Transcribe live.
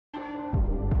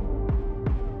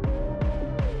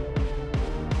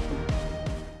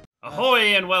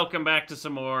Ahoy and welcome back to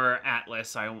some more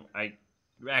Atlas. I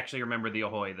actually remember the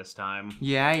ahoy this time.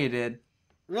 Yeah, you did.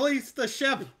 Release the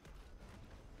ship!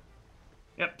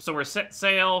 Yep, so we're set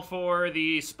sail for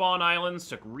the spawn islands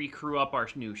to recrew up our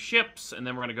new ships, and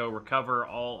then we're going to go recover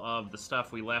all of the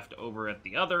stuff we left over at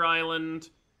the other island,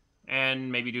 and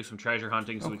maybe do some treasure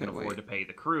hunting so we can afford to pay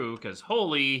the crew, because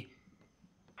Holy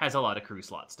has a lot of crew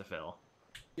slots to fill.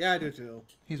 Yeah, I do too.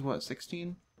 He's what,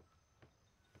 16?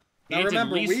 Now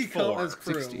remember, we count as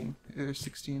crew. 16. There's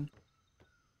 16.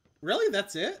 Really?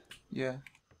 That's it? Yeah.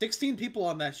 16 people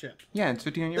on that ship. Yeah, it's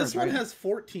 15 on yours, This one has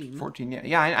 14. 14, yeah.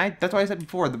 Yeah, I that's why I said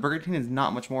before, the Burger King is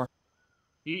not much more.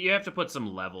 You have to put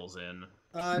some levels in.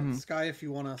 Sky, if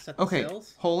you want to set the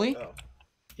sails. Holy? Oh.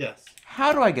 Yes.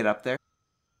 How do I get up there?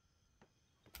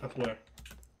 Up where?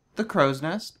 The crow's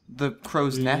nest? The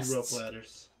crow's nests? Rope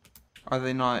ladders. Are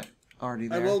they not already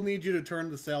there? I will need you to turn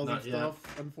the sails Not and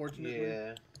stuff, unfortunately.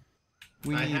 Yeah.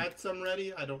 We I had some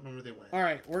ready. I don't know where they went. All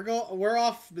right, we're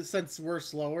off since we're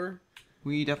slower.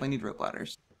 We definitely need rope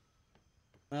ladders.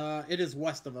 It is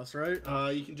west of us, right?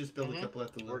 You can just build a couple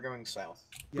at the loop. We're going south.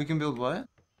 Yeah. We can build what?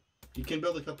 You can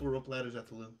build a couple rope ladders at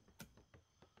the loop.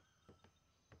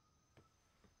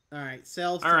 All right,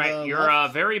 sails. All right, your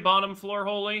very bottom floor,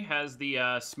 Holy, has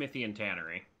the smithy and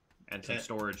tannery, and some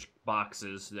storage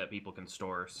boxes that people can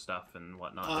store stuff and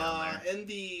whatnot down there. And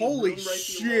the Holy room right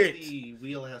shit! below the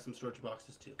wheel has some storage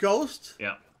boxes too. Ghost?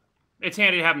 Yeah. It's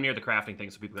handy to have them near the crafting thing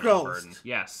so people can have a burden.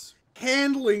 Yes.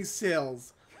 Handling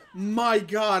sails. My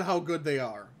god, how good they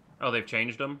are. Oh, they've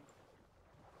changed them?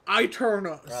 I turn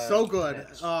so good.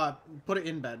 Beds. Put it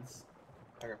in beds.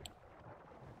 Okay.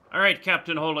 All right,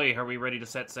 Captain Holy, are we ready to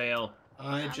set sail?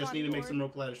 I just need to make some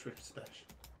rope ladders for Dispatch.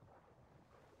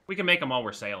 We can make them while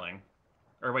we're sailing.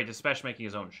 Or wait, Dispatch making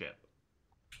his own ship.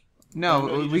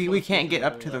 No, we can't get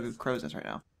up to the crow's nest right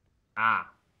now. Ah.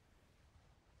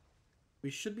 We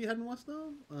should be heading west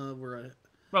now. We're at...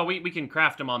 Well, we can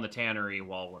craft them on the tannery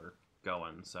while we're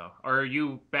going, so... Are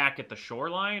you back at the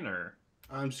shoreline, or...?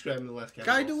 I'm just grabbing the last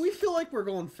cannonballs. Guy, do we feel like we're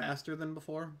going faster than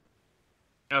before?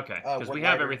 Okay, because we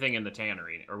have ladder? everything in the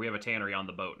tannery, or we have a tannery on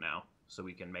the boat now, so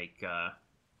we can make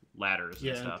ladders and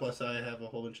Yeah, stuff. and plus I have a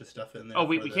whole bunch of stuff in there. Oh,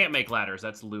 we can't make ladders,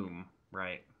 that's loom,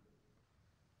 right.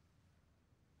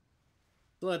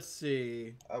 Let's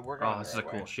see. We're going Oh, this is a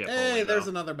cool ship. Hey, Holy, there's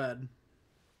though. another bed.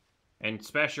 And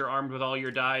Spesh, you're armed with all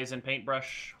your dyes and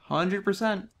paintbrush.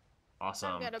 100%.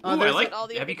 Awesome. I've got Ooh, a I like. all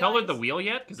the Have other you colored the dyes. wheel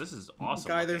yet? Because this is awesome.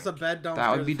 Guy, there's a looking. bed downstairs.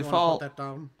 That would be if you wanna default. Put that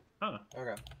down. Huh.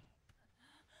 Okay.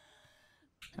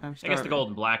 I'm I guess the gold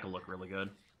and black will look really good.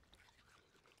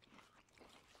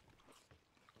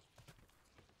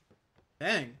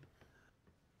 Dang.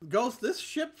 Ghost, this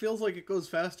ship feels like it goes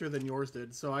faster than yours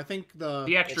did, so I think The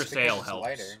extra It's because sail it's helps.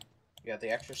 lighter. Yeah, the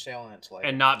extra sail and it's lighter.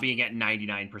 And not being at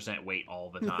 99% weight all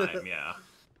the time, yeah.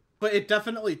 But it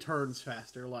definitely turns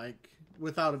faster, like,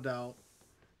 without a doubt.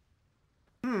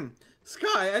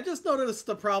 Sky, I just noticed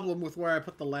the problem with where I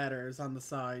put the ladders on the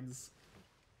sides.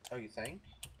 Oh, you think?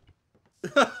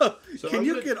 So Can I'm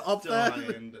you gonna get up that? die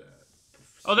and,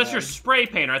 Oh, that's your spray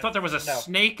painter. I thought there was a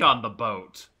snake on the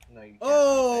boat. No, you can't.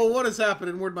 Oh, what is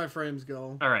happening? Where'd my frames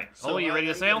go? All right. So Holy, you ready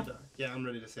to I'm sail? gonna die. Yeah, I'm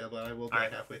ready to sail, but I will die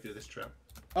Alright. halfway through this trip.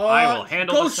 I will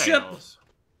handle the ghost ship! sails.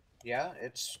 Yeah,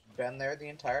 it's been there the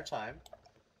entire time.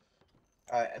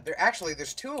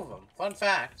 There's two of them. Fun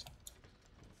fact.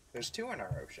 There's two in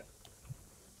our ocean.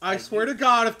 I swear to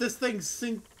God, if this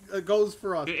thing goes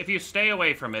for us. If you stay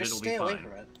away from it, Just it'll stay be away fine.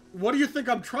 from it. What do you think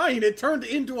I'm trying? It turned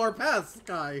into our path,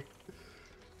 Sky.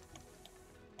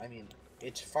 I mean,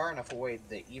 it's far enough away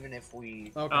that even if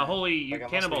we... Okay. Holy, your Like,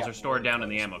 unless we cannonballs got are stored more down in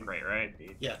the clothes, ammo crate, right?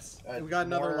 Yes. We got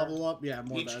another more- level up? Yeah,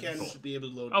 more Each beds. cannon should be able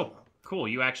to load Oh, them up. cool.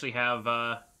 You actually have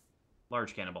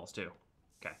large cannonballs, too.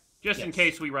 Okay. Just in Yes.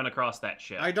 case we run across that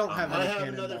ship. I don't have I any have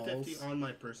another cannonballs. 50 on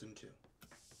my person, too.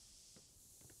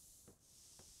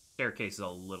 Staircase is a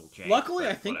little jank. Luckily,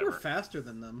 but I think whatever. we're faster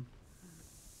than them.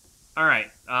 All right.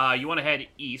 You want to head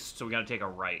east, so we got to take a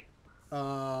right,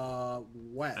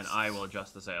 West. and I will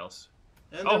adjust the sails.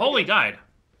 And Oh, there we Holy go. died.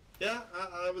 Yeah,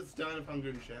 I was dying of hunger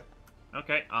and shit.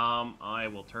 Okay. I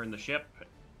will turn the ship.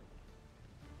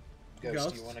 Ghost,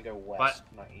 Ghost? you want to go west,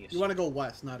 not east. You want to go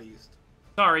west, not east.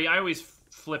 Sorry, I always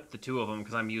flip the two of them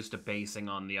because I'm used to basing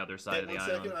on the other side Wait of the 1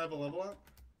 island. second, I have a level up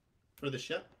for the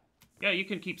ship. Yeah, you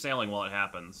can keep sailing while it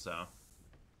happens, so.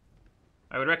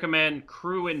 I would recommend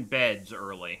crew in beds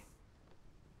early.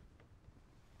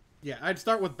 Yeah, I'd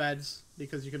start with beds,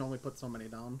 because you can only put so many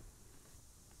down.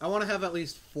 I want to have at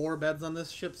least 4 beds on this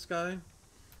ship, Sky.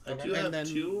 I do And have then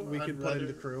 2. we can put in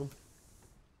the crew.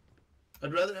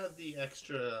 I'd rather have the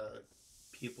extra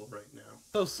people right now.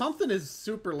 So something is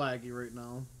super laggy right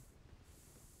now.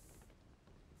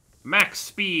 Max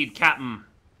speed, Captain.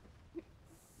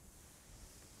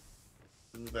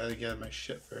 Better get my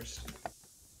ship first.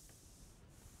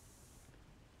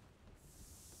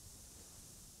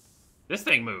 This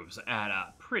thing moves at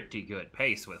a pretty good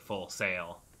pace with full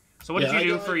sail. So what Yeah, did you I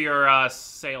do got- for your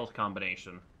sail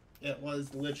combination? It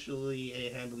was literally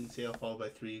a handling sail followed by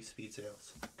 3 speed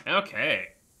sails.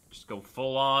 Okay. Just go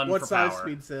full on What for size power.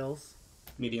 speed sails?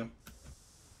 Medium.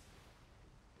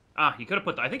 Ah, you could have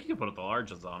put I think you could put the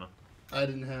larges on it. I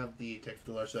didn't have the tech for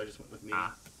the large, so I just went with medium.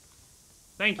 Ah.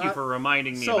 Thank you for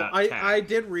reminding me So about I tack.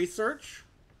 did research.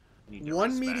 Need your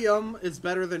 1 respect. medium is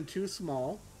better than 2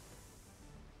 small.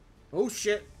 Oh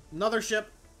shit! Another ship.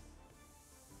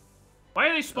 Why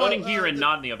are they spawning Oh, here and the-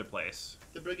 not in the other place?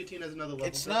 The brigantine has another level.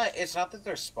 It's not that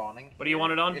they're spawning. What do you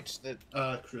want it on? It's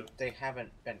that Crew. they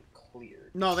haven't been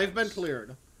cleared. No, they've been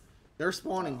cleared. They're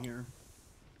spawning here.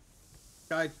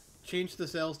 Guy, change the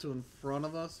sails to in front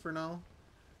of us for now.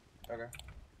 Okay.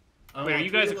 Wait, are you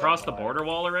guys across the border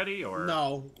wall already, or?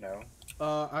 No. No.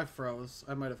 I froze.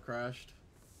 I might have crashed.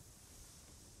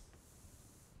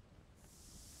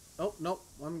 Oh, nope.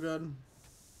 I'm good.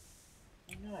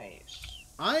 Nice.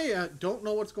 I don't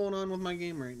know what's going on with my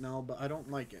game right now, but I don't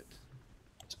like it.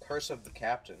 It's curse of the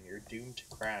captain. You're doomed to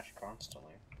crash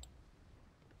constantly.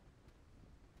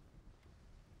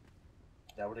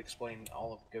 That would explain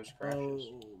all of Ghost crashes.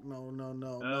 Oh,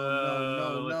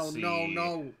 no. let's see.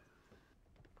 No.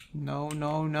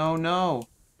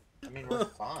 I mean, we're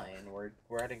fine. We're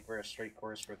heading for a straight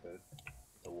course for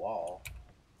the wall.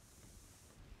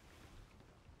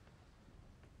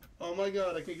 Oh my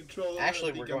god, I can control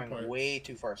Actually, the we're gun going parts. way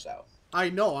too far south. I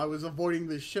know. I was avoiding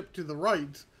the ship to the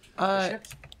right.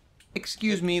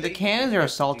 Excuse me, the cannons are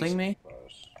assaulting me.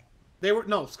 They were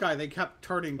no Sky. They kept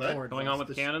turning What? towards Going us. on with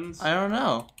the cannons? I don't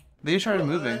know. They just started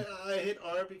moving. I hit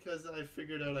R because I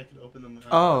figured out I could open them.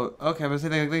 Oh, okay. But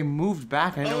they moved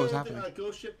back. I didn't know what was happening.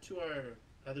 Ghost ship to our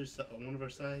other side, one of our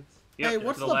sides. Yep, Hey, to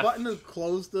what's the left. button to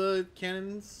close the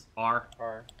cannons? R.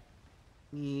 Or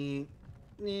Nee.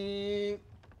 Nee.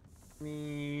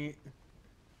 Nee.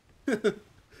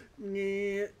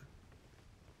 Nee.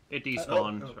 It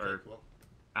despawned, okay, or cool.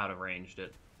 out of ranged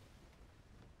it.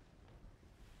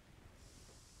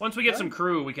 Once we get some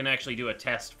crew, we can actually do a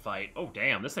test fight. Oh,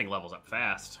 damn, this thing levels up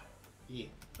fast. Yeah.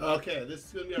 Okay, this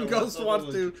is gonna be our Ghost last wants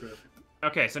level to- trip.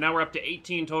 Okay, so now we're up to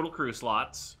 18 total crew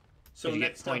slots. So you get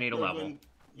next up, 0.8 a we're level. going-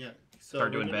 yeah. So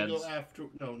Start we're doing gonna beds. Go after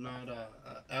no, not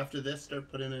after this.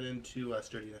 Start putting it into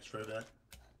sturdiness for a bit.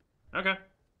 Okay.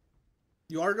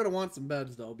 You are gonna want some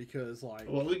beds though, because like.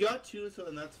 Well, we got 2, so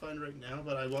then that's fine right now.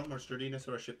 But I want more sturdiness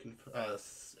so our ship can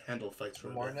handle fights for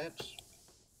a more bit. nips?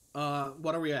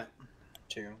 What are we at?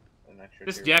 2. An extra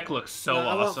This 2. deck looks so I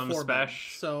want awesome, 4 beds.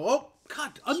 Spesh. So, oh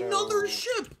god, another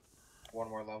ship. 1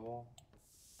 more level.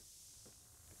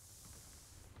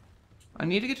 I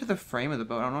need to get to the frame of the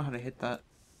boat. I don't know how to hit that.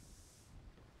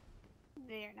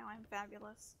 There, now I'm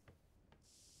fabulous.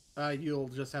 You'll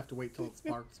just have to wait till it's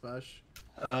marked, Spesh.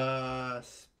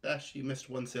 Spesh, you missed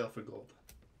 1 sail for gold.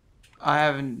 I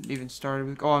haven't even started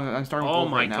with. Oh, I'm starting with Oh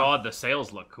gold my right now. god, the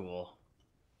sails look cool.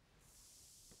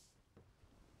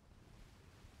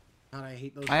 God, I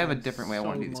hate those. I have a things different way I so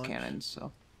want to do these much. cannons.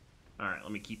 So Alright,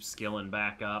 let me keep skilling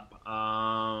back up.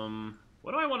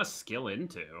 What do I want to skill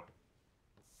into?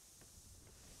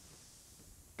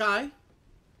 Guy,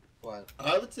 What?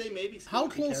 I would say maybe. how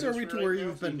skip the close are cannons we for to right where now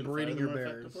you've so you been can fire breeding them your more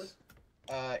bears?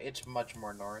 effectively? It's much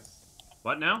more north,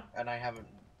 What now? and I haven't.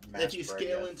 If you mass bred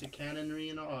scale yet. into cannonry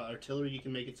and artillery, you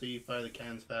can make it so you fire the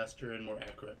cannons faster and more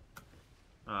accurate.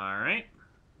 Alright.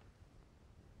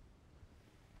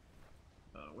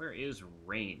 Where is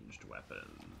ranged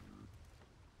weapon?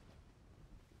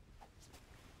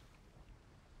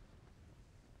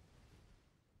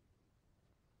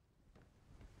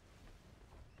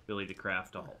 Ability to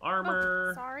craft all armor.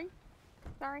 Oh, sorry.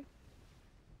 Sorry.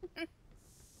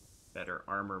 Better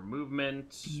armor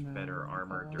movement. Better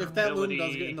armor durability. if that loom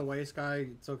does get in the way, Sky,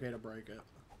 it's okay to break it.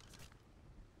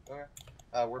 Okay.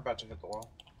 We're about to hit the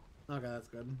wall. Okay, that's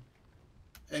good.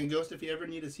 And Ghost, if you ever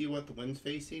need to see what the wind's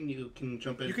facing, you can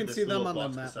jump into You can this see them little on the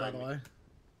box map, by beside the me. way.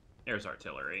 There's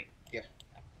artillery. Yeah.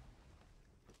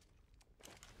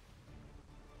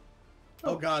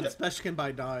 Oh god, shit. Spesh can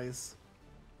buy dies.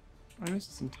 I missed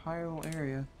this entire little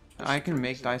area. Just I can super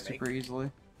make easy to die make. super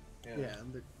easily. Yeah.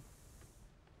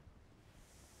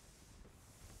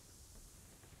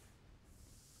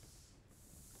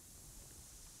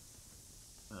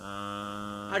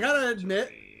 I gotta admit,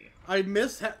 artillery. I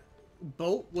miss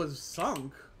boat was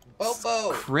sunk.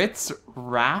 Bobo! Crit's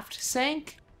raft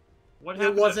sank? What It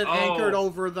happened? wasn't Oh, anchored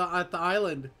over at the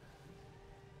island.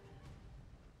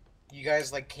 You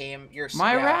guys like came.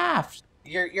 My raft.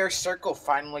 Your circle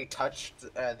finally touched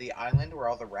the island where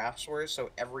all the rafts were. So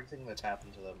everything that's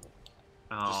happened to them.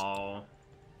 Oh.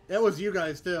 It was you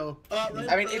guys too. Right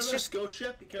I mean, in it's front of us, just- ghost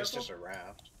ship. Be It's careful. just a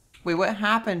raft. Wait, what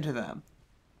happened to them?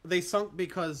 They sunk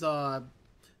because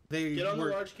they Get on were.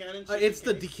 the large cannon. It's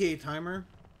the decay timer.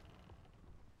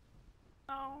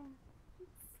 Oh.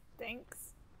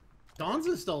 Thanks. Dawn's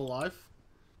is still alive.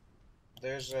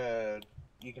 There's a.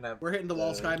 You can have. We're hitting the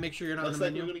wall, Sky. Make sure you're not Looks in the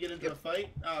like we're menu. gonna get into a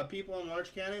fight. People on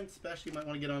large cannon, especially, might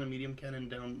want to get on a medium cannon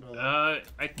down below.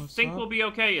 I What's think up? we'll be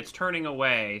okay. It's turning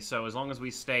away, so as long as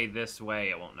we stay this way,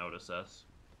 it won't notice us.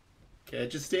 Okay,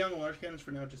 just stay on the large cannons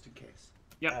for now, just in case.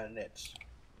 Yep. Nits.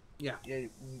 Yeah.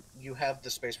 You have the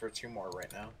space for 2 more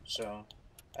right now. So,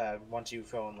 once you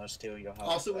fill in those 2, you'll have.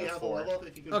 Also, we have 4. a level up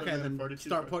if you can. put Okay, them in then fortitude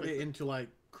start for putting it quick. into like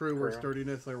crew or Crew.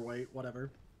 sturdiness or weight, whatever.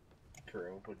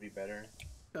 Crew would be better.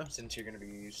 Yeah. Since you're gonna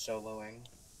be soloing,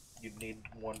 you'd need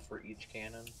 1 for each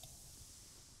cannon.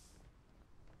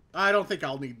 I don't think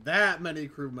I'll need that many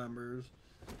crew members.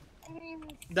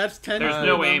 That's 10. There's crew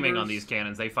no aiming on members. these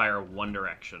cannons. They fire one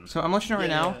direction. So I'm looking at right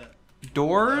now. Yeah.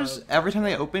 Doors, every time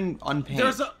they open, unpaint.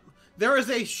 There is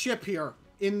a ship here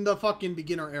in the fucking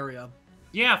beginner area.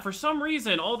 Yeah, for some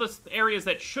reason, all the areas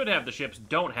that should have the ships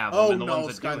don't have them, Oh, and the no, ones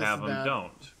that Sky, do this have is them bad.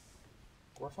 don't.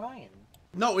 We're fine.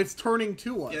 No, it's turning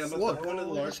to us. Yeah, but Look. the point of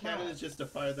the Oh, large it's not. cannon is just to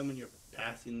fire them when you're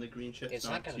passing the green ships. It's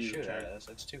not gonna to shoot try- at us.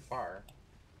 It's too far.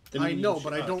 The I medium know, ship-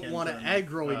 but I don't cannons want it on,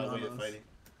 aggroing on way of us. fighting.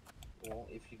 Well,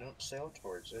 if you don't sail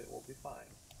towards it, we'll be fine.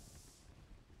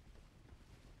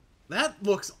 That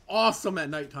looks awesome at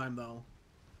nighttime, though.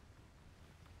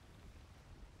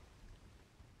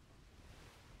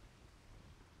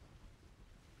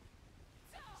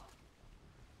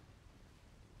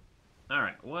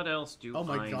 Alright, what else do Oh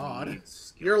my I god. need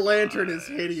Your lantern is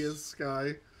skill-wise? hideous,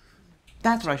 Sky.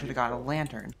 That's what I should have got, a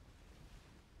lantern.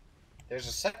 There's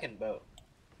a second boat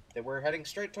that we're heading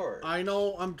straight toward. I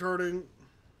know, I'm turning.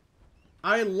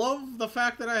 I love the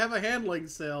fact that I have a handling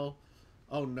sail.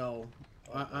 Oh no.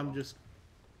 I'm just.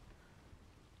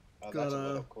 Oh, that's a gotta-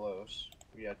 little close.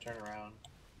 Yeah, turn around.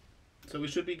 So we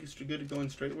should be good at going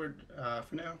straightward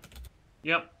for now.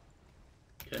 Yep.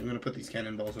 Okay, I'm gonna put these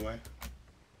cannonballs away.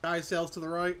 Sky sails to the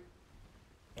right.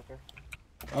 Okay.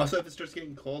 Also, if it starts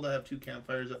getting cold, I have 2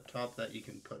 campfires up top that you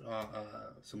can put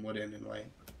some wood in and light.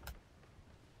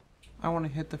 I want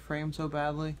to hit the frame so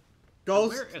badly.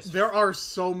 Ghost, Where is- there are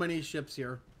so many ships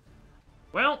here.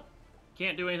 Well,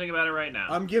 can't do anything about it right now.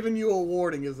 I'm giving you a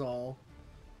warning, is all.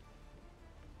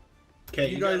 Okay,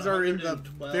 You guys are in the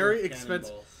 112 very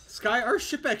expensive. cannonballs. Sky, our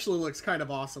ship actually looks kind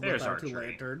of awesome There's with our 2 archery.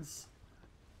 lanterns.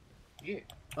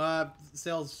 Yeah.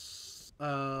 Sails.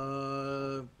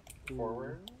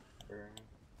 Forward. Or...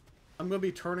 I'm gonna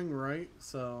be turning right,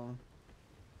 so.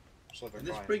 So they're And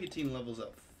this fine. brigantine levels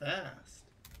up fast.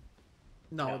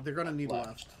 No, No, they're gonna need left.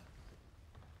 left.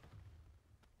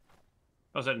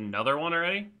 Oh, is that another one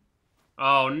already?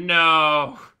 Oh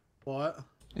no! What?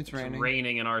 It's It's raining.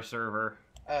 raining in our server.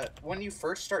 When you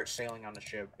first start sailing on a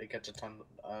ship, it gets a ton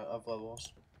of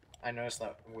levels. I noticed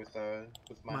that with my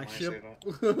My when I ship.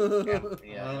 sailed it.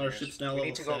 Yeah, Our yours. ship's now we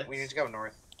need to level go. We 6. need to go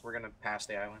north. We're gonna pass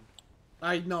the island.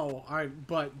 I know,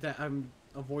 but that I'm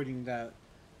avoiding that.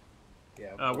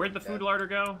 Yeah. Where'd the food larder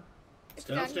go? It's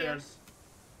down here. downstairs.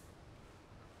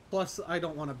 Plus, I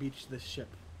don't want to beach this ship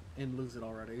and lose it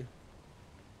already.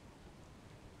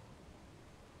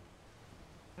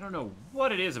 I don't know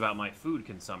what it is about my food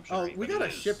consumption. Oh, rate, we but got it a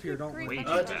is ship here, don't we? way too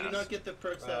Did fast. you not get the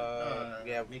perks that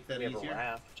Yeah, make that we have easier? a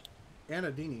raft. And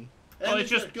a dinghy. Well, And it's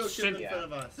there's just a ghost ship in Yeah. front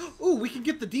of us. Ooh, we can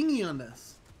get the dinghy on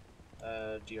this.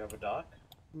 Do you have a dock?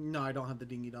 No, I don't have the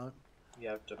dinghy dock. You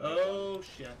have to. Make Oh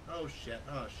shit! Oh shit!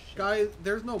 Oh shit! Guys,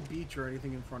 there's no beach or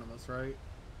anything in front of us, right?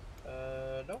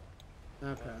 one. No.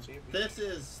 Okay. See, we- This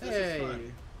is Hey.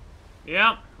 fun.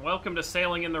 Yeah, welcome to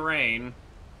sailing in the rain.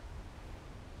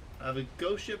 I have a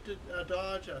ghost ship to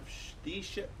dodge. I have these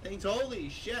shit things. Holy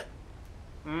shit!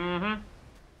 Mm-hmm.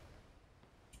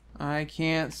 I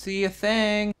can't see a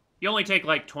thing. You only take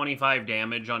like 25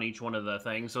 damage on each one of the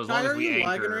things, so as long Sky, as are we you anchor,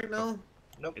 lagging right now?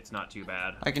 Nope. it's not too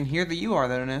bad. I can hear that you are,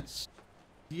 though, Nits.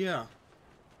 Yeah.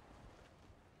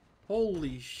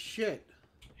 Holy shit.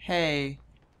 Hey.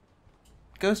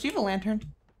 Ghost, do you have a lantern?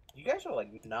 You guys are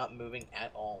like not moving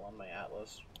at all on my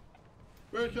atlas.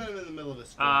 We're kind of in the middle of a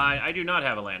storm. I do not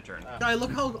have a lantern. Guy,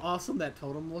 look how awesome that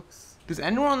totem looks. Does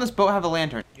anyone on this boat have a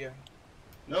lantern? Yeah.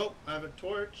 Nope, I have a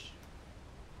torch.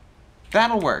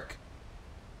 That'll work.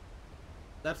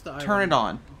 That's the Turn it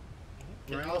on.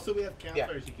 And Right. also, we have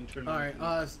campfires you can turn on.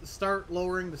 Alright, start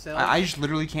lowering the sails. I just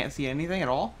literally can't see anything at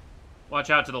all. Watch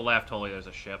out to the left, Holy, there's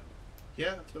a ship.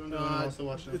 Yeah, that's what I'm doing. I'm also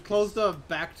watching. Close the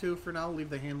back two for now. Leave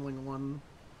the handling one.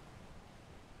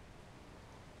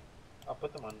 I'll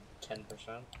put them on 10%.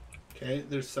 Okay,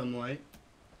 there's some light.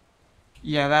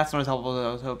 Yeah, that's not as helpful as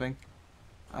I was hoping.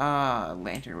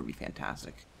 Lantern would be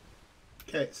fantastic.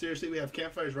 Okay, seriously, we have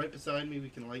campfires right beside me. We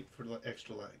can light for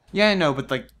extra light. Yeah, I know,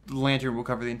 but like lantern will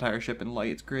cover the entire ship in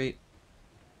light. It's great.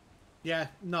 Yeah,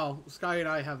 no. Sky and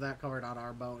I have that covered on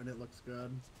our boat, and it looks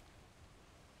good.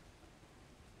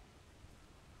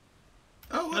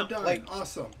 Oh, I'm done. Like,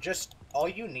 awesome. Just all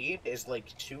you need is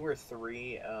like 2 or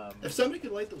 3. If somebody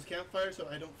could light those campfires so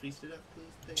I don't freeze to death,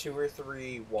 please. 2 or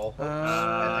 3 wall hooks.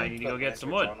 I and need to put go get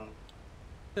some lanterns wood.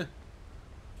 on 'em.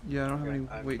 Yeah, I don't have Okay, any.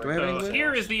 I'm Wait, do I have any breaking wood?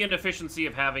 Here is the inefficiency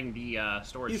of having the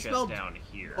storage You chest spelled- down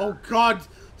here. Oh God,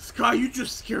 Sky, you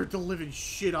just scared the living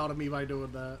shit out of me by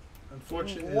doing that.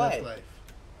 Unfortunately, What? that's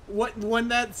life. When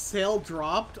that sail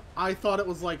dropped, I thought it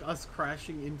was like us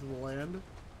crashing into the land.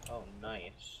 Oh,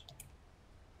 nice.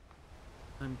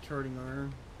 I'm turning her.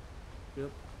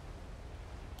 Yep.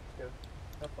 Good.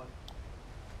 Have fun.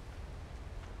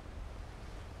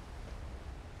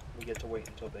 We get to wait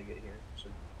until they get here, so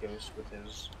Ghost with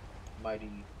his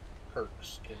mighty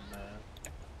perks can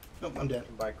Nope, I'm dead.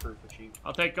 buy crew for cheap.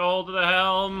 I'll take hold of the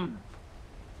helm.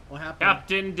 What happened?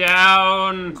 Captain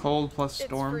down. Cold plus It's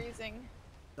storm. freezing.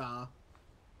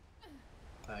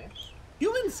 Nice.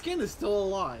 Human skin is still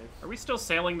alive. Are we still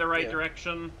sailing the right Yeah.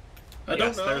 direction? I don't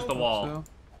Yes, know. there's the wall. So,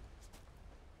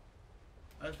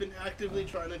 I've been actively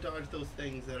trying to dodge those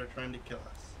things that are trying to kill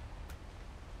us.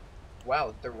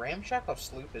 Wow, the ramshackle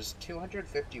sloop is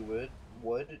 250 wood,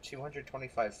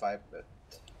 225 fiber,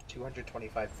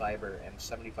 225 fiber, and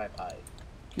 75 hide.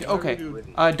 yeah, What do we okay. do?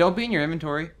 Really? Don't be in your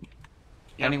inventory.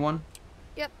 Yep. Anyone?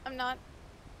 Yep, I'm not.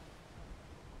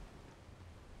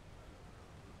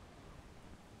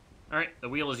 All right, the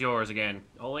wheel is yours again.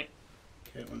 Holy,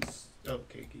 Okay,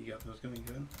 okay, you got those going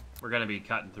good. we're gonna be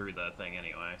cutting through the thing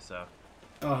anyway, so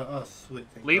Oh, sweet.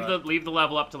 Thank leave God. the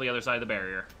level up to the other side of the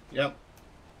barrier. Yep.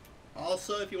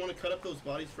 Also, if you want to cut up those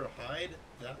bodies for a hide,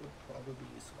 that would probably be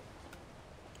useful.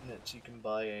 So you can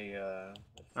buy a.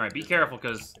 All right, be careful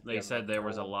because they said there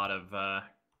was a lot of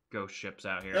ghost ships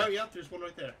out here. Oh, yeah, there's one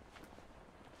right there.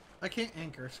 I can't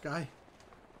anchor, Sky.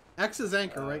 X is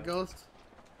anchor, right, Ghost?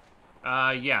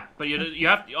 Yeah, but you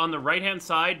have to, on the right hand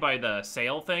side by the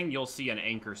sail thing, you'll see an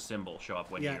anchor symbol show up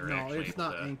when Yeah, you're no, actually it's able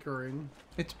not to... anchoring.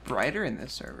 It's brighter in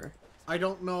this server. I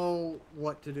don't know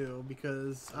what to do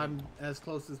because I'm as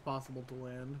close as possible to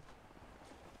land.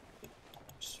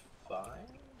 It's fine.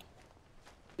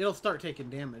 It'll start taking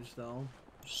damage though.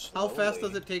 How fast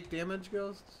does it take damage,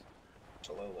 Ghost?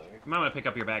 Slowly. I'm gonna pick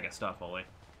up your bag of stuff, Ollie.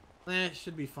 It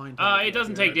should be fine. It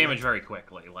doesn't take damage very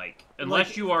quickly. Like, unless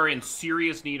Like- you are in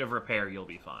serious need of repair, you'll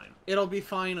be fine. It'll be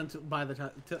fine until by the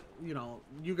time you know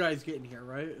you guys get in here,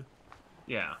 right?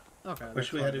 Yeah. Okay. Wish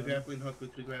that's we had a fine then. grappling hook. We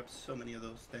could have grabbed so many of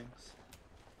those things.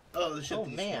 Oh, the ship Oh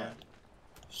is man,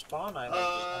 Spawn Island.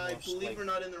 I is almost, believe like, we're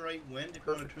not in the right wind. If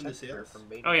you want to perfect turn the temperature sails. for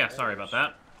mating Oh yeah, sorry about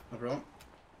pairs. that. No problem.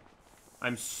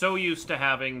 I'm so used to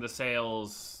having the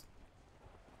sails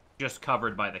just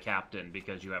covered by the captain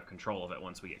because you have control of it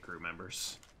once we get crew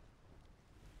members.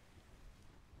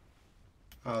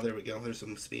 Oh, there we go. There's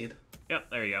some speed. Yep,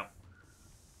 there you go.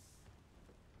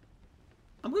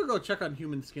 I'm gonna go check on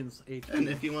human skins HP. And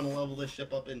if you want to level this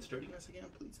ship up in sturdiness again,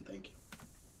 please and thank you.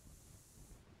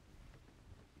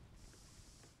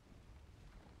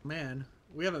 Man,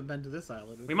 we haven't been to this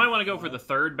island. We might want to go for the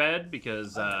third bed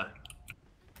because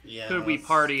Yeah. could we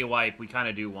party wipe, we kind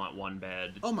of do want one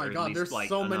bed. Oh my or at god, least, there's like,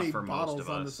 so enough many for most bottles of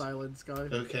on us. this island, Sky.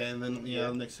 Okay, and then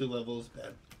the next 2 levels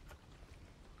bed.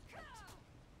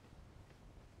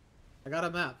 I got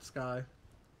a map, Sky.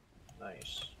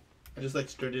 Nice. I just like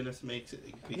sturdiness makes it.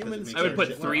 Because Humans- it makes I would our put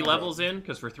ship 3 more levels durable. in,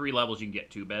 because for 3 levels you can get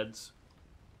 2 beds.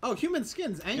 Oh, human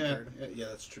skins Yeah, anchored. yeah,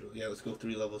 that's true. Yeah, let's go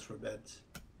 3 levels for beds.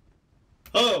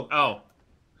 Oh! Oh.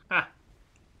 Ha.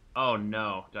 Oh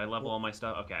no. Did I level all my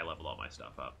stuff? Okay, I leveled all my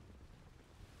stuff up.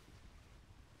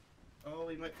 Oh,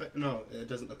 we might fight. No, it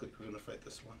doesn't look like we're gonna fight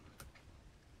this one.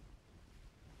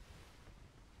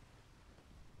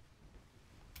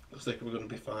 Looks like we're gonna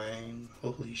be fine.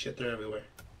 Holy shit, they're everywhere.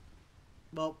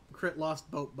 Well, crit lost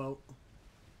boat.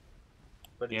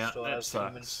 But he Yeah, still that has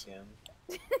human sucks. skin.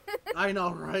 I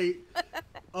know, right?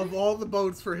 Of all the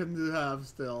boats for him to have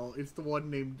still, it's the one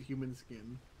named Human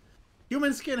Skin.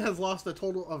 Human Skin has lost a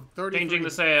total of 33 Changing the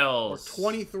or sails.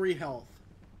 23 health.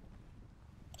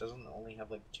 Doesn't it only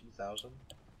have like 2,000?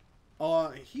 Holy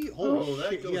that shit, he ghost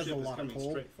has a ship is lot of coming coal.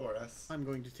 straight for us. I'm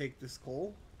going to take this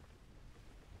coal.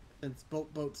 Since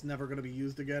boat's never going to be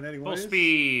used again Full anyway.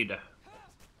 speed.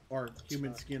 Or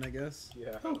human skin, I guess.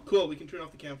 Yeah. Oh, cool. We can turn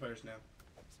off the campfires now.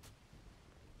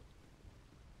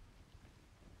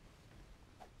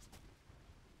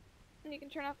 And you can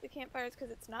turn off the campfires because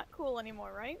it's not cool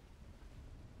anymore, right?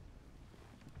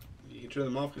 You can turn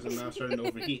them off because I'm now starting to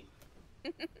overheat.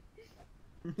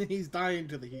 He's dying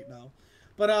to the heat now.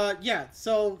 But yeah,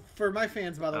 so for my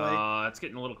fans, by the way, It's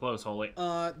getting a little close, Holy.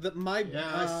 my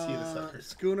Yeah, I see the suckers.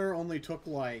 schooner only took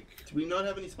like Do we not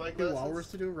have any spy 2 glasses? hours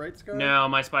to do, right, Sky? No,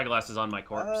 my spyglass is on my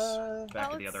corpse. Back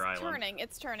Well, at the other it's island. turning.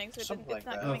 It's turning, so Something it's like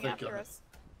not that. Oh, coming thank after God. us.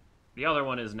 The other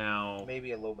one is now...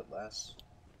 Maybe a little bit less.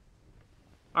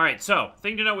 Alright, so,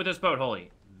 thing to note with this boat, Holy.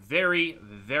 Very,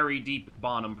 very deep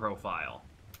bottom profile.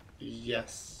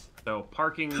 Yes. So,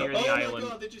 parking near the Oh my island...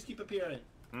 god, they just keep appearing.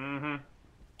 Mm-hmm.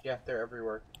 Yeah, they're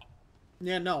everywhere.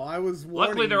 Yeah, no, I was warning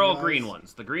Luckily, they're you all guys. green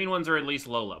ones. The green ones are at least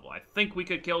low level. I think we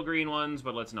could kill green ones,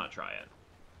 but let's not try it.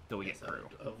 Till we get Yes, I through.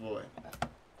 would avoid.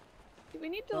 Do we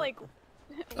need to, like,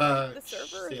 Uh, the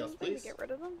server or sales, something please. to get rid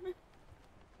of them?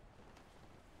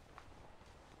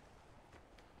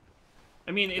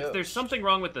 I mean, if there's Ghost. something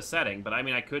wrong with the setting, but I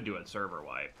mean, I could do a server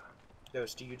wipe.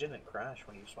 Ghost, you didn't crash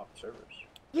when you swapped servers.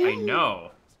 I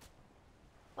know.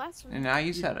 Last one. And now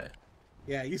you said it.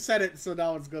 Yeah, you said it, so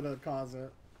now it's gonna cause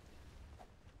it.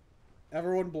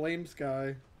 Everyone blame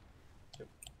Sky.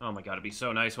 Oh my god, it'd be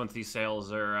so nice once these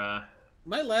sails are,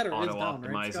 My ladder is down,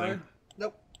 right, auto-optimizing. Sky?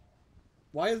 Nope.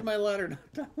 Why is my ladder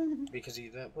not down? Because you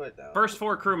didn't put it down. First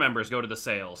 4 crew members go to the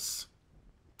sails.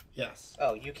 Yes.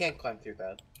 Oh, you can't climb through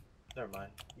that. Never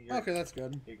mind. You're, Okay, that's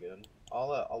good. You're good.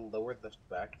 I'll lower the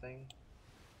back thing.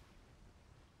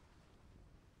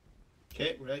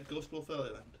 Okay, we're at Ghost Wolf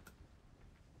Island.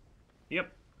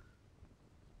 Yep.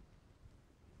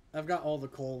 I've got all the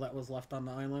coal that was left on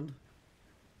the island.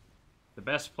 The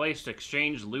best place to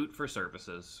exchange loot for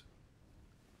services.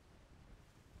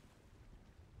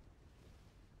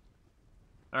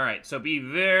 Alright, so be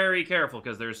very careful,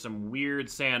 because there's some weird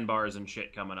sandbars and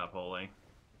shit coming up, Holy.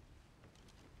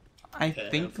 I Okay,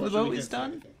 think the unfortunately, boat we is can't see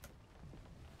done. anything.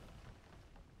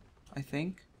 I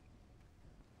think.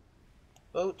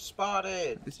 Boat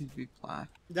spotted! This needs to be black.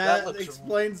 That looks-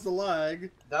 explains the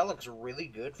lag. That looks really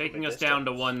good from Taking a us down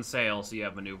to distance. 1 sail so you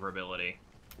have maneuverability.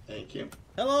 Thank you.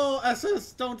 Hello,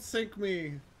 SS, don't sink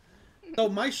me. So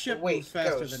my ship Wait, moves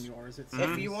faster Ghost. than yours. It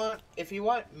Mhm. seems. If you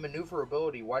want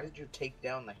maneuverability, why did you take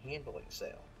down the handling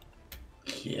sail?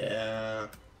 Yeah.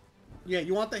 Yeah,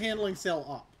 you want the handling sail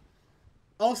up.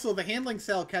 Also, the handling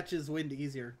sail catches wind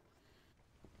easier.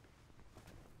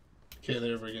 Okay,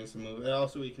 there we're getting some move. And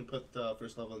also, we can put the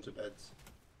first level into beds.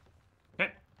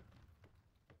 Okay.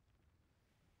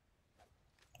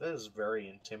 That is very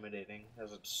intimidating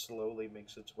as it slowly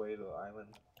makes its way to the island.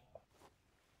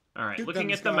 Alright, Shoot looking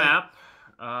them, at the Sky. map,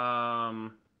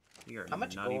 we are How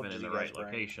much not gold even do in the you guys right bring?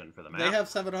 location for the map. They have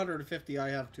 750. I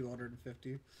have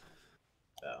 250.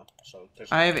 Oh, so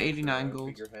there's I have no 89 for a gold.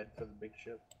 Figurehead for the big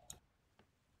ship.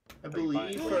 I Pretty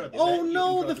believe fine. for a Oh pet, you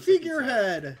no, can the drop a 50 cents.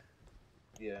 figurehead!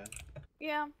 Yeah.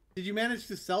 Yeah. Did you manage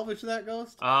to salvage that,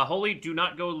 Ghost? Holy, do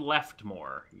not go left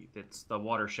more. It's the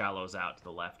water shallows out to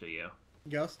the left of you.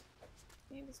 Ghost?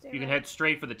 You need to stay You can right. head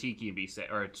straight for the tiki and be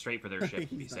safe, or straight for their ship and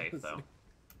be He's not safe, though. listening.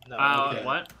 No. okay.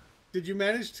 What? Did you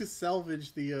manage to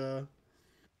salvage the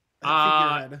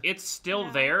figurehead? It's still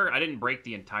No. there. I didn't break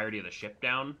the entirety of the ship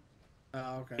down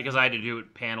Oh, okay. because I had to do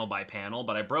it panel by panel,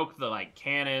 but I broke the like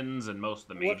cannons and most of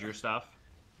the What- major stuff.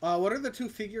 What are the 2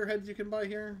 figureheads you can buy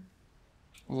here?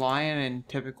 Lion and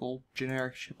typical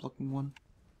generic ship looking one.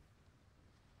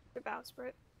 The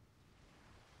bowsprit.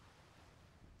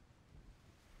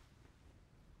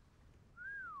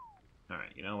 All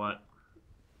right, you know what?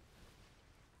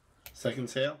 Second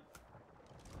sail.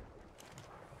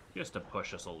 Just to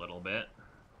push us a little bit.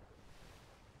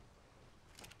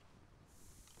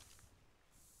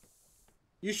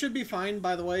 You should be fine,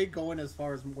 by the way, going as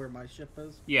far as where my ship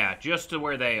is. Yeah, just to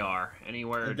where they are.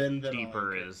 Anywhere And then they'll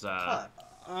deeper anchor. is Huh.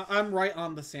 I'm right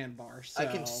on the sandbar, so... I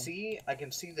can see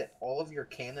that all of your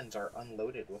cannons are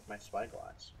unloaded with my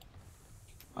spyglass.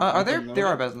 Are there? Unloaded? There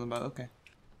are beds on the boat. Okay,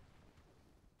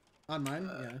 On mine?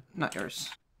 Yeah. not yours.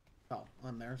 Oh,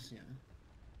 on theirs, yeah.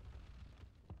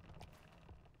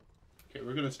 Okay,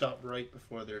 we're gonna stop right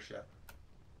before their ship.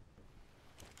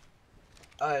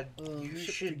 You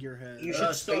Ship should. figurehead. You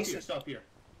should Stop space here. it. Stop here.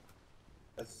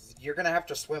 You're gonna have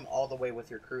to swim all the way with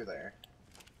your crew there.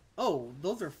 Oh,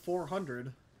 those are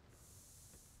 400.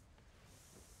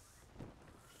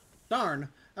 Darn.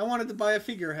 I wanted to buy a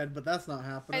figurehead, but that's not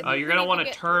happening. I- you're we gonna need to want to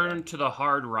get turn to the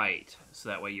hard right, so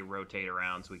that way you rotate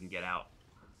around so we can get out.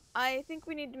 I think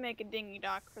we need to make a dinghy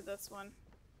dock for this one.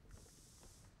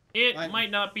 It I- might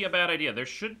not be a bad idea. There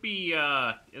should be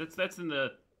that's in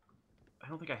the I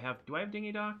don't think I have. Do I have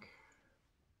dinghy dock?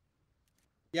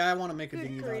 Yeah, I want to make a Good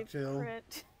dinghy dock grief, too.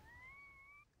 crit.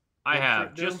 I Good have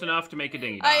crit, just Bill. enough to make a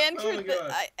dinghy dock. I Oh my entered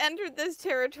God. I entered this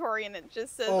territory and it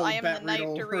just says Oh, I am the Bat knight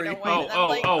Rito, Dorito hurry. Wayne. and I'm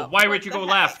like, Why what would you the go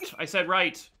heck? left? I said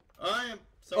right. I am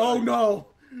sorry. Oh no!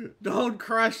 Don't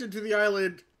crash into the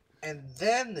island. And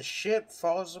then the ship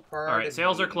falls apart. All right,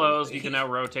 sails are closed. You can immediately.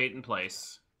 now rotate in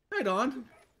place. Hi, Don.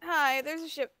 Hi, there's a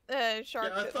ship, shark Yeah,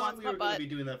 I that thought wants we my were going butt. to be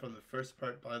doing that from the first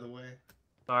part, by the way.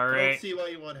 I Sorry. don't see why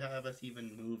you would have us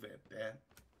even move it, Ben.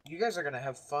 You guys are gonna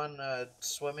have fun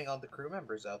swimming on the crew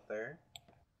members out there.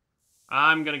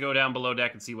 I'm gonna go down below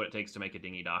deck and see what it takes to make a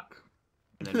dinghy dock,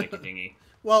 and then make a dinghy.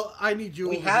 Well, I need you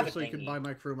We over have here a so you can dinghy. buy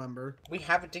my crew member. We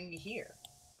have a dinghy here.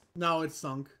 No, it's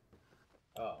sunk.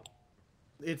 Oh.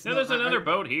 It's No, not, there's another I-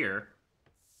 boat here.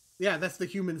 Yeah, that's the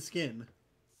human skin.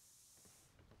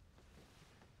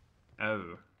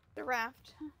 Oh, The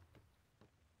raft.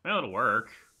 well, it'll work.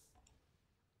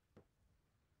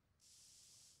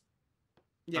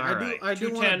 Yeah, All right. I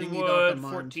do want a 210 dinghy dock wood, on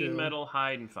mine 14 too. metal,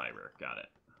 hide, and fiber. Got it.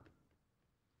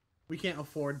 We can't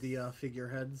afford the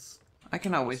figureheads. I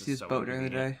cannot This wait is to see this so boat during the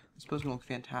inconvenient. day. It's supposed to look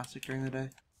fantastic during the day.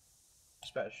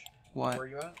 Spesh. What? Where are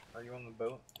you at? Are you on the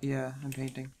boat? Yeah, I'm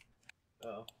painting.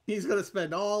 Oh. He's gonna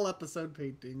spend all episode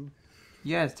painting.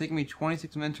 Yeah, it's taking me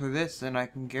 26 minutes for this, and I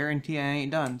can guarantee I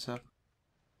ain't done, so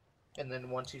And then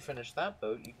once you finish that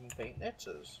boat, you can paint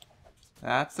Nitz's.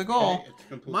 that's the goal. Okay, it's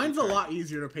completely Mine's a turned. lot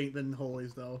easier to paint than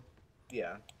Holy's, though.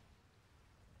 Yeah.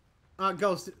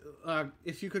 Ghost,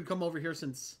 if you could come over here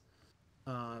since,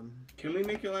 Can we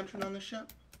make a lantern on the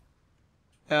ship?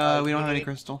 We don't you have any need-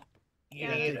 crystal. You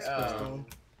Yeah, need it's crystal.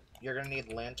 you're gonna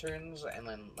need lanterns and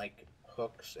then like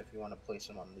hooks if you want to place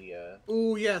them on the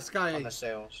Ooh, yeah, Sky,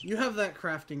 sails. you have that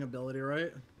crafting ability,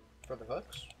 right? For the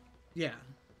hooks? Yeah.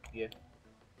 Yeah.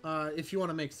 If you want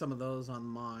to make some of those on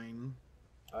mine.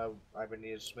 I would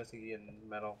need a smithy and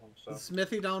metal and stuff.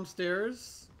 Smithy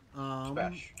downstairs,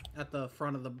 Spesh. at the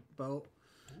front of the boat,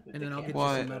 and then I'll get you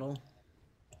What? some metal.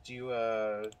 Do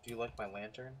you like my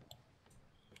lantern?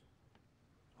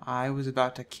 I was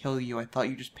about to kill you. I thought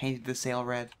you just painted the sail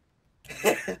red.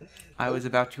 I was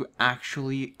about to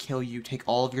actually kill you, take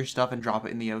all of your stuff, and drop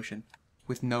it in the ocean.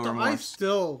 With no So I remorse.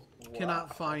 still Wow.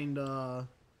 cannot find,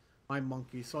 my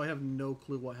monkey, so I have no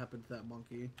clue what happened to that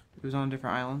monkey. It was on a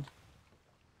different island.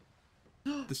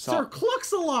 The Sir salt.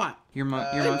 Clucks a lot! Your Uh,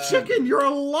 monkey. Chicken, you're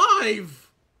alive!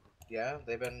 Yeah,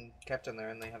 they've been kept in there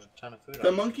and they have a ton of food. The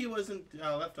on monkey wasn't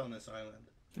left on this island.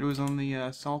 It was on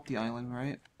the salty island,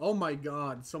 right? Oh my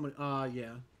god, someone,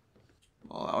 yeah.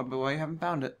 Well, that would be why you haven't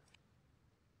found it.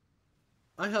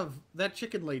 That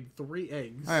chicken laid 3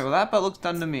 eggs. Alright, well that boat looks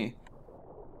done to me.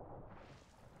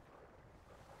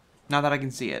 Not that I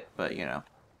can see it, but you know.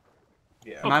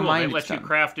 Yeah. Oh, My cool. They mind let is you done.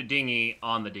 craft a dinghy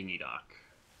on the dinghy dock.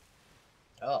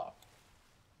 Oh,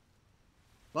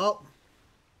 Well,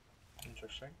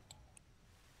 interesting.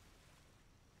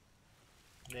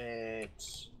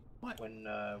 It's What? when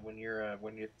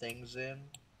your thing's in,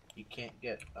 you can't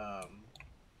get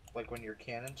like when your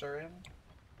cannons are in,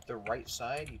 the right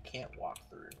side you can't walk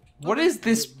through. What is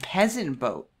this peasant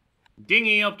boat?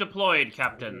 Dinghy up deployed,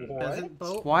 Captain. peasant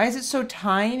boat? Why is it so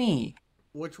tiny?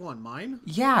 Which one, mine?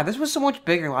 Yeah, this was so much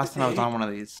bigger last time I was on one of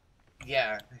these.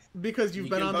 Yeah, Because you've You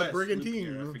been can on buy the a sloop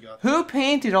here, I brigantine. forgot. Who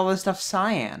painted all this stuff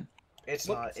cyan? it's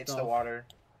What not. It's the stuff? water.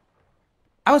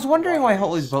 I was wondering why Water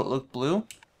Holy's is- boat looked blue.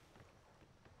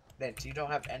 Vince, you don't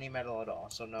have any metal at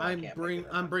all, so no. I can't make it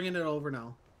I'm bringing it over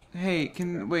now. Hey,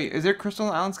 wait, is there crystal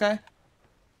on the island, Sky?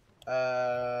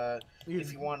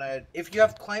 If you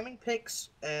have climbing picks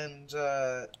and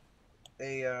a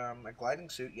gliding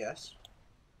suit, yes.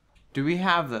 Do we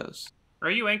have those? Are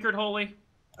you anchored, Holy?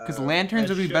 Because Uh, lanterns that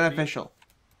would be should be. beneficial.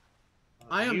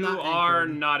 I am You not are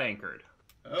anchored. not anchored.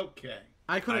 Okay.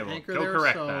 I I couldn't will anchor go there,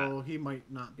 correct so he might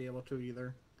not be able to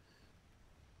either.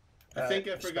 I think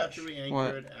I forgot to Spesh.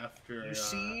 re-anchor it after. You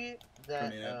see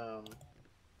that yeah.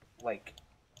 like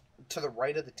to the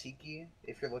right of the tiki,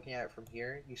 if you're looking at it from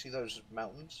here, you see those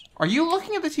mountains? Are you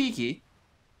looking at the tiki?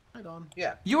 Hi, Don.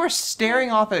 Yeah. You are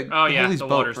staring off at Oh yeah, Holy's the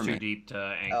boat water's for too me. deep to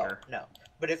Oh anchor. no.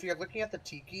 But if you're looking at the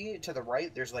tiki, to the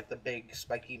right, there's like the big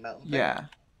spiky mountain thing. Yeah.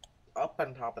 Up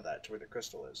on top of that to where the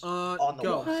crystal is. On the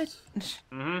Ghost. wall.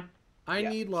 Mm-hmm. I Yeah.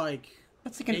 need, like,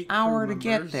 That's like an 8 hour crew to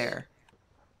get members. there.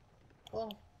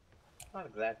 Well, not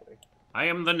exactly. I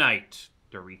am the knight,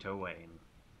 Dorito Wayne.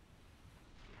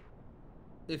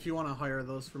 if you want to hire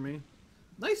those for me.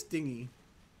 Nice dinghy.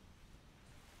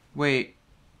 Wait.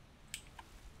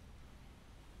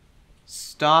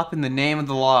 Stop in the name of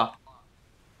the law.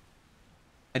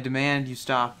 I demand you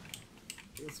stop.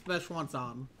 Special wants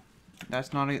on.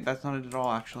 That's not it at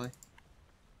all, actually.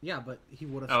 Yeah, but he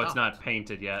would have Oh, stopped. it's not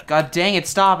painted yet. God dang it!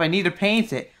 Stop! I need to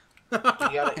paint it.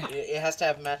 It has to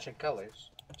have matching colors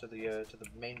to the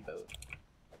main boat.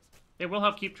 It will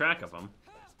help keep track of them.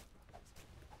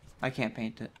 I can't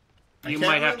paint it. You I might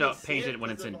can't have to really see paint it when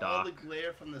it's because in of all dock. the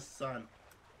glare from the sun.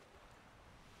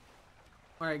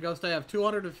 Alright, Ghost, I have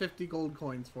 250 gold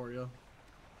coins for you.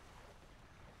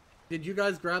 Did you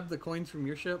guys grab the coins from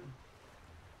your ship?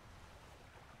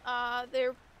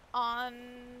 They're on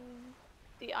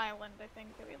the island, I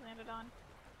think, that we landed on.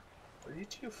 Are you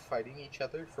two fighting each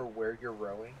other for where you're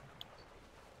rowing?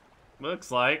 Looks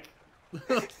like.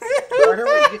 You're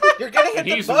gonna hit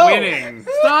He's the boat! winning.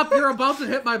 Stop! You're about to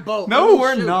hit my boat. No, I will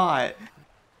we're shoot. not.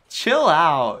 Chill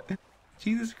out.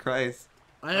 Jesus Christ.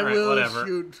 I Alright, will whatever.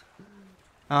 shoot.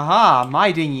 Aha,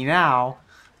 my dinghy now.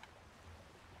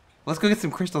 Let's go get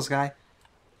some crystals, guy.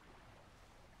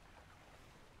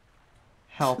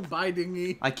 Help. Bye,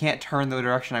 dinghy. I can't turn the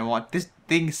direction I want. This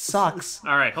thing sucks.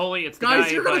 Alright, Holy, it's the Guys,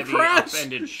 guy you're by gonna the crash!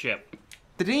 upended ship.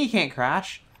 The dinghy can't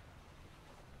crash.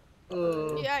 Yeah,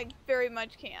 I very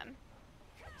much can.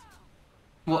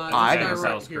 Well, this I guy And can. the right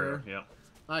sails crew, here.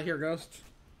 yeah. Here, Ghost.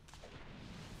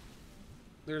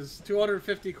 There's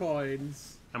 250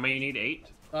 coins. How many you need? 8?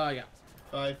 Yeah.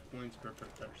 5 points per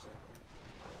person.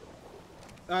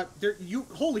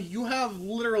 You have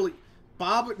literally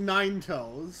Bob Nine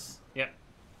Toes, Yeah.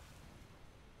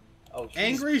 Oh, he's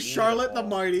Angry Charlotte the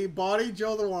beautiful. Mighty, Body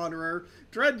Joe the Wanderer,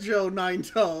 Dread Joe Nine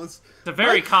Toes, It's a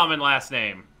very common last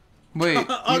name. Wait, you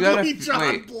got Ugly a John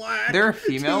wait. Black. There are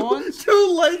female ones?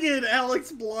 Two-legged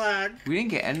Alex Black, We didn't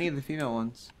get any of the female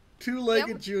ones. Two-legged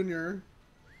Yep. Junior.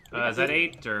 Is that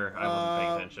 8 or I wasn't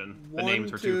paying attention? The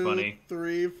names were too funny.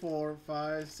 3, 4,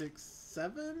 5, 6,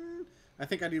 7. I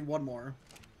think I need one more.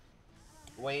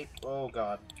 Wait, oh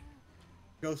god.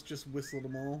 Ghost just whistled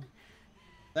them all.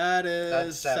 That is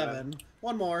That's 7. 7.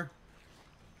 One more.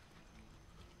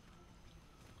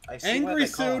 I see Angry what they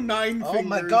call Sue him. Nine Oh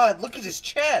my Fingers. god, look at his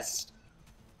chest!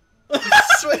 He's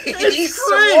It's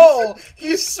swole!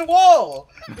 He's swole!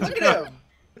 Look at him!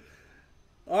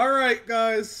 Alright,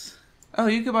 guys. Oh,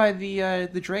 you could buy the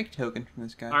Drake token from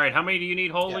this guy. Alright, how many do you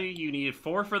need, Holy? You need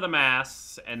 4 for the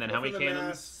masts, and then how many cannons?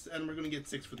 Mass, and we're gonna get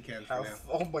 6 for the cannons How for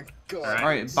now. oh my god. Alright.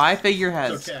 Alright, buy So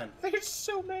figureheads. 10. There's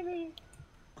so many.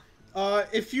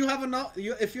 If you have enough,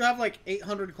 if you have like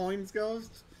 800 coins,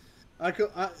 Ghost,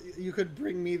 you could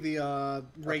bring me the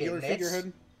regular Nits,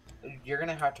 figurehead. You're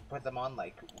gonna have to put them on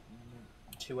like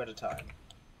 2 at a time.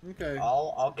 Okay.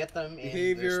 I'll get them in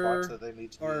Behavior, their spots that they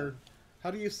need to Or how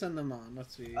do you send them on?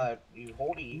 Let's see. be. You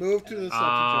hold E. Move to and the then-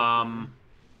 Um,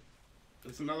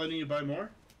 Is it not letting you buy more?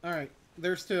 All right.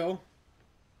 There's 2.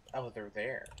 Oh, they're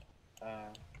there.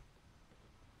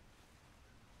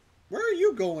 Where are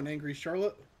you going, Angry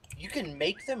Charlotte? You can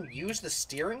make them use the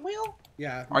steering wheel?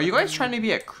 Yeah. Are you guys trying to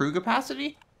be at crew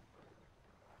capacity?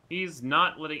 he's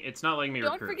not letting. It's not letting me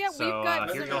Don't recruit. forget, so, we've got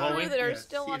here's some the crew Holy. that are Yeah,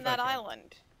 still see on if I that can.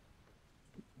 island.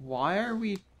 Why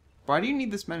do you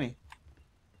need this many?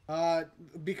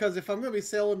 Because if I'm gonna be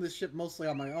sailing this ship mostly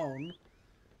on my own,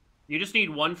 You just need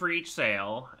 1 for each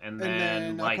sail, and then,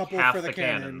 then a like couple half for the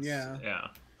cannon, cannons. yeah.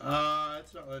 Yeah.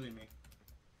 It's not letting me.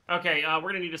 Okay, we're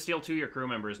gonna need to steal 2 of your crew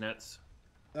members, Nits.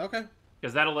 okay.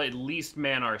 Because that'll at least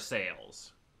man our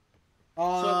sails. So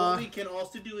what we can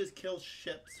also do is kill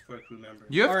ships for crew members.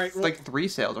 You have Alright, well- like 3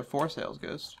 sails or 4 sails,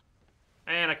 Ghost.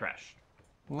 And I crashed.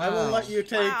 I will let you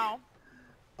take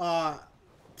Wow.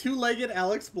 two-legged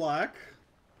Alex Black.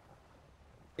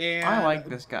 And I like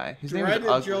this guy. His name is Dreaded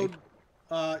Ugly.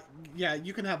 Joe. Yeah,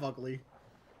 you can have Ugly.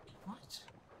 What?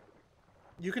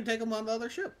 You can take him on the other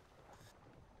ship.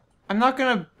 I'm not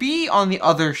gonna be on the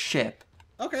other ship.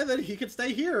 Okay, then he can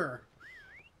stay here.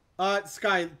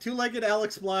 Sky, two-legged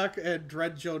Alex Black and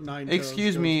Dread Joe Nine.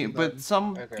 Excuse me, but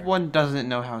someone doesn't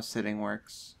know how sitting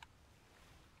works.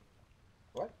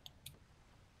 What?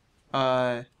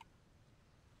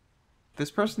 This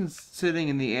person's sitting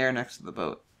in the air next to the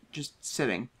boat. Just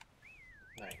sitting.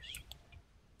 Nice.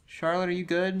 Charlotte, are you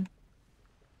good?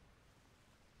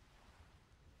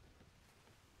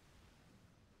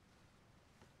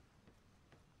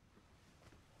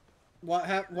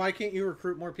 Why can't you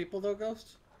recruit more people though,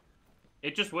 Ghost?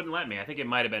 It just wouldn't let me. I think it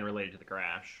might have been related to the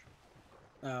crash.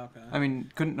 Oh, okay. I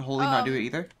mean, couldn't Holy not do it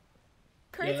either?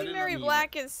 Crazy didn't Mary let me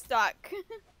Black is stuck.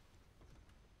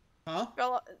 Huh?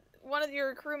 One of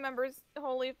your crew members,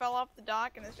 Holy, fell off the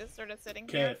dock and is just sort of sitting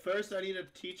Okay, here. first I need to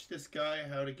teach this guy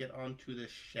how to get onto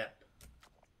this ship.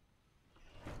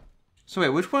 So wait,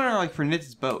 which one are like for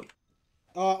Nit's boat?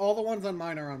 All the ones on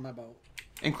mine are on my boat.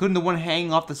 Including Including the one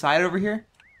hanging off the side over here?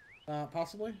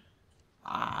 Possibly.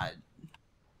 Ah,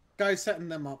 Guy's setting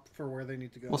them up for where they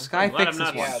need to go. Well, Sky I'm glad fixed I'm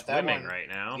this not one. Yeah, that swimming one- right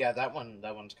now. Yeah, that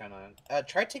one's kind of.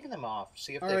 Try taking them off.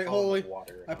 See if All they right, fall Holy. in the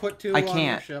water. or I not. put 2 I on your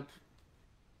can't. ship.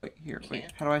 Wait, here, wait.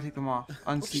 Can't. How do I take them off?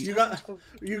 Unseat. You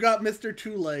got Mr.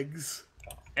 Two Legs.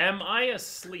 Am I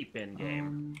asleep in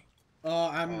game?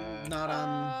 I'm not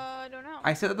on. I don't know.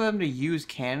 I set them to use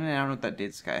cannon, and I don't know what that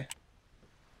did, Sky.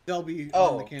 They'll be on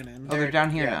Oh. the cannon. Oh, they're down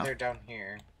here yeah, now. They're down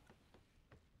here.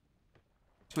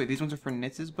 So wait, these ones are for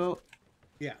Nitz's boat?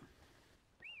 Yeah.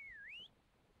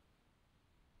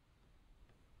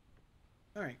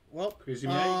 All right. Well, Crazy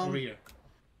Mag, over here.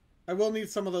 I will need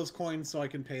some of those coins so I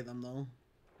can pay them though.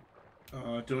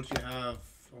 Don't you have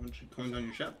how much coins on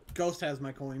your ship? Ghost has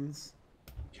my coins.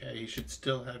 Okay, you should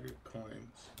still have your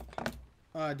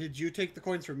coins. Did you take the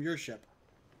coins from your ship?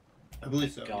 I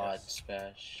believe so. God, Yes.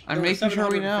 Special. I'm There were making sure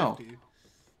we know. 750.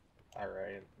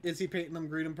 Alright. Is he painting them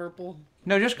green and purple?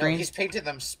 No, just No, green. he's painted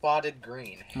them spotted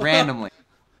green. Randomly.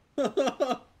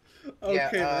 Okay. Yeah,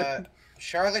 then.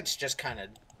 Charlotte's just kind of.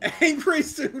 Angry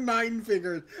Sue 9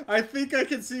 figures. I think I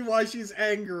can see why she's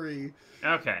angry.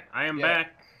 Okay, I am Yeah.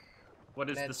 back. What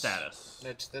is the That's- status?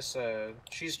 It's this,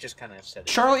 she's just kind of said.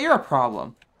 Charlotte, you're a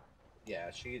problem. Yeah,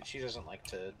 she doesn't like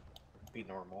to be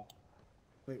normal.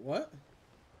 Wait, what?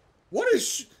 What is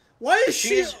she? Why is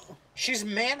she? She's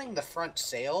manning the front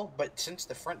sail, but since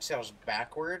the front sail's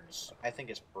backwards, I think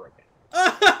it's broken.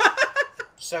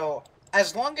 So,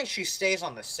 as long as she stays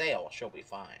on the sail, she'll be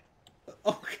fine.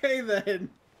 Okay then.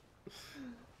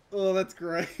 Oh, that's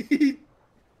great.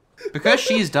 Because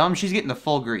she's dumb, she's getting the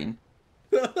full green.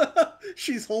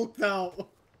 She's hulked out.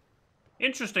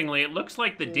 Interestingly, it looks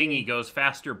like the dinghy goes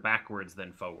faster backwards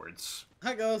than forwards.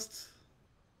 Hi, Ghost.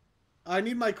 I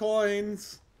need my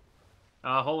coins.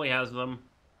 Holy has them.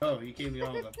 Oh, you gave me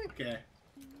all of them. Okay.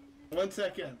 1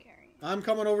 second. I'm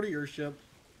coming over to your ship.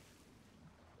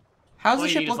 How's All the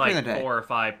you ship need look is like during the day? 4 or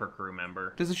 5 per crew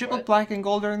member. Does the ship What? look black and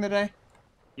gold during the day?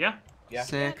 Yeah. Yeah.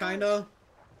 Sick. Kinda.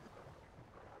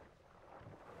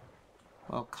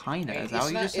 Well, kinda. I mean, Is that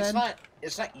what you just said?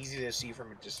 It's not easy to see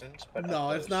from a distance, but No,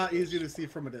 up it's close not it easy is. to see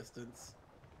from a distance.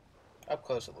 Up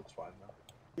close, it looks fine though.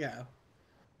 Yeah.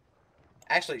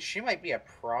 Actually, she might be a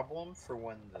problem for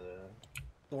when the.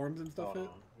 Storms and stuff Hold hit.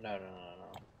 on. No.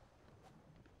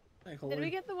 Hey, Did Holy. we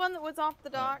get the one that was off the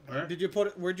dock? Where? Did you put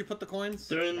it? Where'd you put the coins?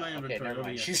 They're in my Okay, inventory never over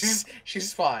mind. here.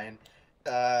 She's fine.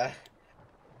 How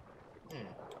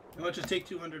much to take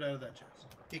 200 out of that chest?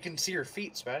 You can see her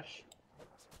feet, Spesh.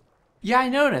 Yeah, I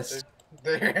noticed.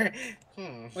 There.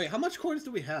 Wait, how much coins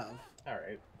do we have? All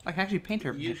right. I can actually paint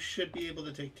her. You should be able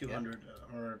to take 200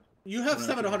 or. You have Around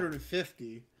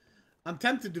 750. I'm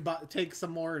tempted to take some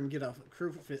more and get a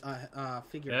crew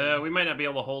figure. We might not be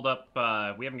able to hold up.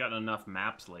 We haven't gotten enough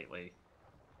maps lately.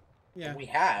 Yeah. We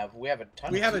have a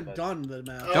ton. We of haven't but- done the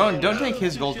map. Don't take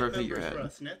his two gold ship for a members figurehead. For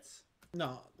us, Nits.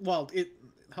 No. Well,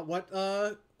 what?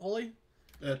 Holy?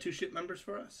 2 ship members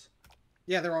for us.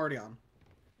 Yeah, they're already on.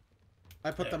 I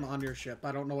put them on your ship.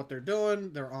 I don't know what they're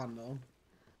doing. They're on though.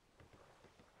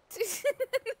 To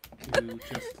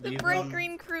just The leave bright them.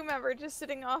 green crew member just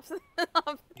sitting off.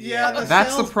 Yeah, the That's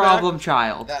the sail's problem,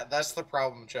 child. That's the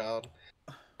problem, child.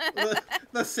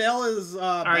 The sail is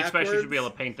All right, backwards. Special should be able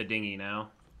to paint the dinghy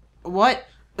now. What?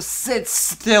 Sit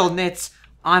still, Nitz.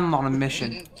 I'm on a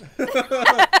mission.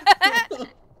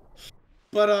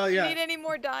 But You yeah. need any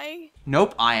more dye?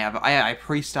 Nope, I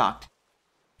pre-stocked.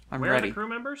 I'm Where are ready. the crew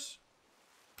members?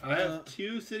 I have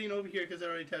 2 sitting over here because I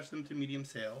already attached them to medium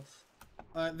sails.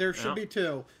 There should Yeah. be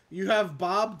 2. You have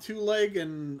Bob, Two Leg,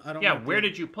 and I don't know. Yeah, where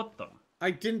did you put them?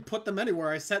 I didn't put them anywhere.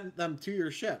 I sent them to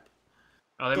your ship.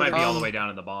 Oh, they might be all the Um, way down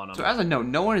at the bottom. So as a note,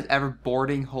 no one is ever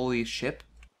boarding Holy's ship.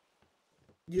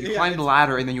 You Yeah, climbed the it's-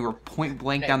 ladder and then you were point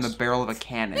blank down the Thanks. barrel of a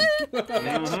cannon.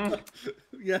 Mhm.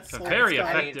 Yes. So Holy very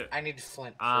Scott. effective. I need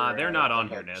flint. For, They're not on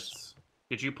the here, hooks. Nits.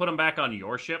 Did you put them back on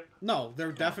your ship? No,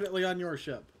 they're definitely on your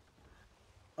ship.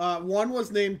 One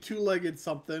was named Two-Legged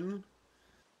something,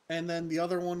 and then the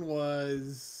other one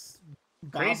was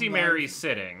Bob Crazy Knife. Mary's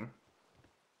sitting,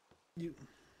 You-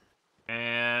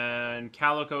 and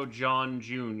Calico John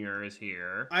Jr. is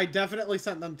here. I definitely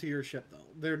sent them to your ship though.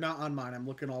 They're not on mine. I'm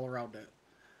looking all around it.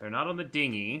 They're not on the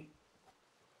dinghy.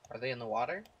 Are they in the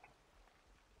water?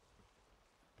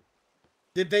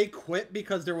 Did they quit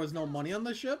because there was no money on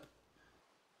the ship?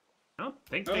 I don't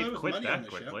think Oh, they there was quit money on that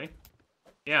the ship. quickly.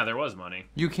 Yeah, there was money.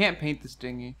 You can't paint this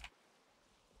dinghy.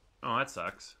 Oh, that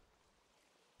sucks.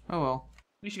 Oh well.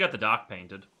 At least you got the dock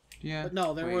painted. Yeah. But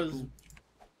no, there Wait, was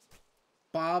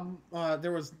Bob.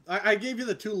 There was. I gave you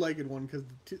the Two-Legged one because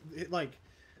like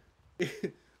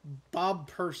Bob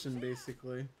Person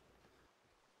basically.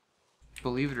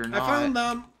 Believe it or I not, found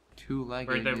them. two-legged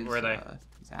Where they- is, where they?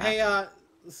 is Hey, active.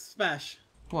 Smash.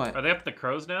 What? Are they up the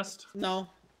crow's nest? No.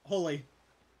 Holy.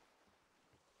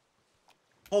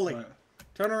 Holy. What?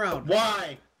 Turn around.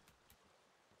 Why?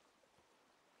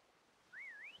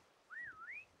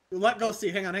 Let go see.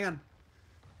 Hang on.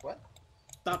 What?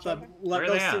 Stop them. Where Let are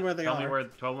go they see at? where they Tell are.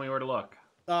 me where to look.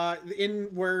 In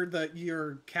where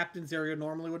your captain's area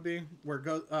normally would be, where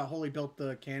Holy built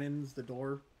the cannons, the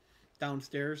door,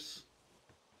 downstairs.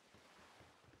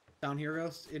 Down here,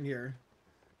 Ghost. In here.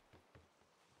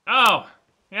 Oh,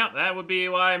 yeah, that would be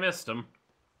why I missed them.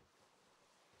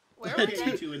 Where Okay, was Okay,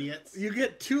 you it? two idiots. You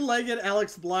get two-legged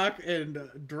Alex Black and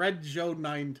Dread Joe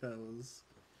Nine Toes.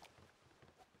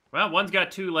 Well, one's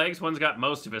got 2 legs, one's got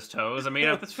most of his toes. I mean,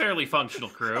 it's a fairly functional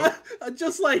crew.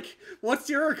 Just like, what's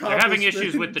your They're accomplishment? having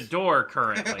issues with the door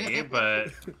currently,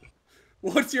 but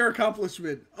What's your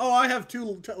accomplishment? Oh, I have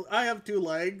two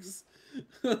legs.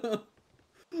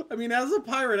 I mean, as a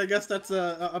pirate, I guess that's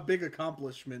a big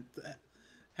accomplishment,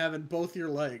 having both your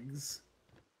legs.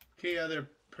 Okay, other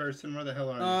person, where the hell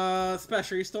are you?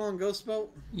 Special, are you still on Ghost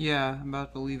Boat? Yeah, I'm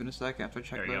about to leave in a second after I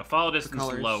check there you the go. Follow distance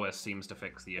colors. lowest seems to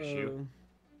fix the issue.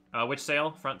 Which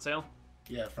sail? Front sail?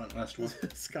 Yeah, front last one.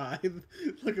 Sky,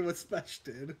 look at what Spesh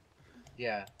did.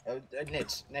 Yeah.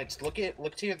 Nits, look to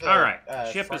the. All right.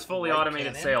 Ship front is fully right automated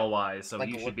cannon. sail-wise, so Like,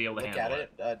 you should be able to look handle at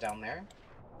it. it down there.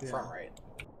 Yeah. Front right.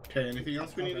 Okay, anything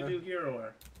else we need to do here,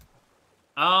 or?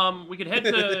 We could head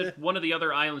to one of the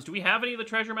other islands. Do we have any of the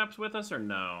treasure maps with us, or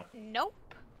no? Nope.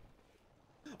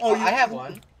 Oh, I have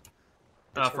one.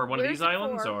 For one of Where's these it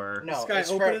islands, for? or? No, Sky, it's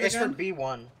open for it it's for again?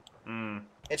 B1. Hmm.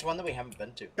 It's one that we haven't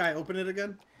been to. Guy, open it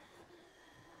again.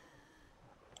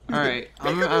 Alright,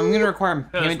 I'm gonna require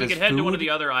Because payment we as could head to one of food. the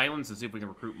other islands and see if we can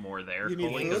recruit more there. You need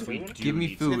fully, food? 'cause we do Give me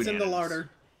need food. some It's in the cannons. larder.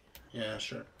 Yeah,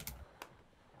 sure.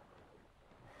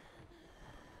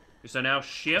 So now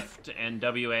Shift and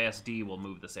WASD will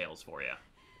move the sails for you.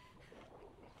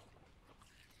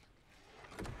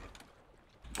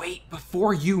 Wait,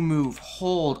 before you move,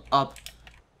 hold up.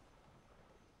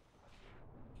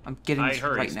 I'm getting I this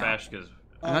hurry, right now. Spash, because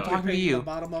I'm not you're talking to painting you. The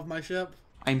bottom of my ship.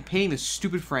 I'm painting the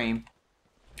stupid frame.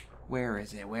 Where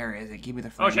is it? Where is it? Give me the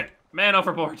frame. oh shit, man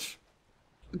overboard.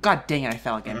 God dang it, I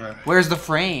fell again. Where's the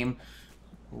frame?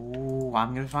 Ooh,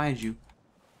 I'm gonna find you.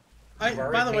 I've By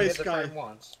already the way, painted the Sky. frame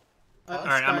once.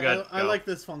 Alright, I'm good. I Go. like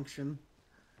this function.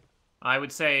 I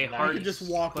would say Now hard. you can just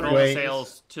walk Put around. all the Wait.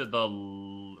 sails to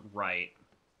the right.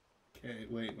 Okay,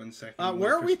 wait 1 second.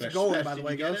 Where are we Special going, Special, by the did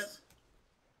way, you get Ghost?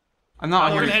 I'm not We're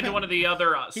on gonna your head to one of the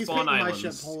other He's spawn painting my islands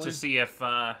ship, Holy. to see if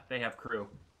they have crew.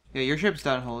 Yeah, your ship's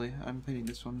done, Holy. I'm painting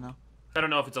this one now. I don't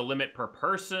know if it's a limit per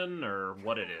person or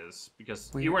what it is, because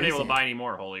Where you weren't is able to it? buy any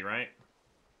more, Holy, right?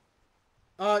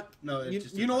 No, it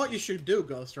just you know what you should do,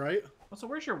 Ghost, right? Also,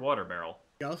 where's your water barrel?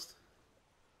 Ghost?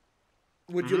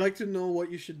 Would you like to know what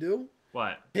you should do?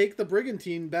 What? Take the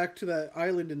brigantine back to that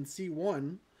island in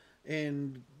C1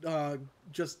 and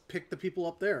just pick the people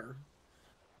up there.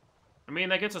 I mean,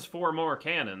 that gets us 4 more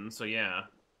cannons, so yeah.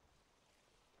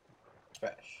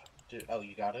 Special. Oh,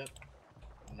 you got it?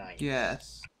 Nice.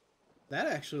 Yes. That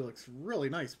actually looks really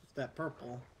nice with that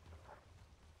purple.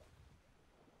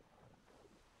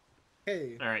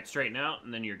 Hey. Alright, straighten out,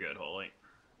 and then you're good, Holy.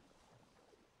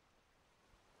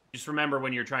 Just remember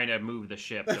when you're trying to move the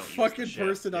ship, That don't use fucking the ship.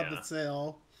 person on Yeah. the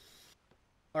sail.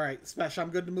 Alright, Special, I'm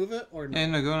good to move it? Or no?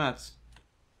 And no, go nuts.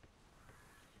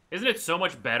 Isn't it so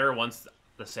much better once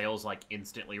the sails, like,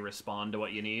 instantly respond to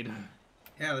what you need?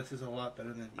 Yeah, this is a lot better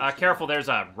than. it used to be. Careful, there's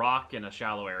a rock in a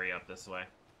shallow area up this way.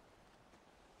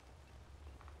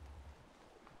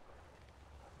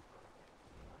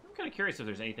 I'm kind of curious if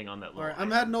there's anything on that little Alright,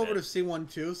 I'm island heading over to bit.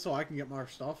 C1 too, so I can get more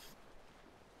stuff.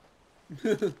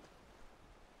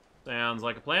 Sounds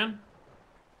like a plan.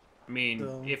 I mean,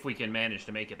 So- if we can manage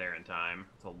to make it there in time.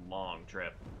 It's a long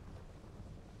trip.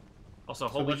 Also,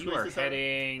 So Holy, which you way is are this out?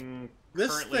 heading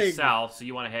This currently thing- south, so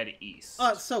you want to head east.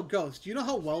 So, Ghost, do you know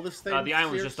how well this thing The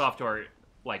island's steers? just off to our,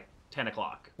 like, 10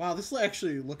 o'clock. Wow, this is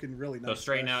actually looking really nice. So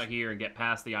straighten Spesh. out here and get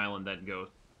past the island, then go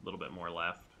a little bit more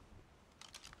left.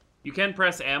 You can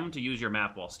press M to use your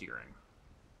map while steering.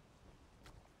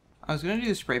 I was gonna do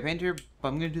the spray painter, but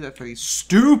I'm gonna do that for these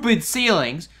stupid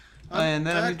ceilings. And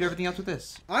then I'm gonna do everything else with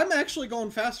this. I'm actually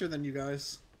going faster than you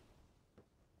guys.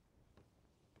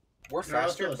 We're They're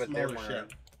faster, also a but they're smaller more.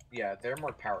 ship. Yeah, they're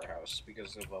more powerhouse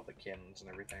because of all the cannons and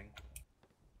everything.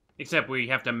 Except we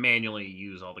have to manually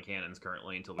use all the cannons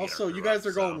currently until we get our Also, you crew guys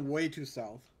up, are going way too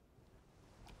south.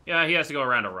 Yeah, he has to go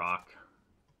around a rock.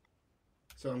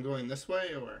 So I'm going this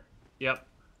way, or? Yep.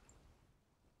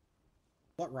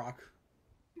 What rock?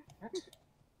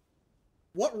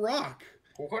 What rock?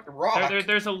 What rock?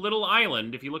 There's a little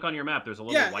island. If you look on your map, there's a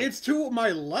little Yeah, white... it's to my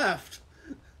left.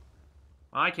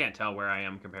 I can't tell where I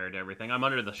am compared to everything. I'm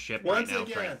under the ship Once right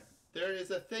now. again, there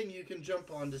is a thing you can jump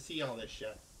on to see all this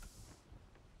shit.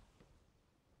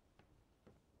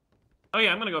 Oh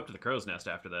yeah, I'm gonna go up to the crow's nest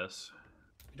after this.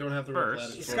 You don't have the First. rope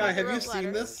ladder. Sky, have you Rope seen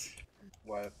ladder. this?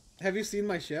 What? Have you seen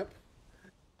my ship?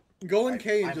 Go in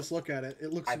K and I'm- just look at it.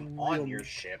 It looks I'm real. on your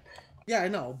ship. Yeah, I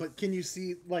know, but can you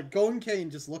see? Like, go in K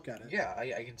and just look at it. Yeah,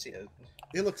 I can see it.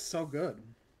 It looks so good.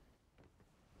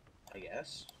 I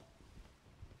guess.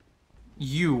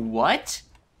 You what?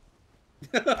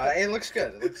 It looks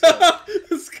good. It looks good.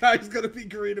 The sky's gonna be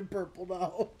green and purple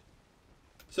now.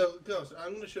 So, Ghost, I'm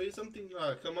going to show you something.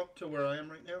 Come up to where I am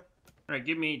right now. Alright,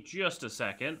 give me just a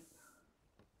second.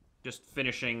 Just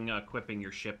finishing equipping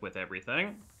your ship with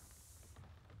everything.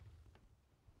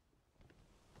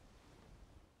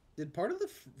 Did part of the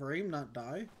frame not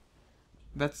die?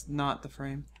 That's not the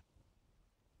frame.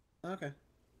 Okay.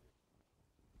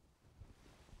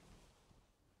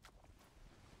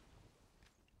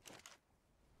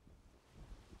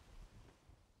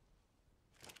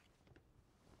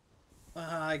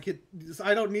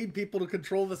 I don't need people to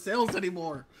control the sails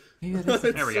anymore. Maybe that is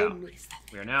It's There we so go. nice.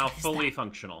 We are now fully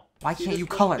functional. Why See can't this you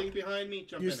little color? thing behind me?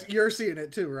 Jump in it. You're seeing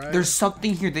it too, right? There's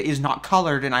something here that is not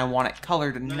colored, and I want it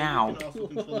colored now. You can also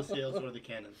control the sails or the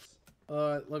cannons.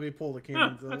 Let me pull the Huh,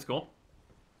 cannons. that's up. cool.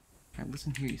 Alright,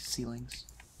 listen here, you ceilings.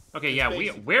 Okay, It's yeah,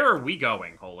 basic. where are we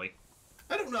going, Holy?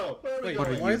 I don't know. Where are we Wait, What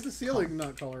are going? why you is the ceiling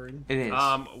not coloring? It is.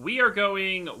 We are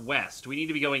going west. We need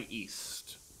to be going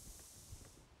east.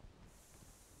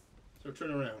 So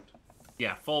turn around.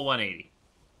 Yeah, full 180.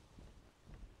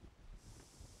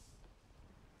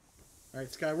 All right,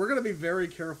 Sky, we're gonna be very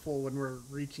careful when we're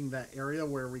reaching that area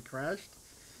where we crashed.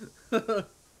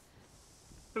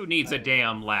 Who needs a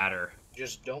damn ladder?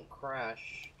 Just don't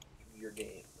crash your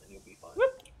game, and you'll be fine.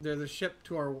 Whoop. There's a ship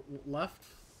to our left.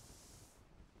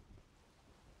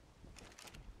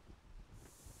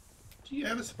 Do you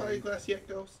have a spyglass yet,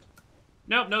 Ghost?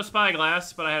 Nope, no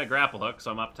spyglass, but I had a grapple hook,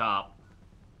 so I'm up top.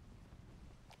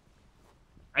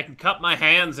 I can cup my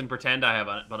hands and pretend I have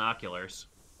binoculars.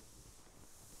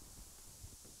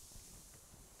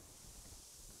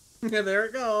 Yeah, there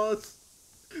it goes.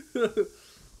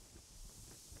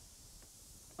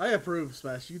 I approve,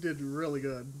 Smash. You did really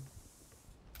good.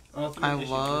 Ultimate I issue, we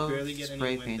love barely get any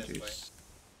spray wind this way. painters.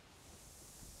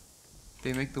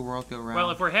 They make the world go round.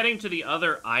 Well, if we're heading to the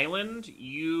other island,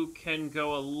 you can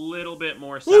go a little bit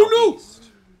more Oh, no! southeast.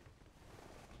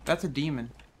 That's a demon.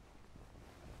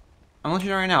 I'm gonna let you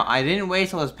know right now, I didn't wait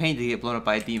till it was painted to get blown up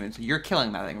by a demon, so you're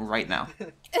killing that thing right now.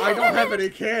 I don't have any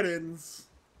cannons.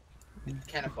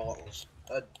 Cannonballs.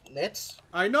 Nits?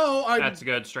 I know. That's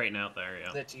good. Straighten out there,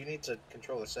 yeah. Nits, you need to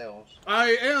control the sails.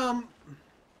 I am.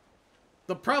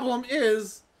 The problem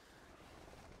is.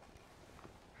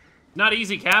 Not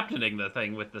easy captaining the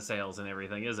thing with the sails and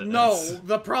everything, is it? No, It's-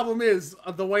 the problem is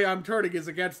the way I'm turning is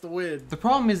against the wind. The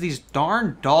problem is these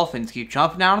darn dolphins keep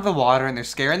jumping out of the water and they're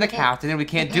scaring the captain and we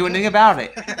can't do anything about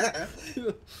it.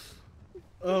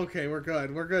 Okay, we're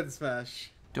good. We're good,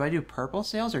 Smash. Do I do purple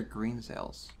sails or green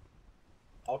sails?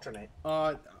 Alternate.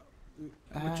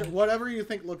 Whatever you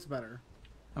think looks better.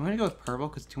 I'm gonna go with purple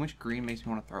because too much green makes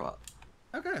me want to throw up.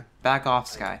 Okay. Back off,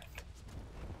 Sky.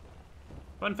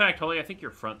 Fun fact, Holly, I think your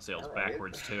front sail's Alright.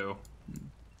 backwards, too.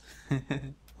 Oh,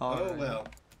 Alright. well.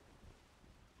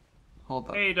 Hold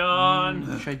up. Hey,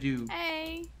 Dawn. Should I do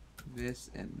Hey.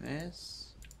 this and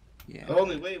this? Yeah. The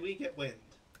only way we get wind.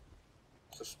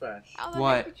 So Smash. How the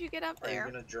What? heck did you get up Are you there?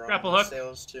 gonna draw Grapple the hook.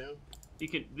 sails too? You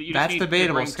can. You That's just need debatable,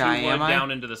 to bring Sky, two wood am I?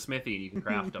 down into the smithy, and you can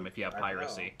craft them if you have I don't know.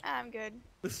 piracy. I'm good.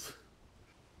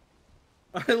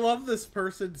 I love this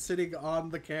person sitting on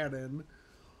the cannon.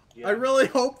 Yeah. I really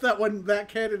hope that when that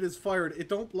cannon is fired, it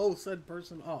don't blow said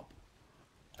person up.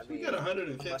 I We got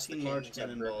unless the 115 large cannons have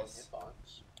broken cannonballs.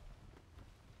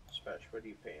 hitbox. Smash, what are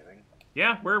you painting?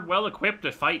 Yeah, we're well equipped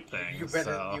to fight things. You've been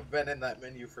so. you've been in that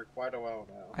menu for quite a while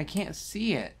now. I can't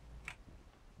see it.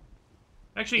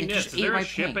 Actually, It Nits, just is there ate a my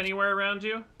ship paint. anywhere around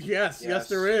you? Yes, Yes.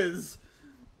 there is.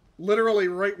 Literally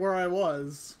right where I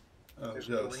was. Oh, There's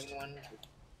a Ghost. green one.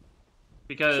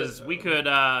 Because So- we could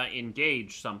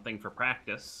engage something for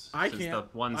practice. I since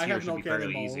can't. the ones I here have should no be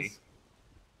fairly cannonballs. easy.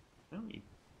 Well, you-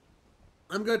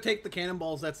 I'm gonna take the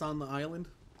cannonballs that's on the island.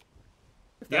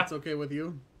 If Yeah. that's okay with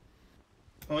you.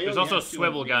 Oh, we There's only also have two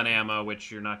swivel of gun them. ammo,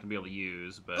 which you're not going to be able to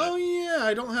use, but... Oh yeah,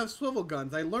 I don't have swivel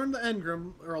guns. I learned the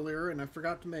engram earlier and I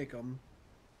forgot to make them.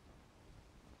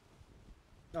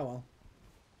 Oh well.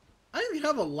 I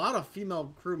have a lot of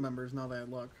female crew members now that I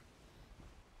look.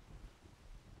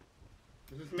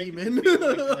 Does this make Demon. me feel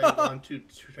like I want to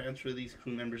transfer these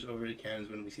crew members over to cannons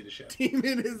when we see the ship?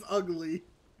 Demon is ugly.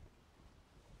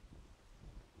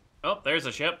 Oh, there's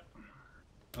a ship.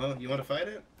 Oh, you want to fight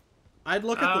it? I'd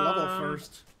look at the level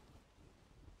first.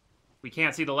 We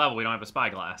can't see the level. We don't have a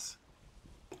spyglass.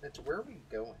 Where are we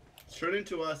going? Straight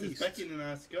into us. East. It's beckoning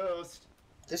us, Ghost.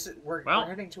 We're Well.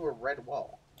 heading to a red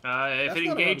wall. If That's it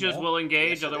not a red engages, wall. we'll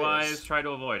engage. Yes, it Otherwise, is. try to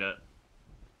avoid it.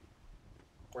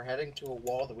 We're heading to a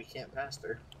wall that we can't pass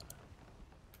through.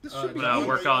 This Uh, should be no, easy.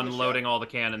 Work you on on the loading ship? all the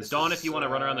cannons. This Dawn, is, if you want to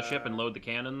run around the ship and load the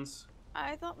cannons.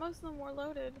 I thought most of them were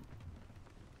loaded.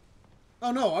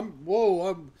 Oh no,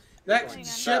 I'm that Going ship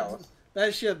south.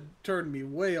 that ship turned me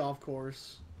way off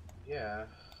course. Yeah.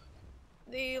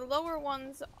 The lower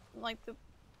ones, like the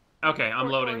Okay, I'm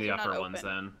Port loading doors the are not upper ones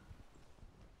open.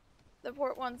 then.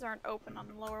 port ones aren't open on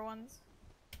the lower ones.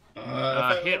 If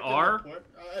I Hit open R. the port,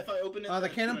 if I open it, The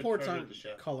that's cannon gonna ports target aren't the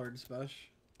ship. colored, Spesh.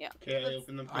 Okay, I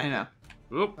open them. I know.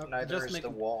 Oop. Neither Just is make the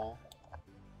wall.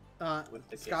 Sky. With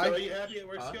the So are you happy it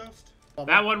works, Huh? Ghost?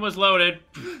 That one was loaded.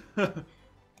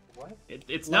 What?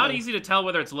 It's not Level. easy to tell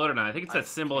whether it's loaded or not. I think it's that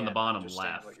symbol in the can't bottom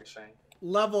understand left. What you're saying.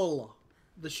 Level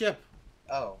the ship.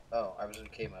 Oh, I was in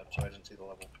K mode, so I didn't see the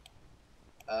level.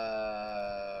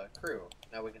 Crew.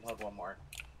 Now we can hold one more.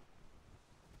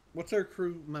 What's our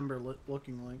crew member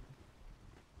looking like?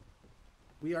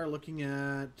 We are looking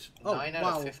at 9 out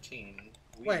wow. of 15.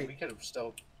 Wait. We could have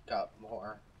still got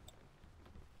more.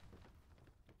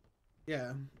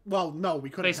 Yeah. Well, no, we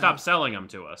couldn't. They stopped selling them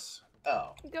to us.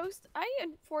 Oh. Ghost, I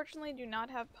unfortunately do not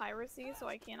have piracy, so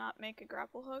I cannot make a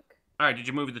grapple hook. All right, did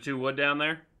you move the 2 wood down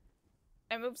there?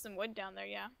 I moved some wood down there,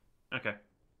 yeah. Okay.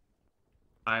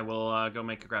 I will go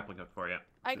make a grappling hook for you.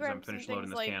 I I'm grabbed some finished loading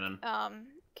things this like cannon.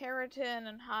 keratin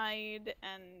and hide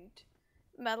and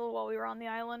metal while we were on the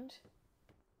island.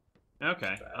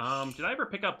 Okay. Did I ever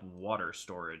pick up water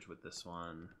storage with this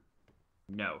one?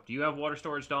 No. Do you have water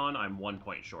storage, Dawn? I'm 1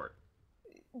 point short.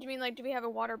 Do you mean like, do we have a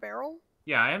water barrel?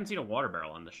 Yeah, I haven't seen a water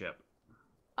barrel on the ship.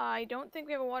 I don't think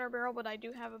we have a water barrel, but I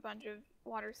do have a bunch of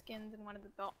water skins in one of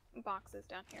the boxes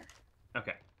down here.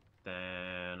 Okay.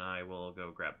 Then I will go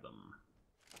grab them.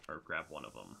 Or grab one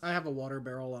of them. I have a water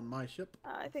barrel on my ship.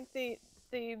 I think the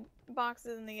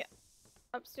boxes in the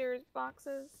upstairs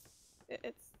boxes,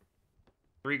 it's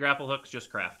 3 grapple hooks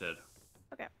just crafted.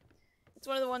 it's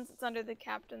one of the ones that's under the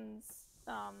captain's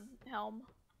helm.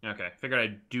 Okay. Figured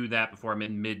I'd do that before I'm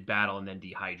in mid-battle and then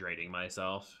dehydrating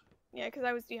myself. Yeah, because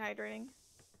I was dehydrating.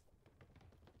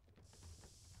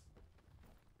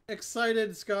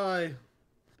 Excited, Sky.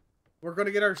 We're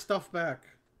gonna get our stuff back.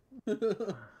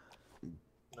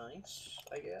 Nice,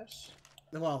 I guess.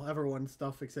 Well, everyone's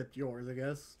stuff except yours, I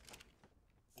guess.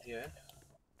 Yeah.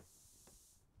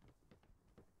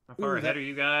 How far Ooh, ahead that- are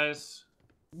you guys?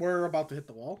 We're about to hit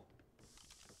the wall.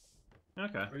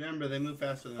 Okay. Remember, they move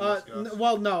faster than us, Ghost.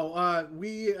 Well, no.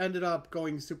 We ended up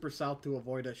going super south to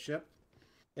avoid a ship,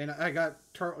 and I got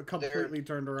completely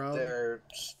turned around. They're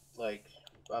like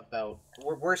about.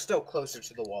 We're still closer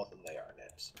to the wall than they are,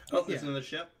 Nibs. Oh, there's yeah. another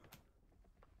ship.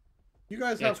 You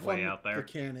guys have It's way fun out with there. the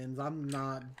cannons. I'm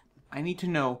not. I need to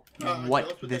know Ghost,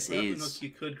 what with this that grappling is. hook, you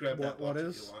could grab What- that what box if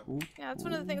is? you want. Ooh. Yeah, that's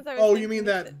one of the things I was Oh, thinking you mean is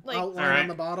that like, outline Alright. on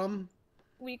the bottom?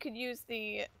 we could use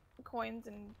the coins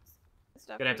and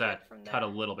stuff Gonna we have get to from cut a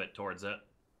there. little bit towards it.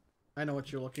 I know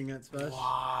what you're looking at, Spesh.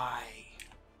 Why?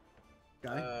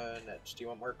 Guy. Nibs, do you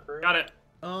want more crew? Got it.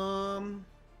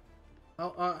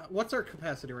 What's our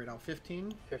capacity right now?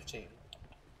 15? 15.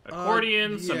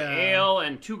 Accordion, some yeah. ale,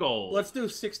 and 2 gold. Let's do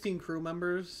 16 crew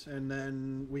members, and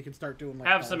then we can start doing like.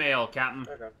 Have some ale, Captain.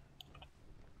 Okay.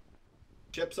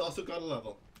 Ship's also got a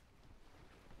level.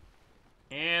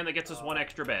 And that gets us 1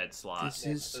 extra bed slot. This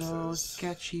Yes, is this so is-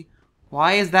 sketchy.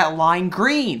 Why is that line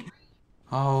green?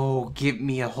 Oh, get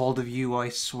me a hold of you, I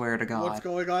swear to God. What's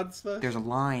going on, Spesh? There's a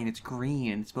line, it's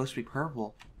green, and it's supposed to be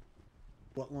purple.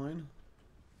 What line?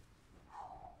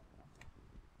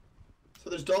 So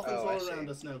there's dolphins Oh, I all see. around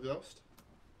us now, Ghost.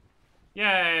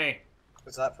 Yay!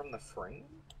 Is that from the frame?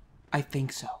 I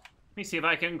think so. Let me see if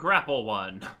I can grapple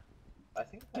one. I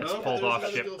think It's that's No, pulled there's off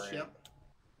another ship. ghost ship.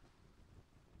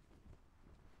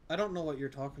 I don't know what you're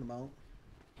talking about.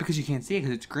 Because you can't see it,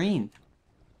 because it's green.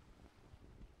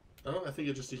 Oh, I think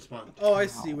it just despawned. Oh, I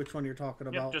see which one you're talking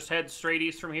Yep, about. just head straight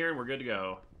east from here and we're good to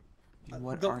go.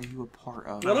 What the- are you a part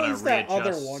of? I'm What gonna is that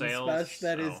other readjust one, sails. Spesh,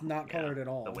 that is Oh, not yeah, colored at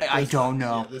all? the wind. I don't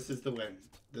know. Yeah, this is the wind.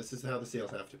 This is how the sails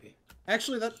have to be.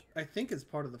 Actually, that I think is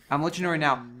part of the. I'm letting you know right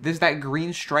now, that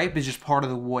green stripe is just part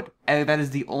of the wood. That is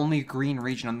the only green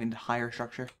region on the entire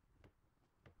structure.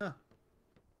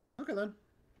 Okay then.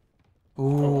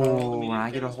 Ooh, the when medium I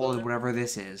get a cannons hold of builder? whatever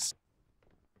this is.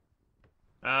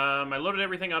 I loaded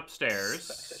everything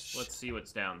upstairs. Let's see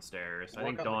what's downstairs. I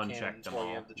Work think on the Dawn cannons checked them while you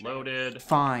all. have the chance. Loaded.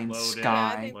 Fine, Loaded. Sky.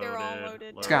 Yeah, I think they're all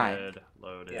loaded. Sky.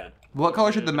 Loaded. Yeah. What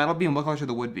color should the metal be and what color should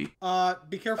the wood be?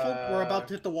 Be careful. We're about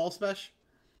to hit the wall, Spesh.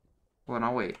 Well, then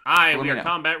I'll wait. Aye, Let we me are know.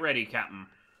 combat ready, Captain.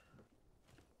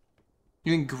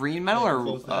 You mean green metal Yeah, or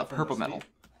close that from purple the metal? speed.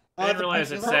 I didn't The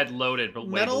realize it metal- said loaded, but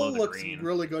way Metal below the looks green.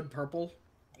 really good purple.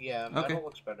 Yeah, metal Okay.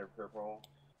 looks better purple.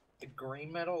 The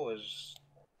green metal is...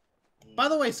 By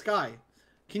the way, Sky,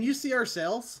 can you see our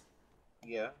sails?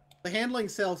 Yeah. The handling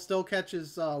sail still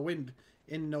catches wind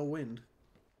in no wind.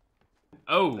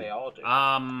 Oh, They all do.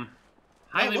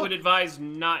 highly look. would advise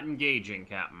not engaging,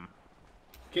 Captain.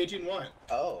 Caging what?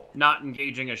 Oh. Not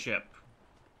engaging a ship.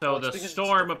 So Well, it's the because it's storm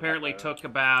different apparently weather. took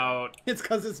about It's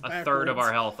because it's a backwards. third of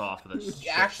our health off of this.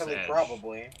 Actually,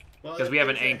 probably. Well, 'Cause if we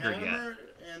haven't there's a anchored yet. hammer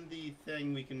and the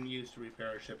thing we can use to repair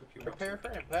our ship if you want Prepare to.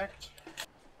 for impact.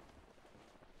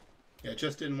 Yeah,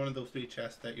 just in one of those 3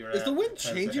 chests that you're Is at. the wind has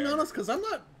the changing on hammer. us? Because I'm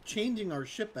not changing our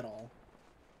ship at all.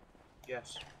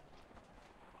 Yes.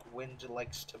 Wind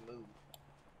likes to move.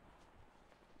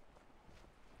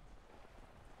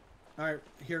 Alright,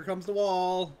 here comes the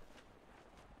wall.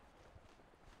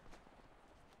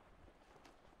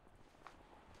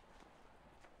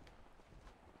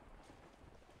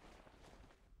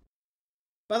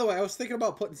 By the way, I was thinking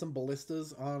about putting some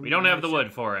ballistas on. We don't my have the ship.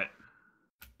 wood for it.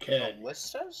 Okay.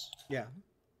 Ballistas? Yeah.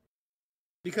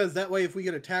 Because that way, if we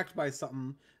get attacked by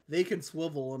something, they can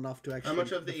swivel enough to actually. How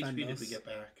much of the defend HP did us. we get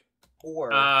back?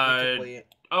 Or, technically,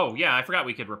 Oh, yeah, I forgot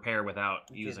we could repair without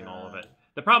You using can, all of it.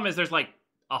 The problem is there's like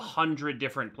 100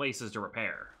 different places to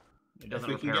repair. It If doesn't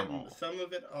we can repair get them all. some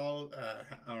of it all,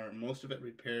 or most of it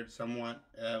repaired somewhat,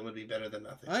 would be better than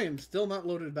nothing. I am still not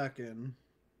loaded back in.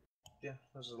 yeah,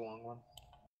 this is a long one.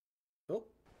 Oh.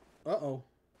 Uh-oh.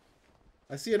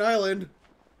 I see an island.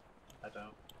 I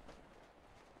don't.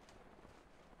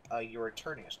 You are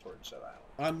turning us towards that island.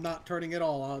 I'm not turning at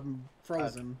all. I'm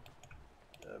frozen.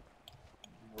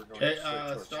 We're going Okay, straight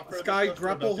towards stop the for a Sky, bit, we're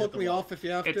about grapple to hit hook the me wall. off if you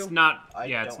have It's to. not, I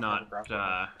yeah, it's don't have a not,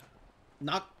 grapple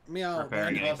Knock me out,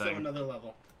 repairing man. it. Also anything. another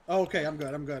level. Oh, okay, I'm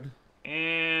good. I'm good.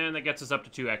 and that gets us up to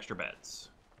 2 extra beds.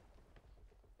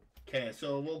 Okay,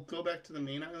 so we'll go back to the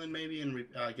main island maybe and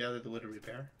gather the wood to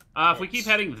repair. If we keep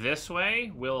heading this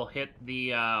way, we'll hit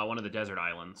the one of the desert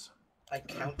islands. I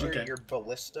countered Okay. your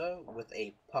ballista with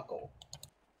a puckle.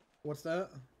 What's that?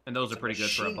 And those It's are a pretty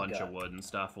good for a machine bunch of gun. wood and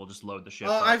stuff. We'll just load the ship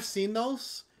up. I've seen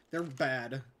those. They're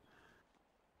bad.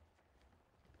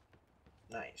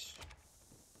 Nice.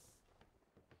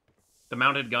 The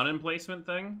mounted gun emplacement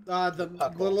thing? The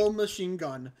Puckle. little machine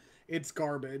gun. It's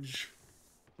garbage.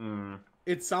 Hmm.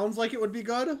 It sounds like it would be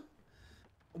good,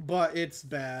 but it's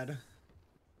bad.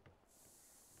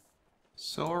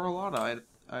 So are a lot of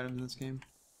items in this game.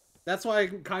 That's why I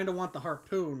kind of want the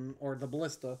harpoon or the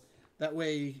ballista. That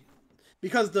way,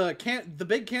 because the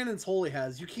big cannons Holy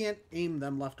has, you can't aim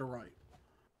them left or right.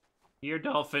 Here,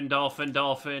 dolphin, dolphin,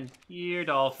 dolphin. Here,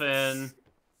 dolphin.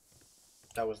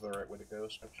 That was the right way to go,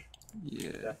 Switch.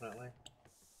 Yeah. Definitely.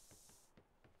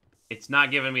 It's not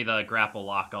giving me the grapple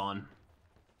lock on.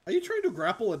 Are you trying to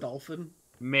grapple a dolphin?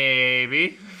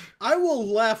 Maybe. I will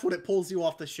laugh when it pulls you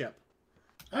off the ship.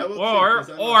 I will Or too, 'cause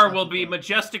I'm not we'll be talking about-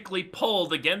 majestically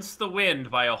pulled against the wind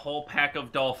by a whole pack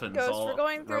of dolphins Ghost, all we're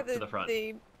going through roped to the front.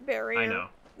 the barrier. I know.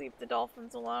 Leave the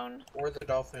dolphins alone. Or the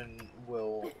dolphin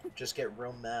will just get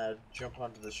real mad, jump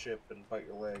onto the ship, and bite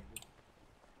your leg.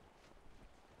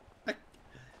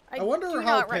 I wonder do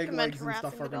how not peg recommend legs and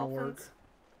stuff harassing are the gonna work.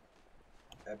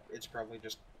 dolphins. It's probably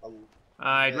just a...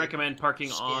 I'd leg recommend parking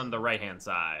skin. on the right-hand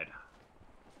side.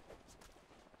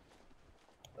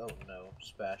 Oh no,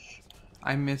 Spash.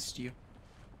 I missed you.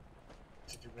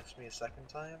 Did you miss me a second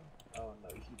time? Oh no,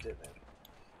 you didn't.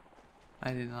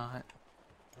 I did not.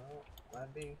 Oh, I'm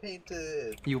being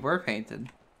painted. You were painted.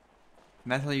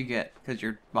 And that's how you get, because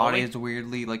your body Ollie? is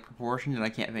weirdly like proportioned and I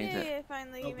can't paint it. Yeah,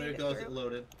 finally Oh, you there made it it goes, through. it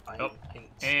loaded. I Oh, paint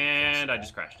And I Spash.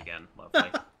 just crashed again.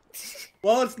 Lovely.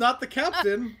 Well, it's not the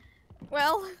captain.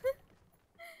 Well,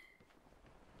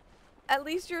 at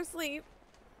least you're asleep.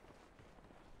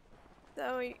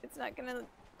 So it's not gonna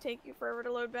take you forever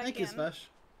to load back Thank in. you, Spesh.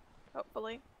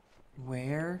 Hopefully.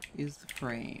 Where is the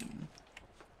frame?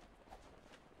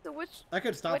 So which I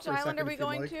could stop for a island second are we if you'd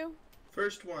going like. to?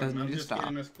 First one, Doesn't I'm need to just stop.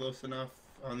 getting us close enough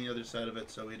on the other side of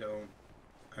it so we don't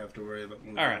have to worry about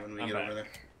moving Alright, when we I'm get back. over there.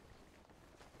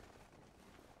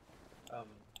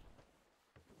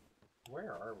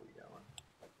 Where are we going?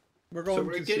 We're going So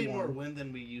we're to getting C1. more wind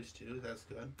than we used to, that's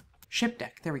good. Ship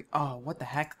deck. There we. Oh, what the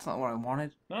heck? That's not what I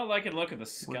wanted. Not like it look at the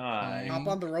We're sky. fine. Hop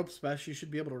on the rope, Spesh. You should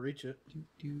be able to reach it. Do,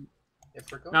 do.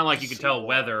 If we're going Not like to you can sea tell water-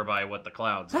 weather by what the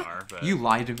clouds are, but... You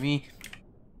lied to me.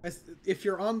 If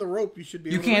you're on the rope, you should be.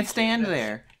 You able to can't reach it. stand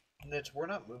there. Nitz, we're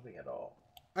not moving at all.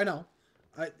 I know.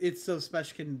 It's so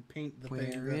Spesh can paint the thing.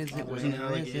 Where is it? There's Where an is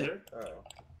alligator. Oh.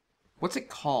 What's it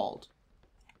called?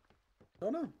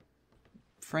 Don't know.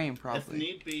 Frame, If probably.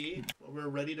 need be, we're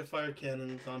ready to fire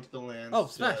cannons onto the land Oh,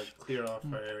 to smash. clear off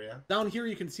our area. Down here,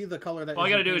 you can see the color that. All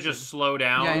you isn't gotta do is painted. just slow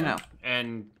down Yeah, I know.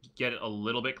 and get a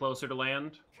little bit closer to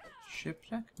land. Ship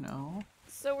deck? No.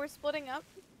 So we're splitting up.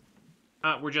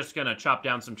 We're just gonna chop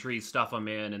down some trees, stuff them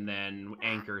in, and then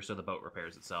anchor so the boat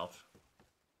repairs itself.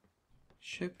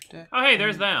 Ship deck. Oh, hey,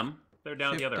 there's them. They're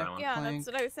down at the Ship other deck. island. Yeah, Plank.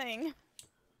 that's what I was saying.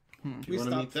 Do We you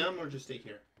want to meet stopped. them or just stay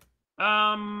here?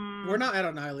 We're not at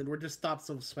an island. We're just stopped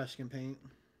so Spesh can paint.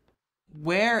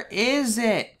 Where is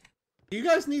it? Do you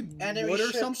guys need Enemy wood or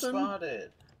ship something?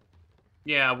 spotted.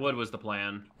 Yeah, wood was the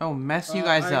plan. Oh, mess you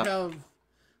guys up.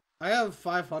 I have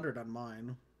 500 on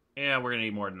mine. Yeah, we're gonna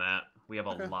need more than that. We have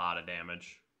a Okay. lot of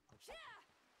damage.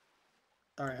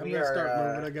 All right, I'm We gonna start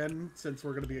are, moving again since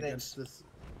we're gonna be against this.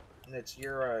 Nitz,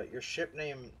 your ship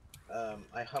name.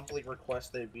 I humbly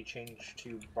request that it be changed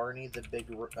to Barney the Big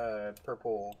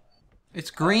Purple It's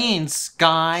green,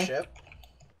 Sky. Ship.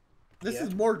 This Yeah.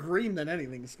 is more green than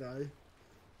anything, Sky.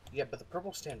 Yeah, but the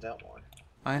purple stands out more.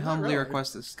 I Not humbly really.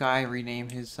 request that Sky rename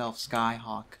himself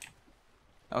Skyhawk.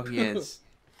 Oh, he is.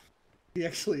 He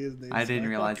actually is named I didn't Skyhawk.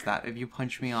 realize that. If you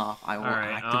punch me off, I will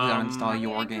Alright, actively uninstall Are we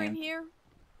your anchoring game. here?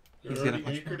 You're He's gonna already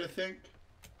punch anchored, me. I think.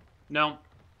 No,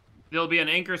 there'll be an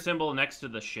anchor symbol next to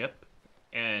the ship,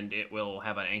 and it will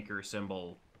have an anchor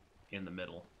symbol in the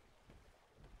middle.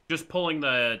 Just pulling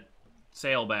the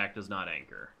sail back does not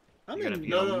anchor. I'm, You're gonna en- be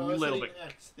No, a no, I was little saying bit.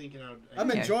 X, thinking out. I'm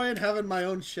Yeah. enjoying having my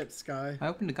own ship, Sky. I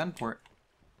opened a gun port.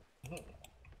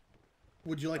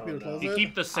 Would you like me Oh, to no. close If you it?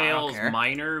 keep the sails care.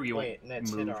 minor, you Wait, won't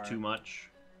Ned's hit move arm. too much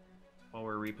while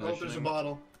we're repositioning. Oh, there's a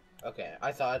bottle. Okay,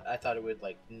 I thought it would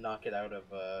like knock it out of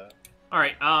All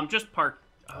right, just park.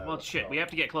 well, what's shit, we wrong? have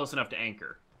to get close enough to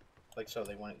anchor. like so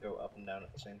they wouldn't go up and down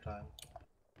at the same time.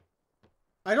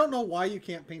 I don't know why you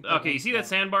can't paint. That Okay, one you see that spot.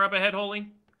 sandbar up ahead,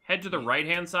 Holy? Head to the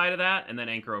right-hand side of that, and then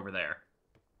anchor over there.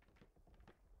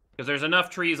 Because there's enough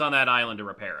trees on that island to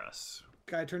repair us.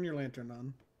 Sky, turn your lantern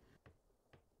on.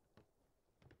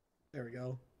 There we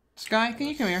go. Sky, can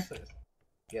you come here?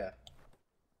 Yeah.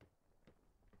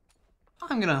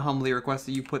 I'm gonna humbly request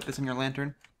that you put this in your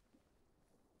lantern.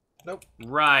 Nope.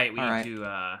 Right, we Alright. need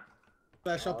to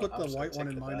Spesh, I'll put I'm the just gonna white one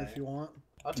take in the mine die. if you want.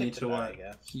 I'll Me take the too, die, what? I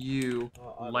guess. You,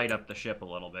 light up the ship a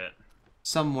little bit.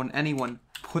 someone, anyone,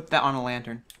 put that on a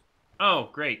lantern. Oh,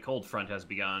 great, cold front has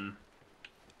begun.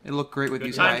 It looked great with Good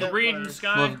you, time Sky. to breed, Fire.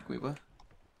 Sky. Love, wait, what?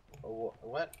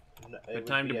 What? No, it Good would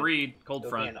time be to a- breed, It cold would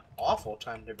be front. an awful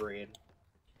time to breed.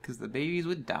 Because the babies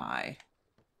would die.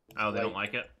 Oh, they don't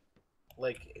like it?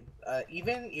 Like,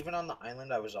 even on the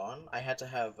island I was on, I had to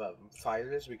have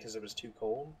fires because it was too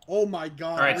cold. Oh my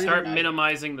god. Alright, reading, start night.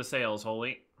 minimizing the sails,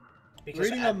 Holy. Because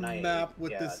reading a at night, map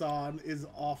with yeah, this on is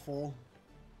awful.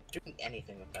 doing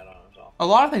anything with that on is awful. A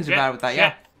lot of things are Shit, bad with that, shit.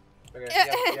 yeah.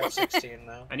 Okay, you have 16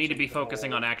 now. I need to so be you can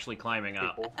focusing on hold actually climbing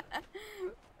up. people.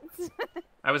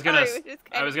 I was gonna, Sorry, it was just I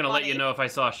kinda was gonna let you funny. know if I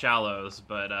saw shallows,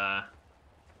 but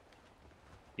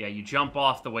yeah, you jump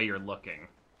off the way you're looking.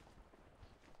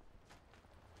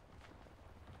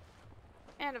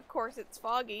 And of course it's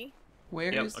foggy.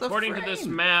 Where Yep. is the According to this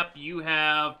frame? map, you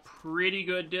have pretty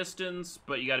good distance,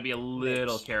 but you got to be a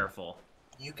little Mixed. careful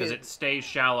You because can it stays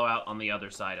shallow out on the other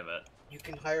side of it. you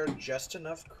can hire just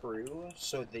enough crew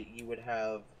so that you would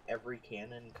have every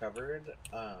cannon covered,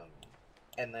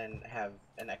 and then have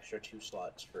an extra 2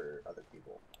 slots for other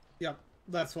people. Yep,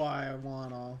 that's why I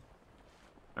wanna. All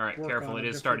right, Work careful. on It a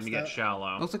is starting to different get stat.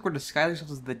 shallow. Looks like we're disguising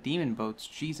ourselves as the demon boats.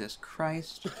 Jesus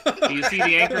Christ. Do you see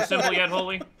the anchor symbol yet,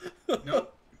 Holy?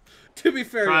 Nope. To be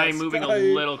fair, Try yeah, moving Sky,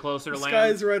 a little closer to land.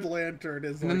 Sky's red lantern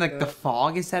is And then, like like, the that.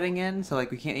 fog is setting in, so, like,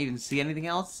 we can't even see anything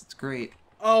else. It's great.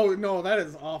 Oh no, that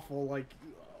is awful. Like,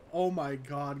 oh my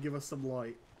god, give us some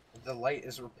light. The light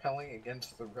is repelling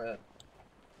against the red.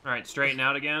 All right, straighten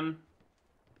out again.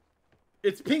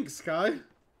 It's pink, Sky.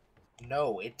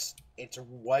 No, it's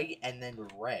white and then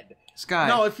red. Sky,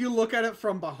 No, if you look at it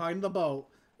from behind the boat,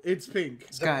 it's pink.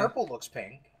 The Sky. purple looks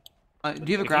pink. do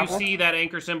you have a If grapple? you see that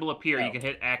anchor symbol appear, you No. can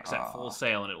hit X at full Aw.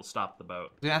 sail and it'll stop the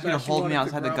boat. They asked me to Smash, you hold me wanted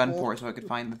to outside the gun grapple? port so I could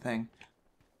find the thing.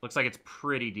 Looks like it's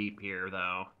pretty deep here,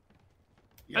 though.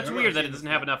 Yeah, That's I'm weird not that it seeing doesn't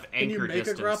this have one. enough Can you anchor make a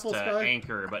distance grapple, to Sky?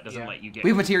 anchor, but doesn't Yeah. let you get.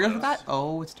 We have too materials for close. that?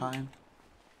 Oh, it's time.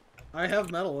 I have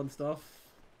metal and stuff.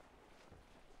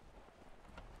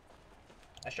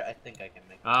 Actually, I think I can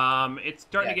make it. It's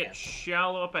starting Yeah, to I get can.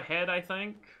 shallow up ahead, I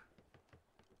think.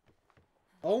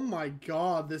 Oh my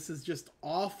god, this is just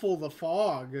awful, the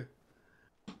fog.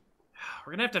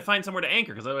 We're gonna have to find somewhere to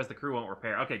anchor, because otherwise the crew won't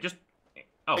repair. Okay, just...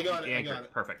 Oh, I got it, I anchor. got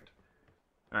it. Perfect.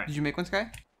 Alright. Did you make one,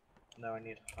 Sky? No, I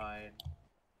need hide.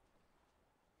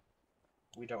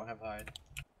 We don't have hide.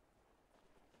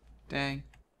 Dang.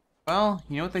 Well,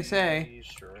 you know what they say.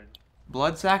 Destroyed.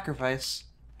 Blood sacrifice.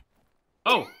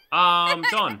 Oh,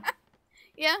 Dawn.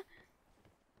 Yeah?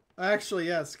 Actually,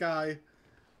 yeah, Sky.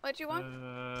 What you want?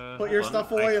 Put your hold on.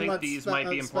 stuff away I and think let's these might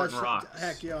be important rocks.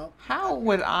 Heck you up. How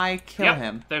would I kill Yep,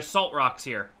 him? there's salt rocks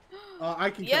here. I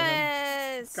can kill him.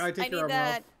 Yes! Sky, take I your need armor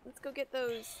that. off. Let's go get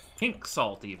those. Pink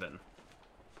salt, even.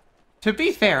 To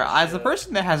be fair, as the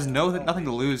person that has nothing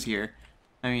to lose here,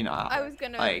 I mean, I was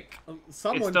gonna like,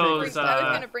 Someone It's those, take I was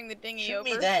uh, gonna bring the dinghy Shoot over.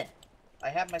 me then. I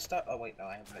have my stuff. Oh wait, no,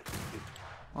 I have it.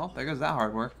 well, there goes that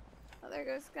hard work. Oh, there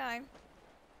goes Sky.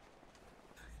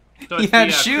 So He it's had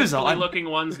the shoes on. looking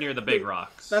ones near the big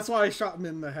rocks. That's why I shot him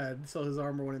in the head, so his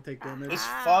armor wouldn't take damage. It's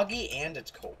foggy and it's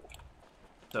cold.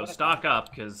 So stock up,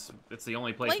 because it's the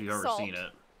only place Lake we've ever salt. seen it.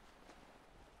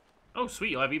 Oh, sweet,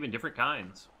 you'll have even different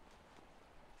kinds.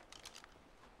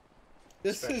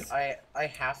 This is I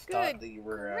half thought Good that you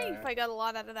were grief, I got a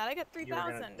lot out of that. I got you were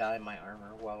gonna 3,000. dye my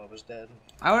armor while I was dead.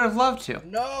 I would have loved to.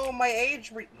 No, my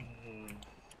age.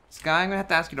 Sky, I'm gonna have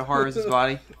to ask you to harvest his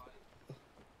body.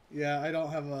 yeah. I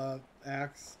don't have a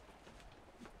axe.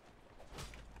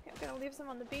 Okay, I'm gonna leave some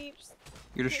on the beach.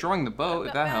 You're destroying the boat,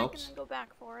 if that back helps. And then go back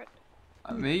for it.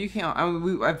 Maybe you can't. I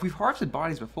mean, we've harvested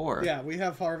bodies before. Yeah, we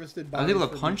have harvested. I was able to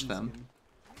bodies for punch mutant them.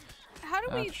 How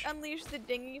do we Ouch. unleash the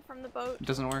dinghy from the boat? It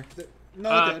doesn't work. skin.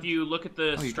 No, it If did. you look at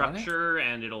the Oh, you got it? structure,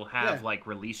 and it'll have, Yeah. like,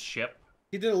 release ship.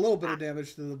 He did a little bit of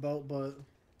damage to the boat, but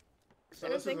So I was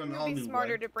this is thinking an it all would be new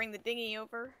smarter way. to bring the dinghy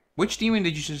over. Which demon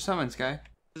did you just summon, Sky?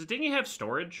 Does the dinghy have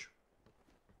storage?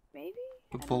 Maybe?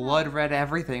 The I don't know. blood red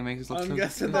everything makes it look I'm so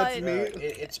guessing But- that's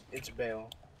me. It's Bale.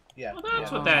 Yeah. Well,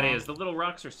 that's yeah. what that is. The little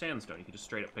rocks are sandstone. You can just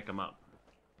straight up pick them up.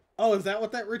 Oh, is that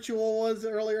what that ritual was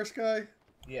earlier, Sky?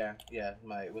 Yeah,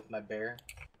 with my bear.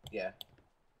 Yeah.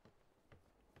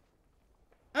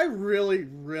 I really,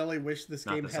 really wish this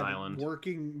Not game this had island.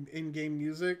 working in-game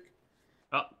music.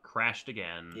 Oh, crashed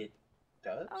again. It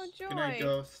does. Oh, Good night, joy.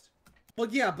 Ghost. Well,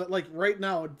 yeah, but like right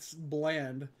now it's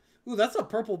bland. Ooh, that's a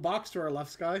purple box to our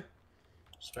left, Sky.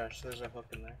 Smash, there's a hook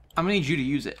in there. I'm gonna need you to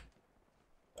use it.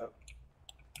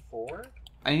 4?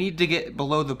 I need to get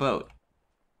below the boat.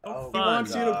 Oh, He fun.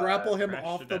 wants you to grapple him Crash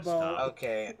off the the desktop. boat.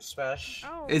 Okay, Smash.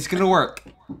 Oh. It's gonna work.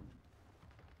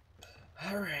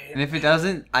 Alright. And if it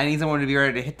doesn't, I need someone to be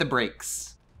ready to hit the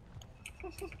brakes.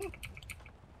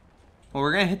 Well,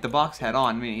 we're gonna hit the box head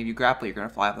on. I mean, if you grapple, you're gonna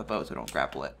fly off the boat, so don't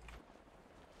grapple it.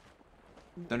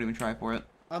 Don't even try for it.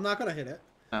 I'm not gonna hit it.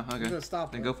 Oh, I'm okay. gonna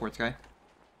stop Then it. go for it, Sky.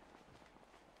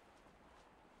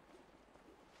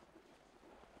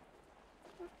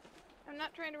 I'm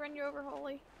not trying to run you over,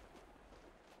 Holy.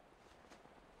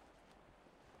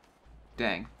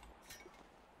 Dang.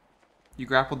 You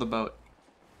grappled the boat.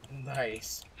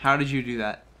 Nice. How did you do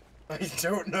that? I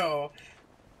don't know.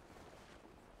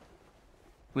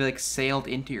 We like sailed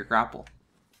into your grapple.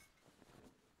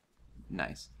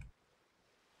 Nice.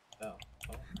 Oh.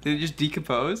 Oh. Did it just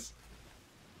decompose?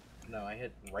 No, I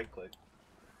hit right click.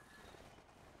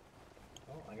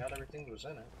 Oh, I got everything that was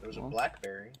in it. There was a Well.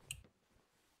 blackberry.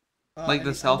 Like the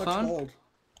how cell much phone? Gold?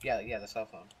 Yeah, the cell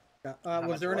phone. Yeah. How Was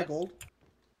much there any what? gold?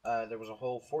 There was a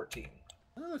whole 14.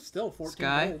 Oh, it's still 14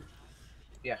 Sky? gold.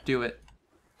 Do it.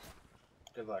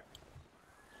 Good luck.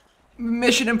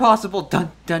 Mission impossible.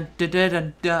 Dun dun dun dun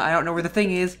dun. Dun. I don't know where the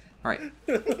thing is. All right.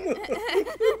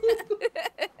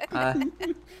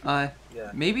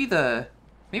 Yeah. Maybe the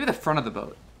front of the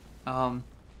boat. I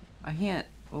can't.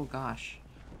 Oh gosh.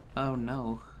 Oh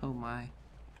no. Oh my.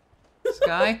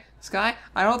 Sky, Sky.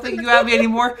 I don't think you have me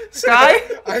anymore. Sky.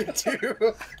 I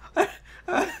do.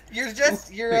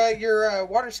 You're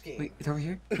water skiing. Wait, it's over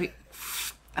here. Wait.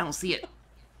 I don't see it.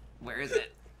 Where is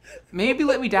it? Maybe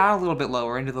let me down a little bit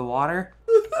lower into the water.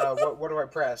 What do I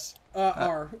press?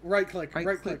 R. Right click. Right,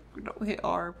 Right click. Don't hit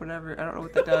R. Whatever. I don't know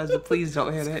what that does. But please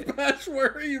don't hit it. Smash,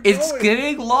 where are you It's going?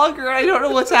 getting longer. And I don't know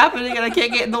what's happening, and I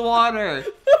can't get in the water.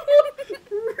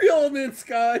 Reel him in,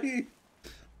 Sky.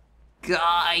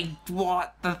 I want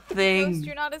the Ghost, thing.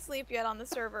 you're not asleep yet on the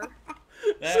server.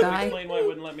 That Sky? would explain why it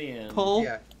wouldn't let me in. Pull.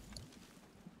 Yeah.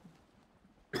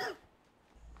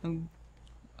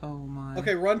 Oh my.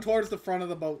 Okay, run towards the front of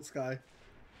the boat, Sky.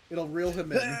 It'll reel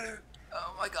him in.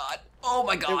 Oh my god. Oh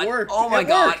my god. worked. Oh my It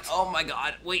god. worked. Oh my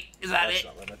god. Wait, is that That's it?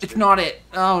 not what I meant It's to. not it.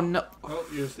 Oh no. Oh,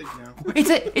 you're asleep now. It's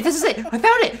it. This is it. I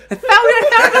found it. I found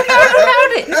it.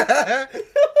 I found it.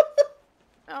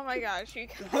 Oh my gosh, you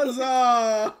guys.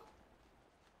 Huzzah!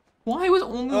 Why was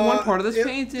only one part of this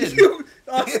painted?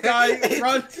 Sky,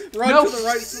 run No, to the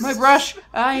right. my brush.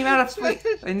 I'm out of space.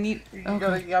 I need. You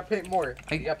Okay. gotta paint more.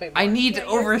 You gotta paint more. I need Yeah,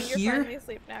 over you're here. finally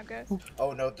asleep now, Ghost.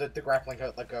 Oh no, the grappling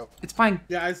hook, let go. It's fine.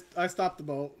 Yeah, I stopped the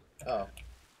boat. Oh.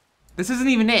 This isn't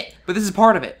even it, but this is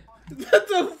part of it.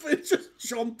 It just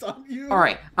jumped on you. All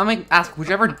right, I'm gonna ask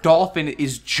whichever dolphin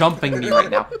is jumping me right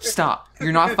now. Stop.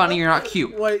 You're not funny. You're not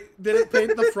cute. Wait, did it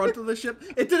paint the front of the ship?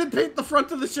 It didn't paint the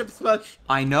front of the ship, Smash.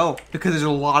 I know because there's a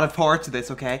lot of parts of this.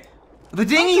 Okay. The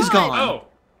dinghy's gone. Oh,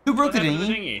 Who broke what the happened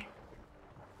to dinghy?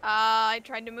 I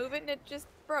tried to move it and it just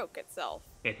broke itself.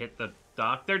 It hit the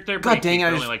dock. They're God break dang it! feet, I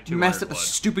only just like messed up 200 the wood.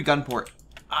 stupid gun port.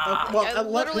 I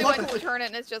literally went to luckily, turn it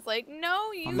and it's just like,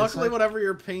 no, you. luckily, whatever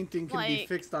you're painting can be Like-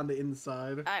 fixed on the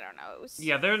inside. I don't know. It was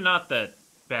Yeah, they're not the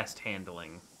best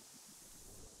handling.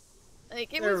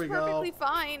 like it There was we go. perfectly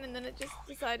fine, and then it just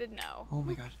decided no. Oh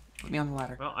my god. Put me on the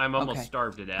ladder. Well, I'm almost Okay.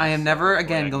 starved to death. I am never before I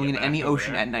again can going get in any back over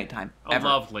ocean there. at nighttime. Oh, Ever.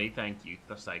 lovely. Thank you,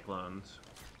 the cyclones.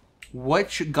 What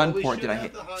gun We port should did I have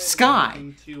hit? the high Sky!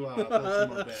 and to build some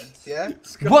more beds. Yeah?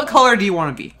 What color do you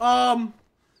want to be?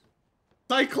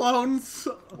 Cyclones.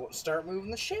 Well, start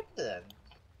moving the ship then.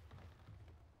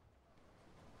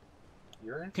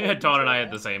 You're in Yeah, charge Dawn and I right had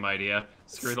now. the same idea.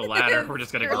 Screw the ladder. We're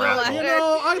just gonna Screw the grab ladder. You it.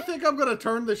 know, I think I'm gonna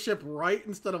turn the ship right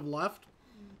instead of left.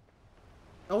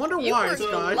 I wonder You why, were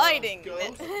Sky. gliding.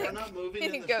 Ghost, we're not moving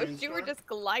in the Ghost, you were stream just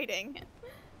gliding.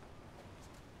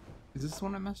 Is this the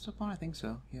one I messed up on? I think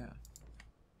so. Yeah.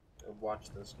 Watch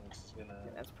this one. It's gonna.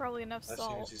 That's probably enough As soon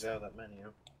salt. as he's out of that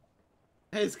menu.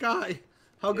 Hey, Sky.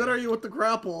 How good Yeah. are you with the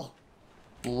grapple?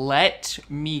 Let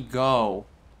me go.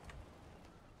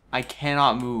 I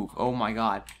cannot move. Oh my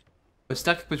god. I was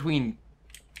stuck between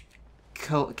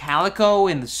Calico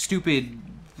and the stupid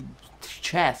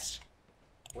chest.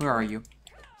 Where are you?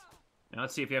 Now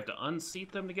let's see if you have to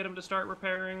unseat them to get them to start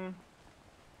repairing.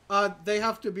 They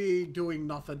have to be doing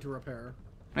nothing to repair.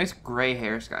 Nice gray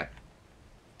hair, Sky.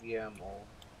 Yeah, I'm old.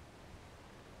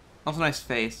 Also nice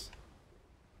face.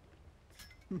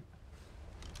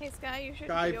 Hey, Sky, you should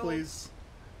Sky, be old. please.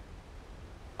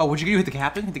 Oh, what you gonna do? Hit the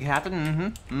captain? Hit the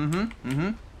captain?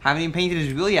 Haven't even painted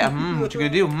his wheel yet. What you gonna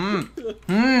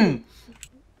do?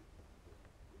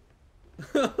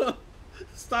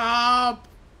 Stop!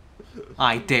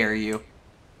 I dare you.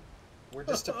 We're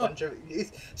just a bunch of.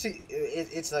 See,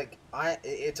 it's like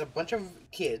it's a bunch of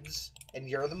kids, and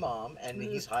you're the mom, and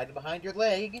he's hiding behind your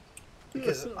leg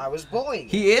because I was bullying him.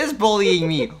 He is bullying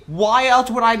me. Why else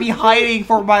would I be hiding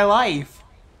for my life?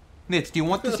 Nitz, do you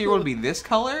want this hero to be this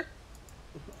color?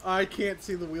 I can't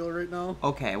see the wheel right now.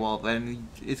 Okay, well then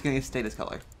it's gonna stay this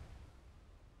color.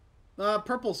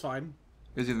 Purple's fine.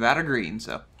 It was either that or green,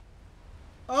 so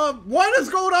What is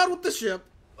going on with the ship?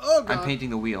 Oh god. I'm painting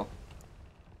the wheel.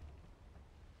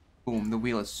 Boom, the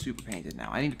wheel is super painted now.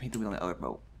 I need to paint the wheel on the other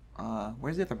boat.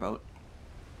 Where's the other boat?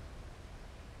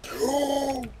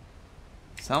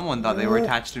 Someone thought they were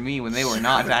attached to me when they were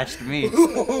not attached to me.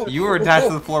 You were attached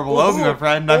to the floor below me, my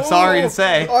friend. I'm sorry to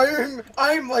say.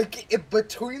 I'm like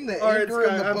between the Alright, anchor and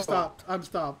Sky, the I'm boat. stopped. I'm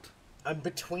stopped. I'm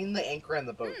between the anchor and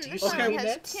the boat. Do you this see one me,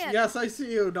 has Nitz? 10. Yes, I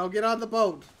see you. Now get on the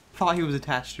boat. Thought he was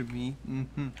attached to me.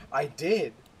 I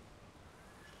did.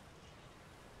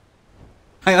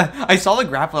 I saw the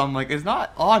grapple. I'm like, it's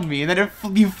not on me, and then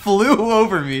you flew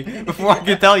over me before I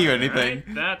could tell you anything.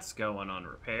 Alright, that's going on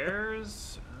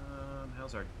repairs.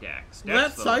 How's our decks? That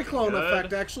Decks looking cyclone good.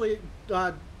 effect actually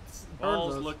burns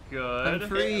Balls us. look I'm good.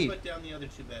 free. Put down the other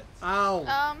two beds.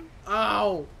 Ow.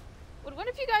 Ow. Would one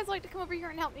of you guys like to come over here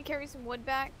and help me carry some wood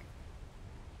back?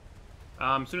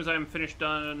 As soon as I'm finished We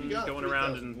done got going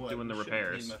around 3,000 and wood. doing the We shouldn't need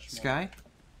repairs. much more. Sky,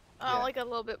 Oh, Yeah. like a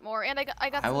little bit more. And I got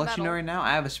I some will let you know metal. right now.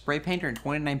 I have a spray painter and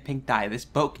 29 pink dye. This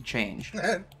boat can change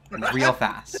real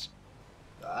fast.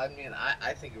 I mean,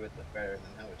 I think it would look better than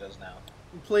how it does now.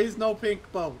 Please, no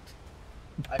pink boat.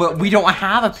 But we don't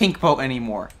have a pink boat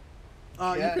anymore.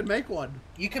 Yeah. You could make one.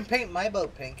 You can paint my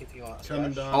boat pink if you want.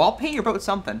 Coming Splash. down. Oh, I'll paint your boat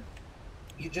something.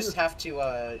 You just have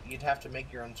to, you'd have to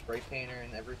make your own spray painter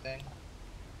and everything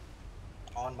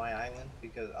on my island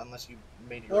because unless you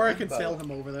made your Or own I can boat, sail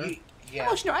him over there. Yeah.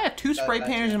 Oh, you know, I have 2 spray that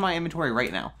painters too. in my inventory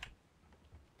right now.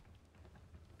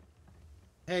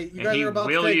 Hey, you And guys he are about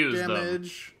will to take use them.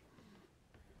 damage.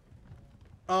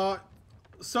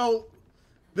 So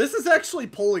this is actually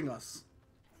pulling us.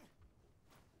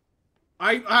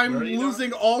 I'm Where are you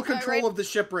losing all control right- of the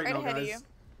ship right right now, ahead of guys. you.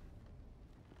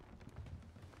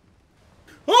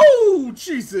 Oh,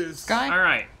 Jesus! Sky,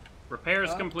 Alright,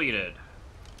 repairs completed.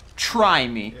 try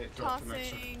me. Yeah, drop some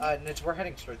extra. Tossing. Nitz, we're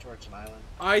heading straight towards an island.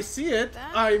 I see it.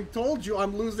 That? I told you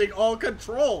I'm losing all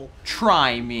control.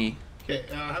 Try me. Okay,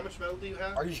 how much metal do you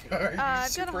have? Are you I've got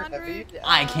super 100. heavy?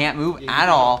 I can't move Yeah, you at can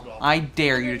all. drop it off. I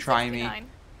dare you to try me. 169.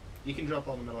 You can drop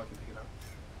all the metal, I can pick it up.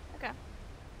 Okay.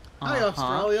 Hi, Uh-huh.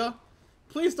 Australia.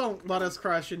 Please don't let us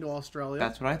crash into Australia.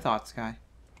 That's what I thought, Sky.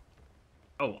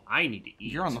 Oh, I need to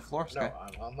eat. You're on the floor, No, Sky.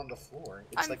 I'm on the floor.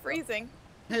 It's I'm like freezing.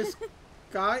 Hey,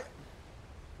 Sky.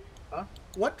 Huh?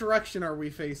 What direction are we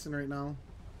facing right now?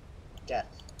 Death.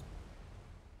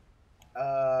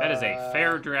 That is a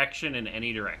fair direction in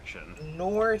any direction.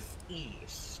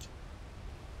 Northeast.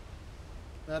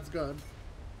 That's good.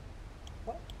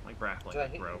 My grappling Did I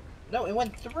hook hit you? broke. No, it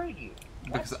went through you.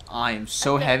 Because I am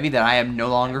so heavy that I am no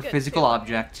longer I'm good, physical too.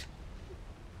 object.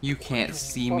 You can't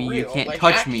see For me. You real, can't like,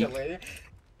 touch me. actually.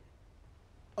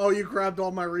 Oh, you grabbed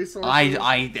all my resources?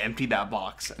 I emptied that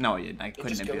box. No, I didn't. I It couldn't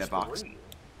just empty goes that box. through you.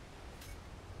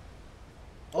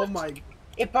 Oh my...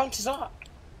 It bounces off.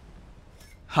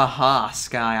 Haha,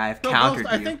 Sky, I've So, countered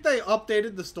Ghost, you. I think they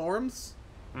updated the storms.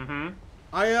 Mm-hmm.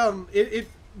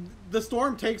 The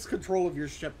storm takes control of your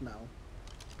ship now.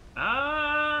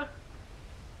 I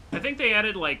think they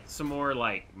added, like, some more,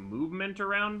 like, movement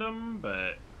around them,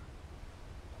 but...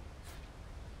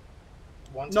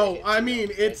 Once No, hit I you, mean,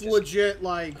 it it's just legit,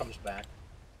 like, comes back.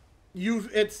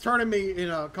 it's turning me in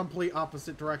a complete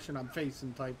opposite direction I'm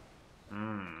facing type.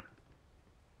 Hmm.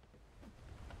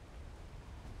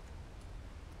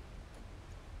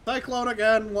 Cyclone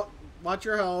again, watch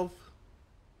your health.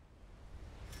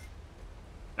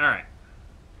 Alright.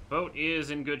 Boat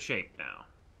is in good shape now.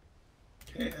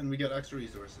 Okay, and we got extra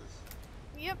resources.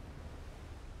 Yep.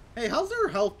 Hey, how's your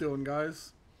health doing,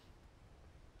 guys?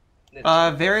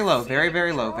 Very low, very,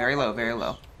 very low, very low, very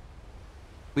low.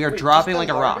 We are Wait, dropping does like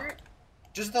the a larder- rock.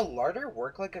 Does the larder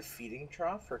work like a feeding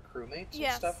trough for crewmates and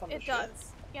Yes, stuff on the it ship?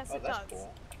 does. Yes, Oh, it that's does.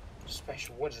 cool.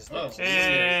 Special. What is Oh, this?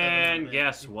 yeah. And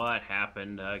guess what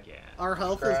happened again? Our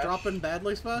health is Crash. dropping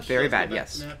badly, Smash? Very Let's go bad, back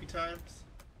yes. to Nappy times.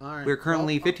 Alright. We're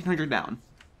currently well, 1,500 down.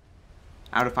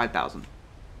 Out of 5,000.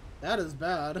 that is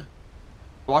bad.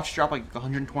 Watch drop like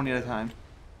 120 at a time.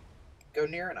 Go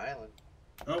near an island.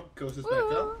 Oh, Ghost is back Woo.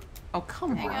 up. Oh,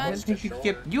 come Hang on. on. I didn't think you could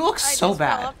get... You look I so just fell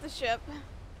bad. off the ship.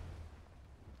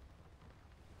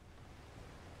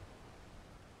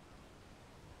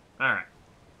 Alright.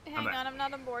 Hang back. on, I'm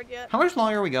not on board yet. How much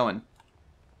longer are we going?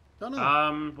 Don't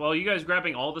know. Well, you guys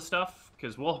grabbing all the stuff?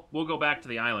 Because we'll go back to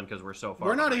the island because we're so far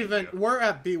We're not behind even... you. We're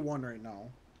at B1 right now.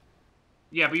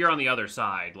 Yeah, but you're on the other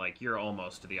side. Like, you're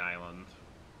almost to the island.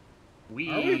 We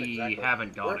Exactly. haven't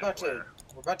We're gone about anywhere.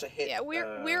 to. We're about to hit. Yeah,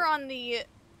 we're on the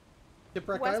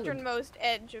Shipwreck Island. westernmost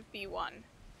edge of B1.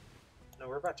 No,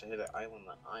 we're about to hit an island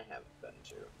that I haven't been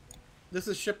to. This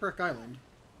is Shipwreck Island.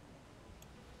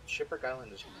 Shipwreck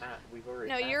Island is pat. We've already.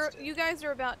 No, passed it. you guys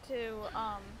are about to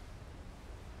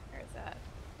where's that?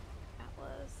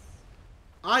 Atlas.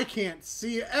 I can't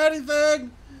see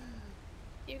anything!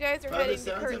 You guys are By the heading to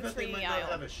sounds of Curtain it, they Tree might not have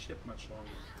Island. a ship much longer.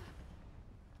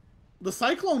 The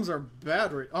cyclones are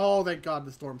bad right... Oh, thank God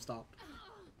the storm stopped.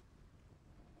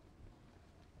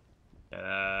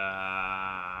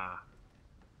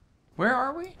 Where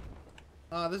are we?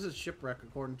 This is Shipwreck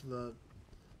according to the...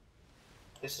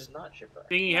 This is not shipwreck.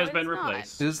 Thingy No, has it's been not.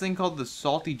 replaced. Is this thing called the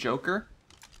Salty Joker?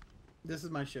 This is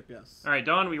my ship, yes. Alright,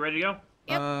 Dawn, we ready to go?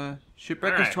 Yep.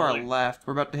 Shipwreck Alright, is to our holy. left.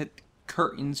 We're about to hit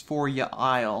Curtains for Ya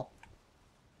Isle.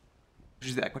 Which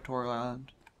is the equatorial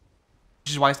island.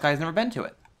 Which is why Sky's never been to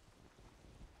it.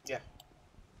 Yeah.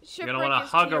 You're gonna Shipwreck want is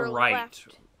to hug to a your right, left.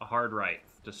 a hard right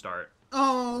to start.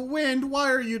 Oh, Wind, why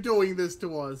are you doing this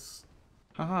to us?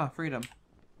 Haha, freedom.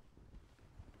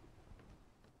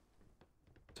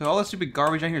 So all that stupid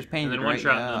garbage down here is And painted, then right? once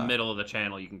you're out in Yeah. the middle of the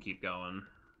channel, you can keep going.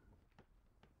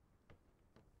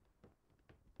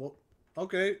 Well,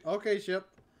 okay, ship.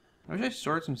 I wish I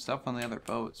stored some stuff on the other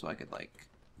boat so I could, like,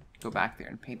 go back there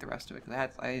and paint the rest of it. Cause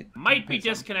I Might be paint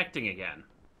some. disconnecting again.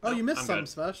 Oh, Nope, you missed I'm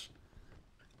some, good. Svesh.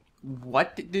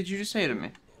 What did you just say to me?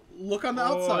 Look on the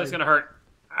Oh, outside. it's gonna hurt.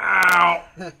 Ow!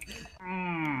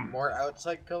 Mm. More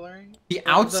outside coloring. The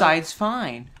outside's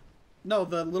fine. No,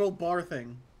 the little bar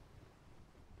thing.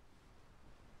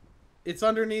 It's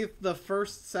underneath the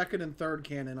first, second, and third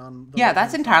cannon on the... Yeah,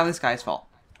 that's right-hand entirely Sky's fault.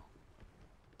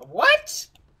 What?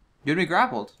 You'd be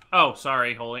grappled. Oh,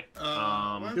 sorry, Holy.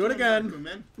 Why don't do it you again. come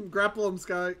in? side. Grapple him,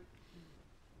 Sky.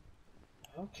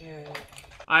 Okay.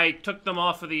 I took them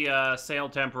off of the sail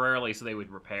temporarily so they would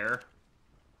repair.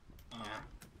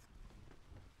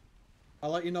 I'll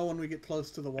let you know when we get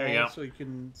close to the There you wall go. so you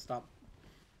can stop.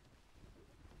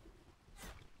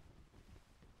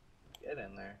 Get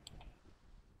in there.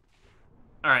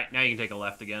 Alright, now you can take a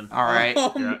left again. All right.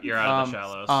 You're out of the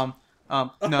shallows.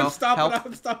 No, Stop help.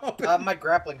 it, stop it. My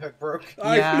grappling hook broke.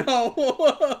 Yeah. I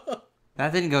know.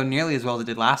 That didn't go nearly as well as it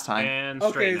did last time. And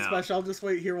Okay, straighten out. Special, I'll just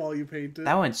wait here while you paint it.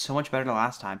 That went so much better than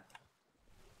last time.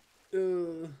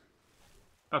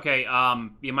 Okay,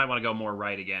 you might want to go more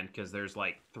right again, because there's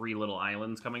like 3 little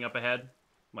islands coming up ahead.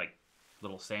 Like,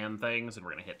 little sand things, and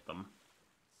we're gonna hit them.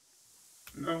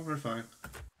 No, we're fine.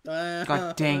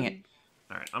 God dang it.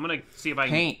 Alright, I'm gonna see if I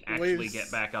can Paint. actually Waves.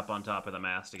 get back up on top of the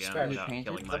mast again Sorry, without paint it?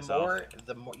 killing The myself.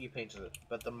 more you painted it,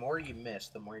 but the more you miss,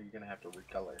 the more you're gonna have to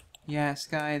recolor. Yeah,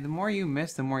 Sky, the more you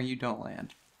miss, the more you don't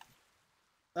land.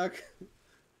 Okay.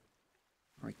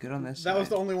 Are we good on this That side? was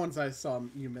the only ones I saw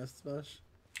you missed, Special.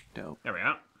 Dope. There we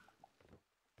go.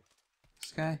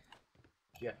 Sky,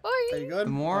 Are you good?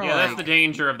 the more Yeah, like, that's the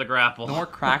danger of the grapple. the more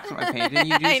cracks in my painting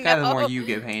you do, I Sky, the more know. you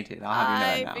get painted. I'll have you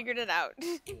know I that now. figured it out.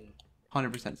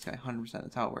 100% Sky, 100%.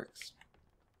 That's how it works.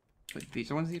 Wait,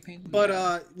 these are ones that you painted? But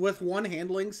Yeah. with one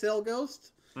handling Sail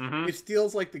Ghost, Mm-hmm. it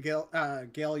steals like the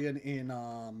galleon in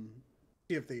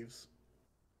Sea of Thieves.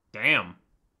 Damn.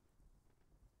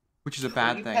 Which is a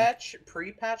bad thing.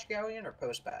 Pre-patch galleon or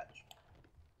post-patch?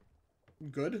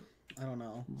 Good? I don't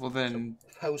know. Well then,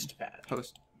 Post-patch.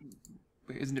 post.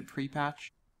 Wait, isn't it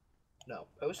pre-patch? No,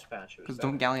 post-patch. Because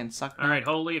don't galleons suck? now? Alright,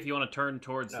 Holy, if you want to turn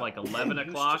towards No. like 11 Used to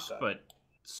o'clock, suck. but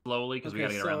slowly, because we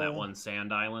Okay, gotta get around that so- one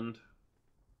sand island.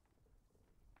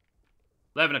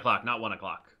 11 o'clock, not 1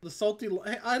 o'clock. The salty.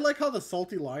 I like how the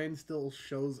salty lion still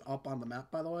shows up on the map.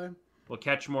 By the way. We'll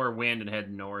catch more wind and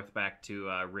head north back to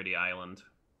Riddy Island.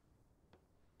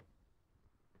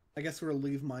 I guess we'll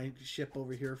leave my ship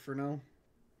over here for now.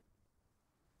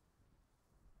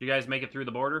 You guys make it through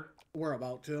the border? We're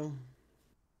about to.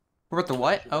 We're at the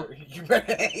what? Oh. You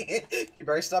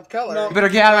better stop coloring. No. You better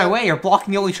get out of my way. You're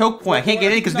blocking the only choke point. I can't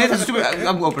get in because this is stupid.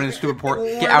 I'm opening the stupid port.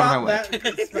 We're Get out of my not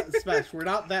way. Smash, we're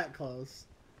not that close.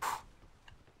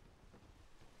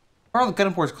 Why are all the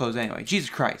gun ports closed anyway? Jesus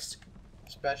Christ.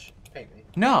 Special paint me.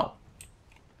 No.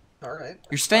 Alright.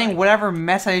 You're staying whatever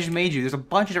mess I just made you. There's a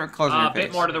bunch of different colors on A your bit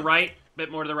face. more to the right.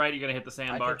 Bit more to the right, you're gonna hit the I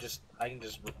sandbar. can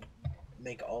just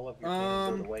make all of your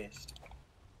painting go to waste.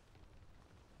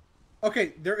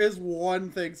 Okay, there is one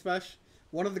thing, Smash.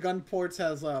 One of the gun ports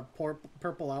has a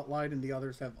purple outline, and the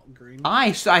others have green.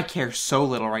 I care so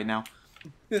little right now.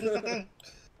 What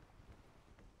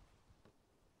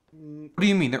do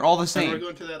you mean? They're all the So we're same.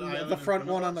 going to that The island in front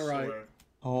one of on the us, right. or-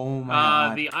 Oh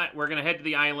my god. We're gonna head to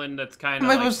the island that's kind How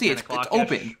of am I like supposed to see? 10 It's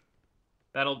o'clock-ish.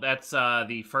 open. That's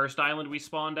the first island we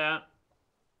spawned at.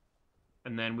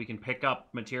 And then we can pick up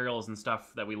materials and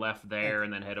stuff that we left there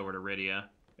and then head over to Rydia.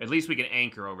 At least we can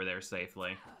anchor over there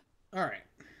safely. Alright.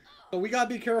 So we gotta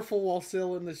be careful while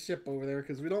sailing the ship over there,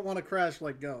 because we don't want to crash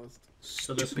like Ghost.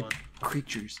 So this one.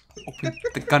 Creatures. Open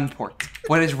the gun port.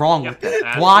 What is wrong with them?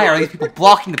 that's Why what- are these people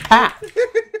blocking the path?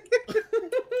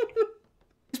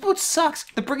 This boat sucks.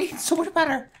 The brigade's so much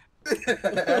better.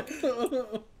 There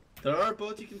are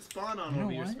boats you can spawn on You know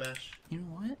over your what? Spash. You know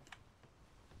what?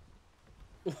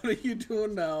 What are you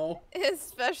doing now?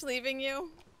 Is Spesh leaving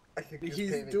you? I think I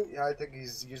think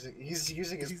he's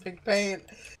using his pink paint.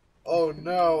 Oh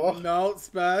no. No,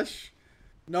 Smash.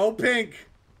 No pink.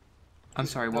 I'm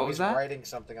sorry, No, what was he's that? Writing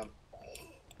something on.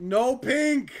 No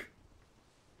pink.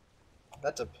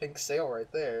 That's a pink sail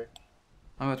right there.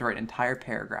 I'm about to write an entire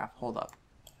paragraph. Hold up.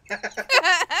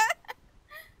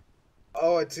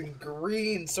 Oh, it's in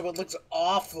green, so it looks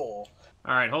awful.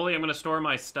 Alright, Holy, I'm gonna store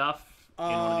my stuff in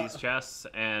one of these chests,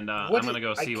 and I'm gonna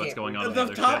go see what's going on with the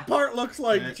The other top ship. part looks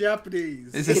like Yeah.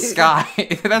 Japanese. This is sky.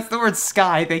 That's the word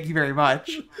sky. Thank you very much.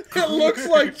 It looks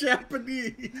like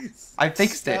Japanese. I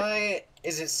fixed it. Sky,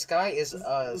 is it Sky? Is So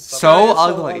It's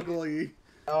ugly.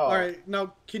 Oh, All right,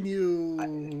 now can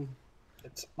you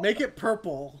it's make it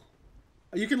purple?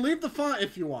 You can leave the font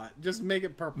if you want. Just make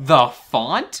it purple. The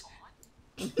font?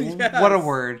 Yes. What a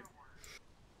word.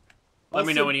 Let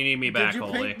me Also, know when you need me back, Did you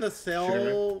Holy. paint the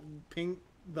sail pink?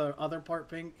 The other part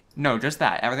pink? No, just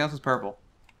that. Everything else is purple.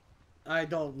 I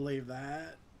don't believe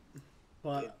that.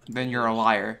 But Then you're a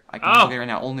liar. I can Oh. look at it right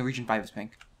now. Only region 5 is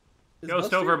pink. is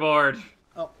Ghost Buster- overboard.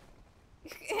 Oh.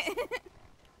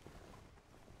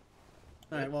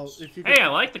 All right. Well, if you could, Hey, I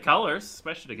like the colors.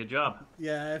 Especially, good job.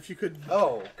 yeah, if you could.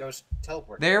 oh, Ghost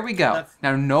teleport. There we go. That's-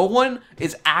 Now, no one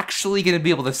is actually going to be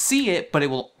able to see it, but it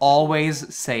will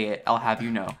always say it. I'll have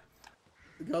you know.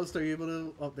 Ghost, are you able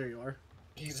to? Oh, there you are.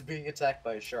 He's being attacked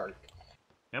by a shark.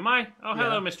 Am I? Oh,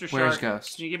 hello, Yeah. Mr. Shark. Where's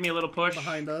Ghost? Can you give me a little push?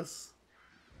 Behind us.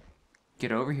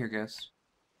 Get over here, Ghost.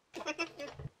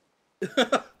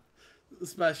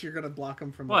 Smash, you're gonna block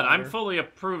him from. the What? I'm water. fully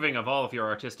approving of all of your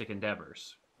artistic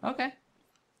endeavors. Okay.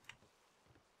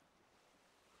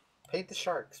 Paint the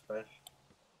shark, Spash.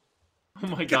 Oh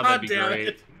my god, God that'd be damn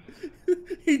great.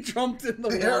 it! He jumped in the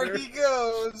There water. he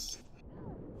goes.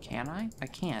 Can I? I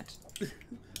can't.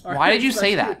 All Why right, did you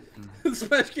say Smash, that?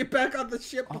 Smash, get back on the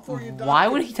ship before you die. Why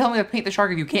would he tell me to paint the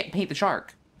shark if you can't paint the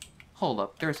shark? Hold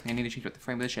up. There's something I need to change about the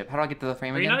frame of the ship. How do I get to the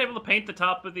frame Are you again? not able to paint the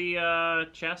top of the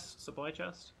chest, supply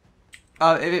chest?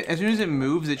 As soon as it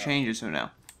moves, it changes. So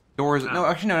now, doors. No,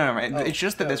 actually, no. It's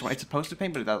just that this one. It's supposed to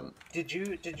paint, but it doesn't. Did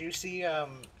you see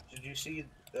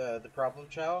the problem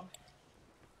child?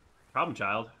 Problem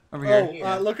child. Over here. Oh,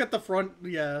 Yeah. look at the front.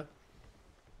 Yeah,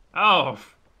 Oh,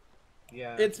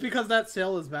 Yeah. it's because that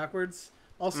sail is backwards.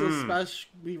 Also, Mm. Smash,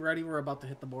 be ready. We're about to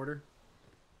hit the border.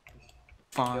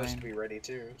 Supposed to Fine. be ready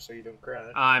too, so you don't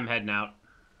crash. I'm heading out.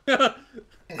 I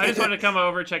just wanted to come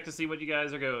over, check to see what you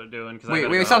guys are doing, because I Wait,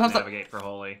 gotta wait, go stop, out and stop. navigate for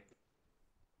Holy.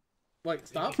 Wait,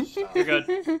 stop. You're good.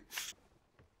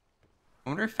 I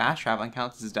wonder if fast traveling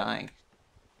counts as dying.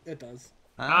 It does.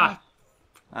 Ah,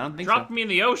 I don't think dropped so. me in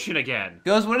the ocean again.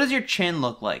 Ghost, what does your chin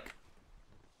look like?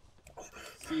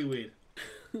 Seaweed.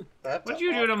 That's What'd a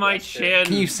you do odd to my question. chin?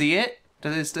 Can you see it?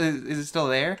 Is it still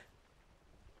there?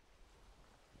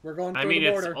 We're going through I mean, the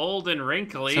it's border. old and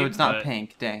wrinkly. So it's not but-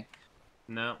 pink. Dang.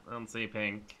 No, I don't see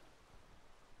pink.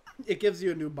 It gives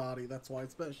you a new body. That's why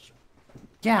it's special.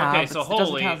 Yeah, Okay, but so it doesn't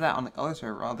Holy- have that on the other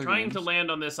server. Other Trying games. to land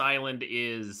on this island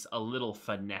is a little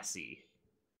finessey.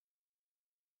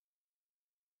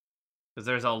 Because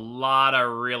there's a lot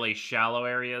of really shallow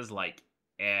areas, like,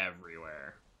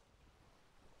 everywhere.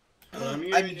 What I'm I'm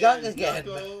hearing young is again. not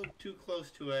go too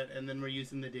close to it, and then we're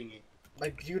using the dinghy. My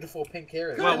beautiful pink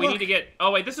hair. Well, we look. need to get...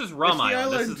 Oh, wait, this is Rum It's the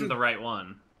Island. This island. isn't the right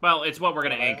one. Well, it's what we're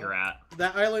going to anchor at.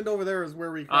 That island over there is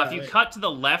where we If crash. you cut to the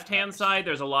left-hand side,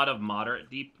 there's a lot of moderate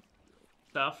deep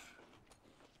stuff.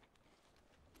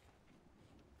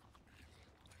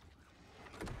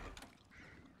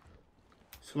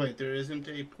 So wait, there isn't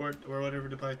a port or whatever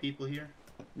to buy people here?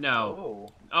 No.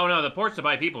 Oh. Oh, no, the ports to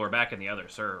buy people are back in the other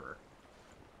server.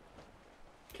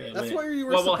 Okay, That's wait. where you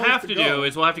were What we'll supposed have to to go. do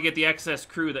is we'll have to get the excess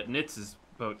crew that Nitz's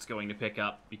boat's going to pick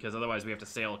up, because otherwise we have to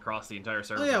sail across the entire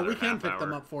server. Oh yeah, for we another can half pick them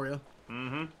hour. up for you.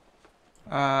 Mm-hmm.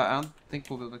 I don't think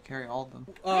we'll be able to carry all of them.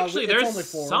 Actually, it's only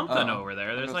there's 4. something Oh. over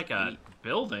there. There's Those like a 8.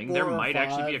 building. 4 There or might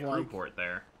actually be a 5, crew like- port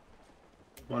there.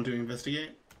 Want to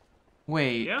investigate?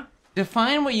 Wait. Yeah.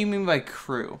 Define what you mean by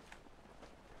crew.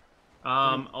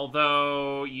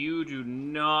 Although you do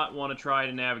not want to try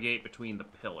to navigate between the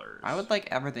pillars. I would like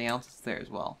everything else that's there as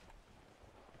well.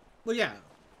 Well, yeah.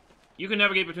 You can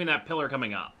navigate between that pillar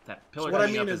coming up. That pillar What I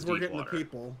coming mean up is we're deep getting water. the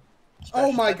people. Special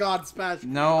Oh my effects. God, Smash!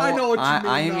 No, I know what you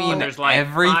mean. I now. mean There's like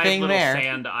everything 5 little there.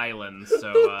 sand islands.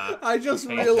 So I just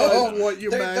Okay. realized what you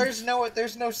meant.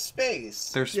 There's no space.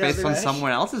 There's Yeah, space on there's-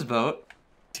 someone else's boat.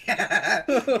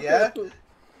 Yeah.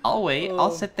 I'll wait. I'll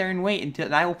Oh. sit there and wait until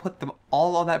and I will put them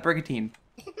all on that brigantine.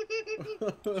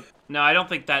 no, I don't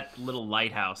think that little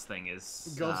lighthouse thing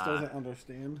is Ghost doesn't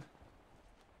understand.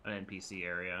 an NPC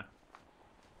area.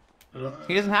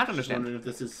 He doesn't have to Just understand. wondering if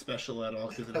this is special at all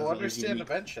because it He'll has other understand unique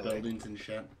eventually. buildings and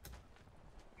shit.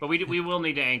 But we will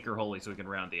need to anchor Holy so we can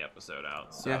round the episode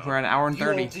out. So. Yeah, we're an hour and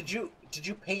 30. Yo, did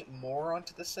you paint more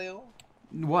onto the sail?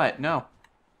 What? No.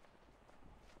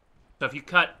 So if you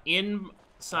cut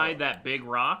inside that big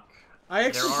rock, I there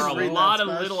actually are can a read lot that, of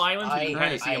Smash. little islands, but you can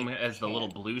kind I- of see them I as the little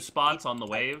can't. blue spots on the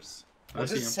waves. I What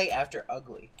see does it 'em. say after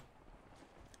ugly?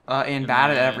 And And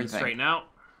bad at then everything. Straighten out.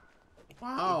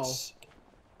 Wow. It's-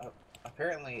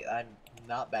 apparently, I'm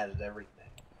not bad at everything.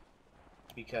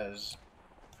 Because,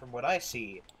 from what I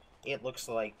see, it looks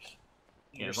like.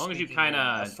 Yeah, you're as long as you speaking kind in a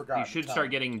of, you forgotten should tongue.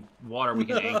 start getting water we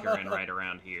can anchor in right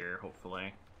around here,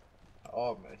 hopefully.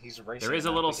 Oh, man, he's racing. There is a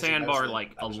now little because he knows sandbar that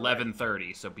like I was right.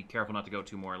 11:30, so be careful not to go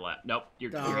too more left. Nope,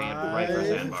 you're right for a Guys.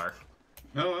 sandbar.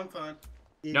 No, I'm fine.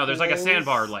 No, there's like a Equals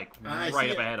sandbar like I see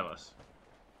right up it. ahead of us.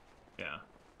 Yeah,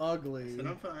 ugly. Said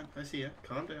I'm fine. I see it.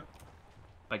 Calm down.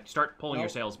 like start pulling your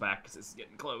Nope. sails back because it's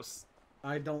getting close.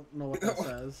 I don't know what that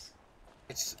says.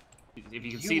 It's If you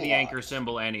can You see the anchor lost.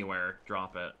 symbol anywhere,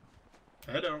 drop it.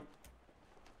 I don't.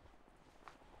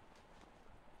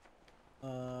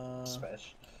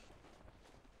 special.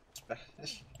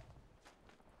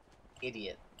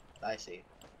 Idiot. I see.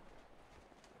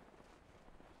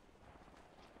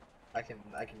 I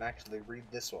can actually read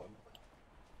this one.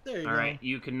 There you All go. right,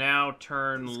 you can now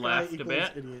turn Sky left a equals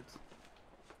bit. Idiot.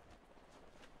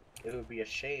 It would be a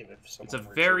shame if someone It's a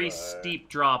were very to, steep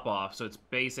drop off, so it's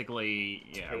basically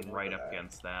take a right look up at that.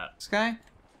 against that. Sky,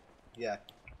 Yeah.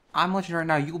 I'm letting you know right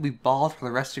now, you will be bald for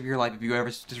the rest of your life if you ever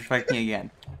disrespect me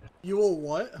again. You will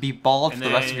what? Be bald And for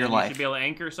then the rest of your you life. should be able to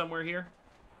anchor somewhere here.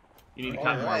 You need to All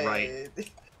cut more right.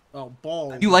 Oh,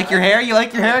 balls. You like your hair? You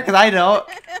like your hair? Because I don't.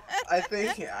 I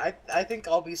think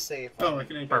I'll be safe. Oh, I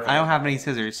can anchor. Perfect. I don't have any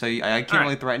scissors, so I can't Alright.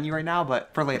 really threaten you right now,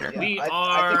 but for later. Yeah, We I think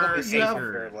are I'll be safe on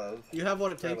anchored. fair love. You have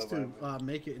what it Fair takes to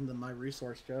make it into my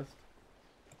resource chest.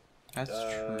 That's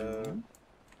true.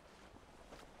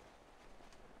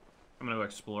 I'm gonna go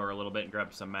explore a little bit and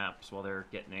grab some maps while they're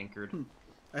getting anchored.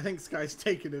 I think Sky's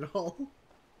taking it all.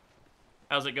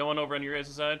 How's it going over on your guys'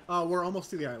 side? We're almost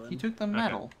to the He island. took the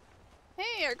metal.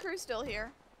 Hey, our crew's still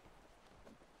here.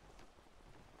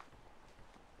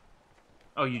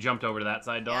 Oh, you jumped over to that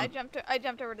side, Dawn? Yeah, I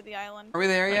jumped over to the island. Are we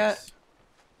there Nice.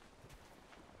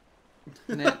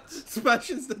 yet? Nits. Smash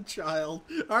the child.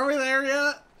 Are we there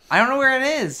yet? I don't know where it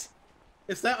is.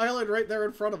 It's that island right there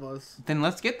in front of us. Then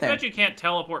let's get I there. bet you can't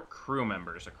teleport crew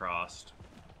members across.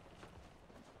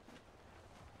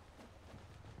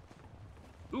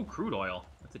 Ooh, crude oil.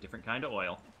 That's a different kind of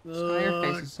oil. Oh, your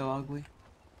face is so ugly.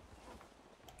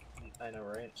 I know,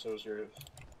 right? So is yours.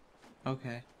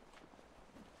 Okay.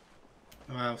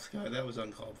 Wow, Sky, that was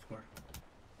uncalled for.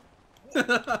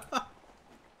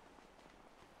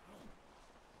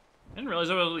 I didn't realize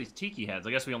there were all these tiki heads.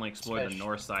 I guess we only explored the Smash,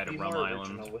 north side be of Rum more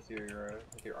Island. original with your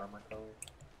armor color.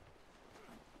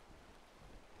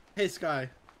 Hey, Sky.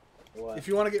 What? If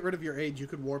you want to get rid of your age, you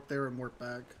could warp there and warp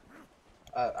back.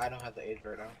 I don't have the age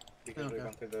right now because we Okay.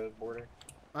 went through the border.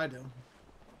 I do.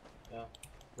 No,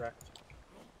 wrecked.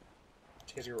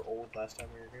 It's because you were old last time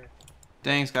we were here.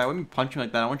 Dang, Sky, why would you punch me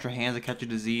like that? I want your hands to catch a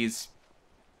disease.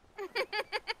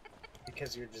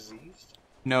 Because you're diseased?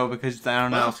 No, because I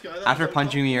don't Wow, know. Sky, that was After uncalled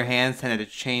punching me, for. your hands tended to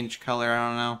change color.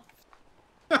 I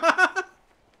don't know.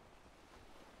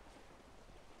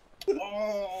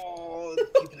 Oh,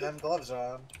 keeping them gloves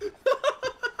on. So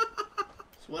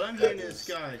what I'm hearing is,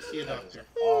 Sky, see a That is doctor.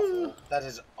 awful. That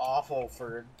is awful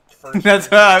for first. That's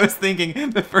what I was thinking.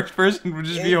 The first person would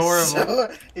just be horrible.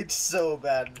 It's so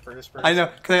bad in first person. I know,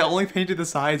 because I only painted the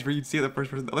sides where you'd see the first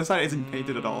person. The other side isn't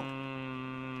painted at all.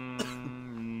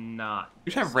 Not.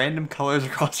 You just have random colors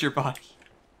across your body.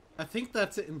 I think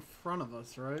that's it in front of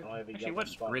us, right? I have a Actually, yellow what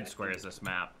spot grid next square to is it. this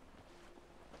map?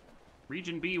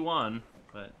 Region B1,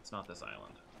 but it's not this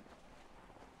island.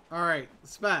 Alright,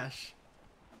 Smash.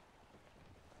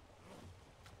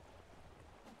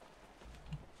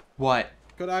 What?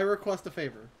 Could I request a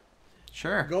favor?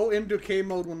 Sure. Go into K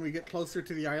mode when we get closer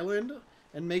to the island,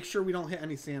 and make sure we don't hit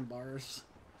any sandbars.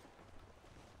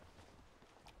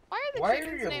 Why are the Why are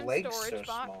chickens your named legs storage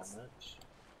so box? small, Mitch?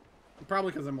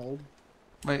 Probably because I'm old.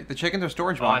 Wait, the chickens are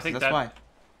storage Oh, I boxes, think that's that- why.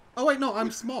 Oh wait, no,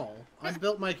 I'm small. I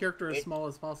built my character as small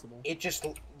as possible. It just,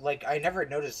 like, I never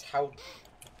noticed how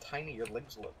tiny your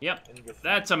legs look. Yep. And your feet.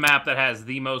 That's a map that has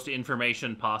the most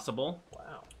information possible.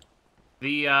 Wow.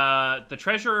 The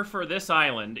treasure for this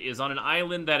island is on an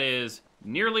island that is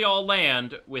nearly all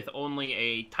land with only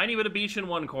a tiny bit of beach in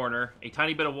one corner, a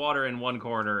tiny bit of water in one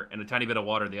corner, and a tiny bit of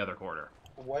water in the other corner.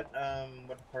 What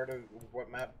part of, what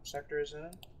map sector is it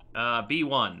in?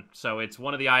 B1, so it's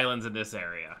one of the islands in this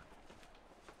area.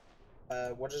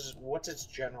 What's its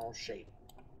general shape?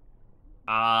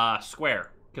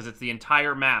 Square, because it's the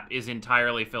entire map is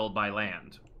entirely filled by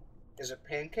land. Is it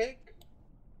pancake?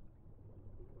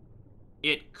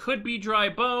 It could be dry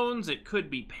bones, it could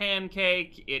be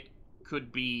pancake, it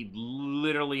could be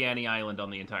literally any island on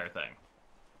the entire thing.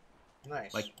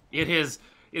 Nice. Like,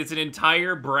 it's an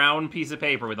entire brown piece of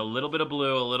paper with a little bit of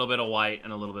blue, a little bit of white,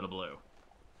 and a little bit of blue.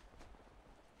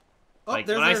 Oh, Like,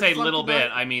 there's when I our say sunken little bit,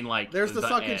 island. I mean, like, There's the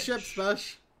sunken edge. ship,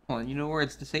 Smash. Well, you know where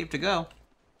it's safe to go.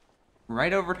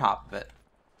 Right over top of it.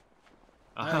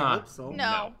 I Uh-huh. hope so.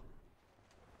 No.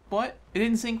 What? It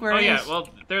didn't sink where Oh, it yeah, is. well,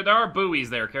 there are buoys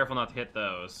there. Careful not to hit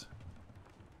those.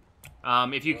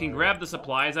 If you can grab the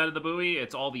supplies out of the buoy,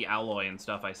 it's all the alloy and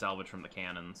stuff I salvaged from the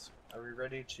cannons. Are we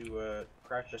ready to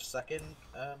crash a second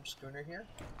schooner here?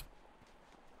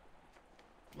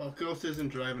 Well, Ghost isn't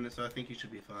driving it, so I think he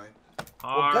should be fine.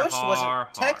 Har, Ghost har, wasn't har.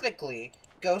 technically.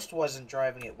 Ghost wasn't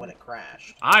driving it when it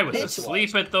crashed. I was Nitz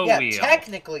asleep was. at the yeah, wheel.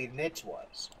 technically Nitz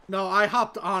was. No, I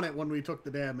hopped on it when we took the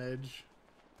damage.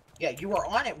 Yeah, you were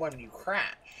on it when you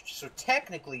crashed, so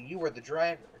technically you were the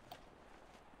driver.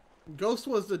 Ghost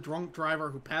was the drunk driver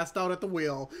who passed out at the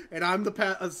wheel, and I'm the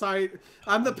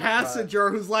passenger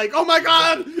who's like, "Oh my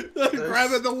god!"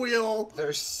 grabbing the wheel.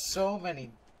 There's so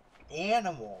many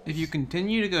animals. If you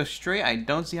continue to go straight, I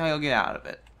don't see how you'll get out of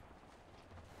it.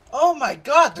 Oh my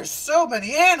god, there's so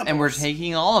many animals. And we're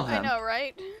taking all of I them. know,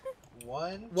 right?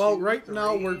 One. Well, two, right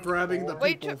now we're three, grabbing the four.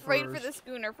 Wait people for first. the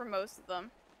schooner for most of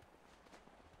them.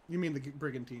 You mean the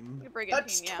brigantine? The brigantine,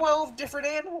 That's yeah. 12 different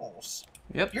animals.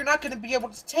 Yep. You're not going to be able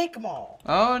to take them all.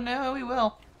 Oh no, we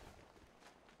will.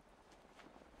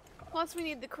 Plus, we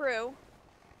need the crew.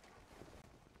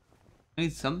 I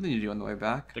need something to do on the way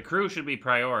back. The crew should be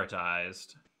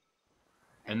prioritized.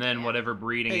 And then whatever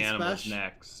breeding Hey, animals Spesh.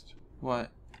 next.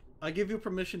 What? I give you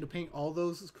permission to paint all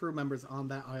those crew members on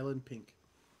that island pink.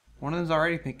 One of them's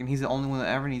already pink, and he's the only one that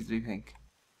ever needs to be pink.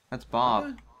 That's Bob.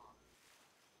 Okay.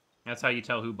 That's how you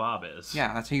tell who Bob is.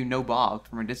 Yeah, that's how you know Bob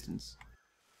from a distance.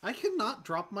 I cannot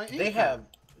drop my anchor. They have,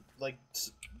 like,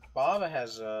 Bob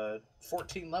has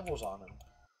 14 levels on him.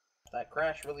 That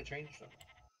crash really changed him.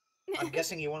 I'm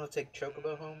guessing you want to take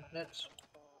Chocobo home, Nits?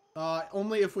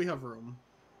 Only if we have room.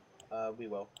 We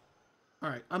will.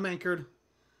 Alright, I'm anchored.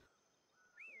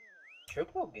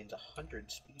 Chocobo gains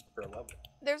 100 speed per level.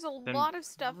 There's a Then lot of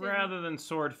stuff in... Rather than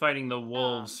sword fighting the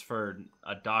wolves for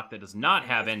a dock that does not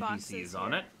have There's boxes NPCs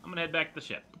on here. it, I'm gonna head back to the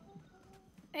ship.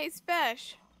 Hey,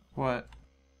 Spesh. What?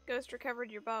 Ghost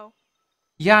recovered your bow.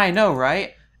 Yeah, I know,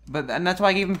 right? And that's why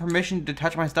I gave him permission to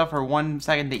touch my stuff for 1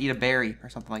 second to eat a berry or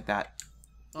something like that.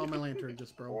 Oh, my lantern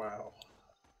just broke. Wow.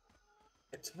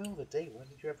 It's the middle of the day. When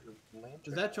did you have your lantern?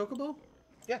 Is that Chocobo?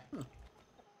 Yeah. Huh.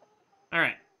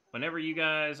 Alright, whenever you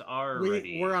guys are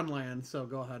ready. We're on land, so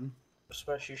go ahead.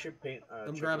 Spesh, you should paint.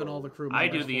 I'm grabbing all the crew I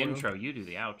members do the for you. intro, you do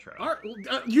the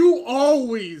outro. You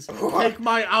always take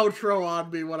my outro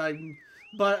on me when I'm...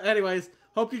 But anyways,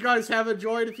 hope you guys have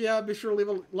enjoyed. If you have, be sure to leave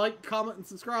a like, comment, and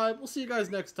subscribe. We'll see you guys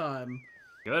next time.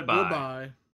 Goodbye. Goodbye.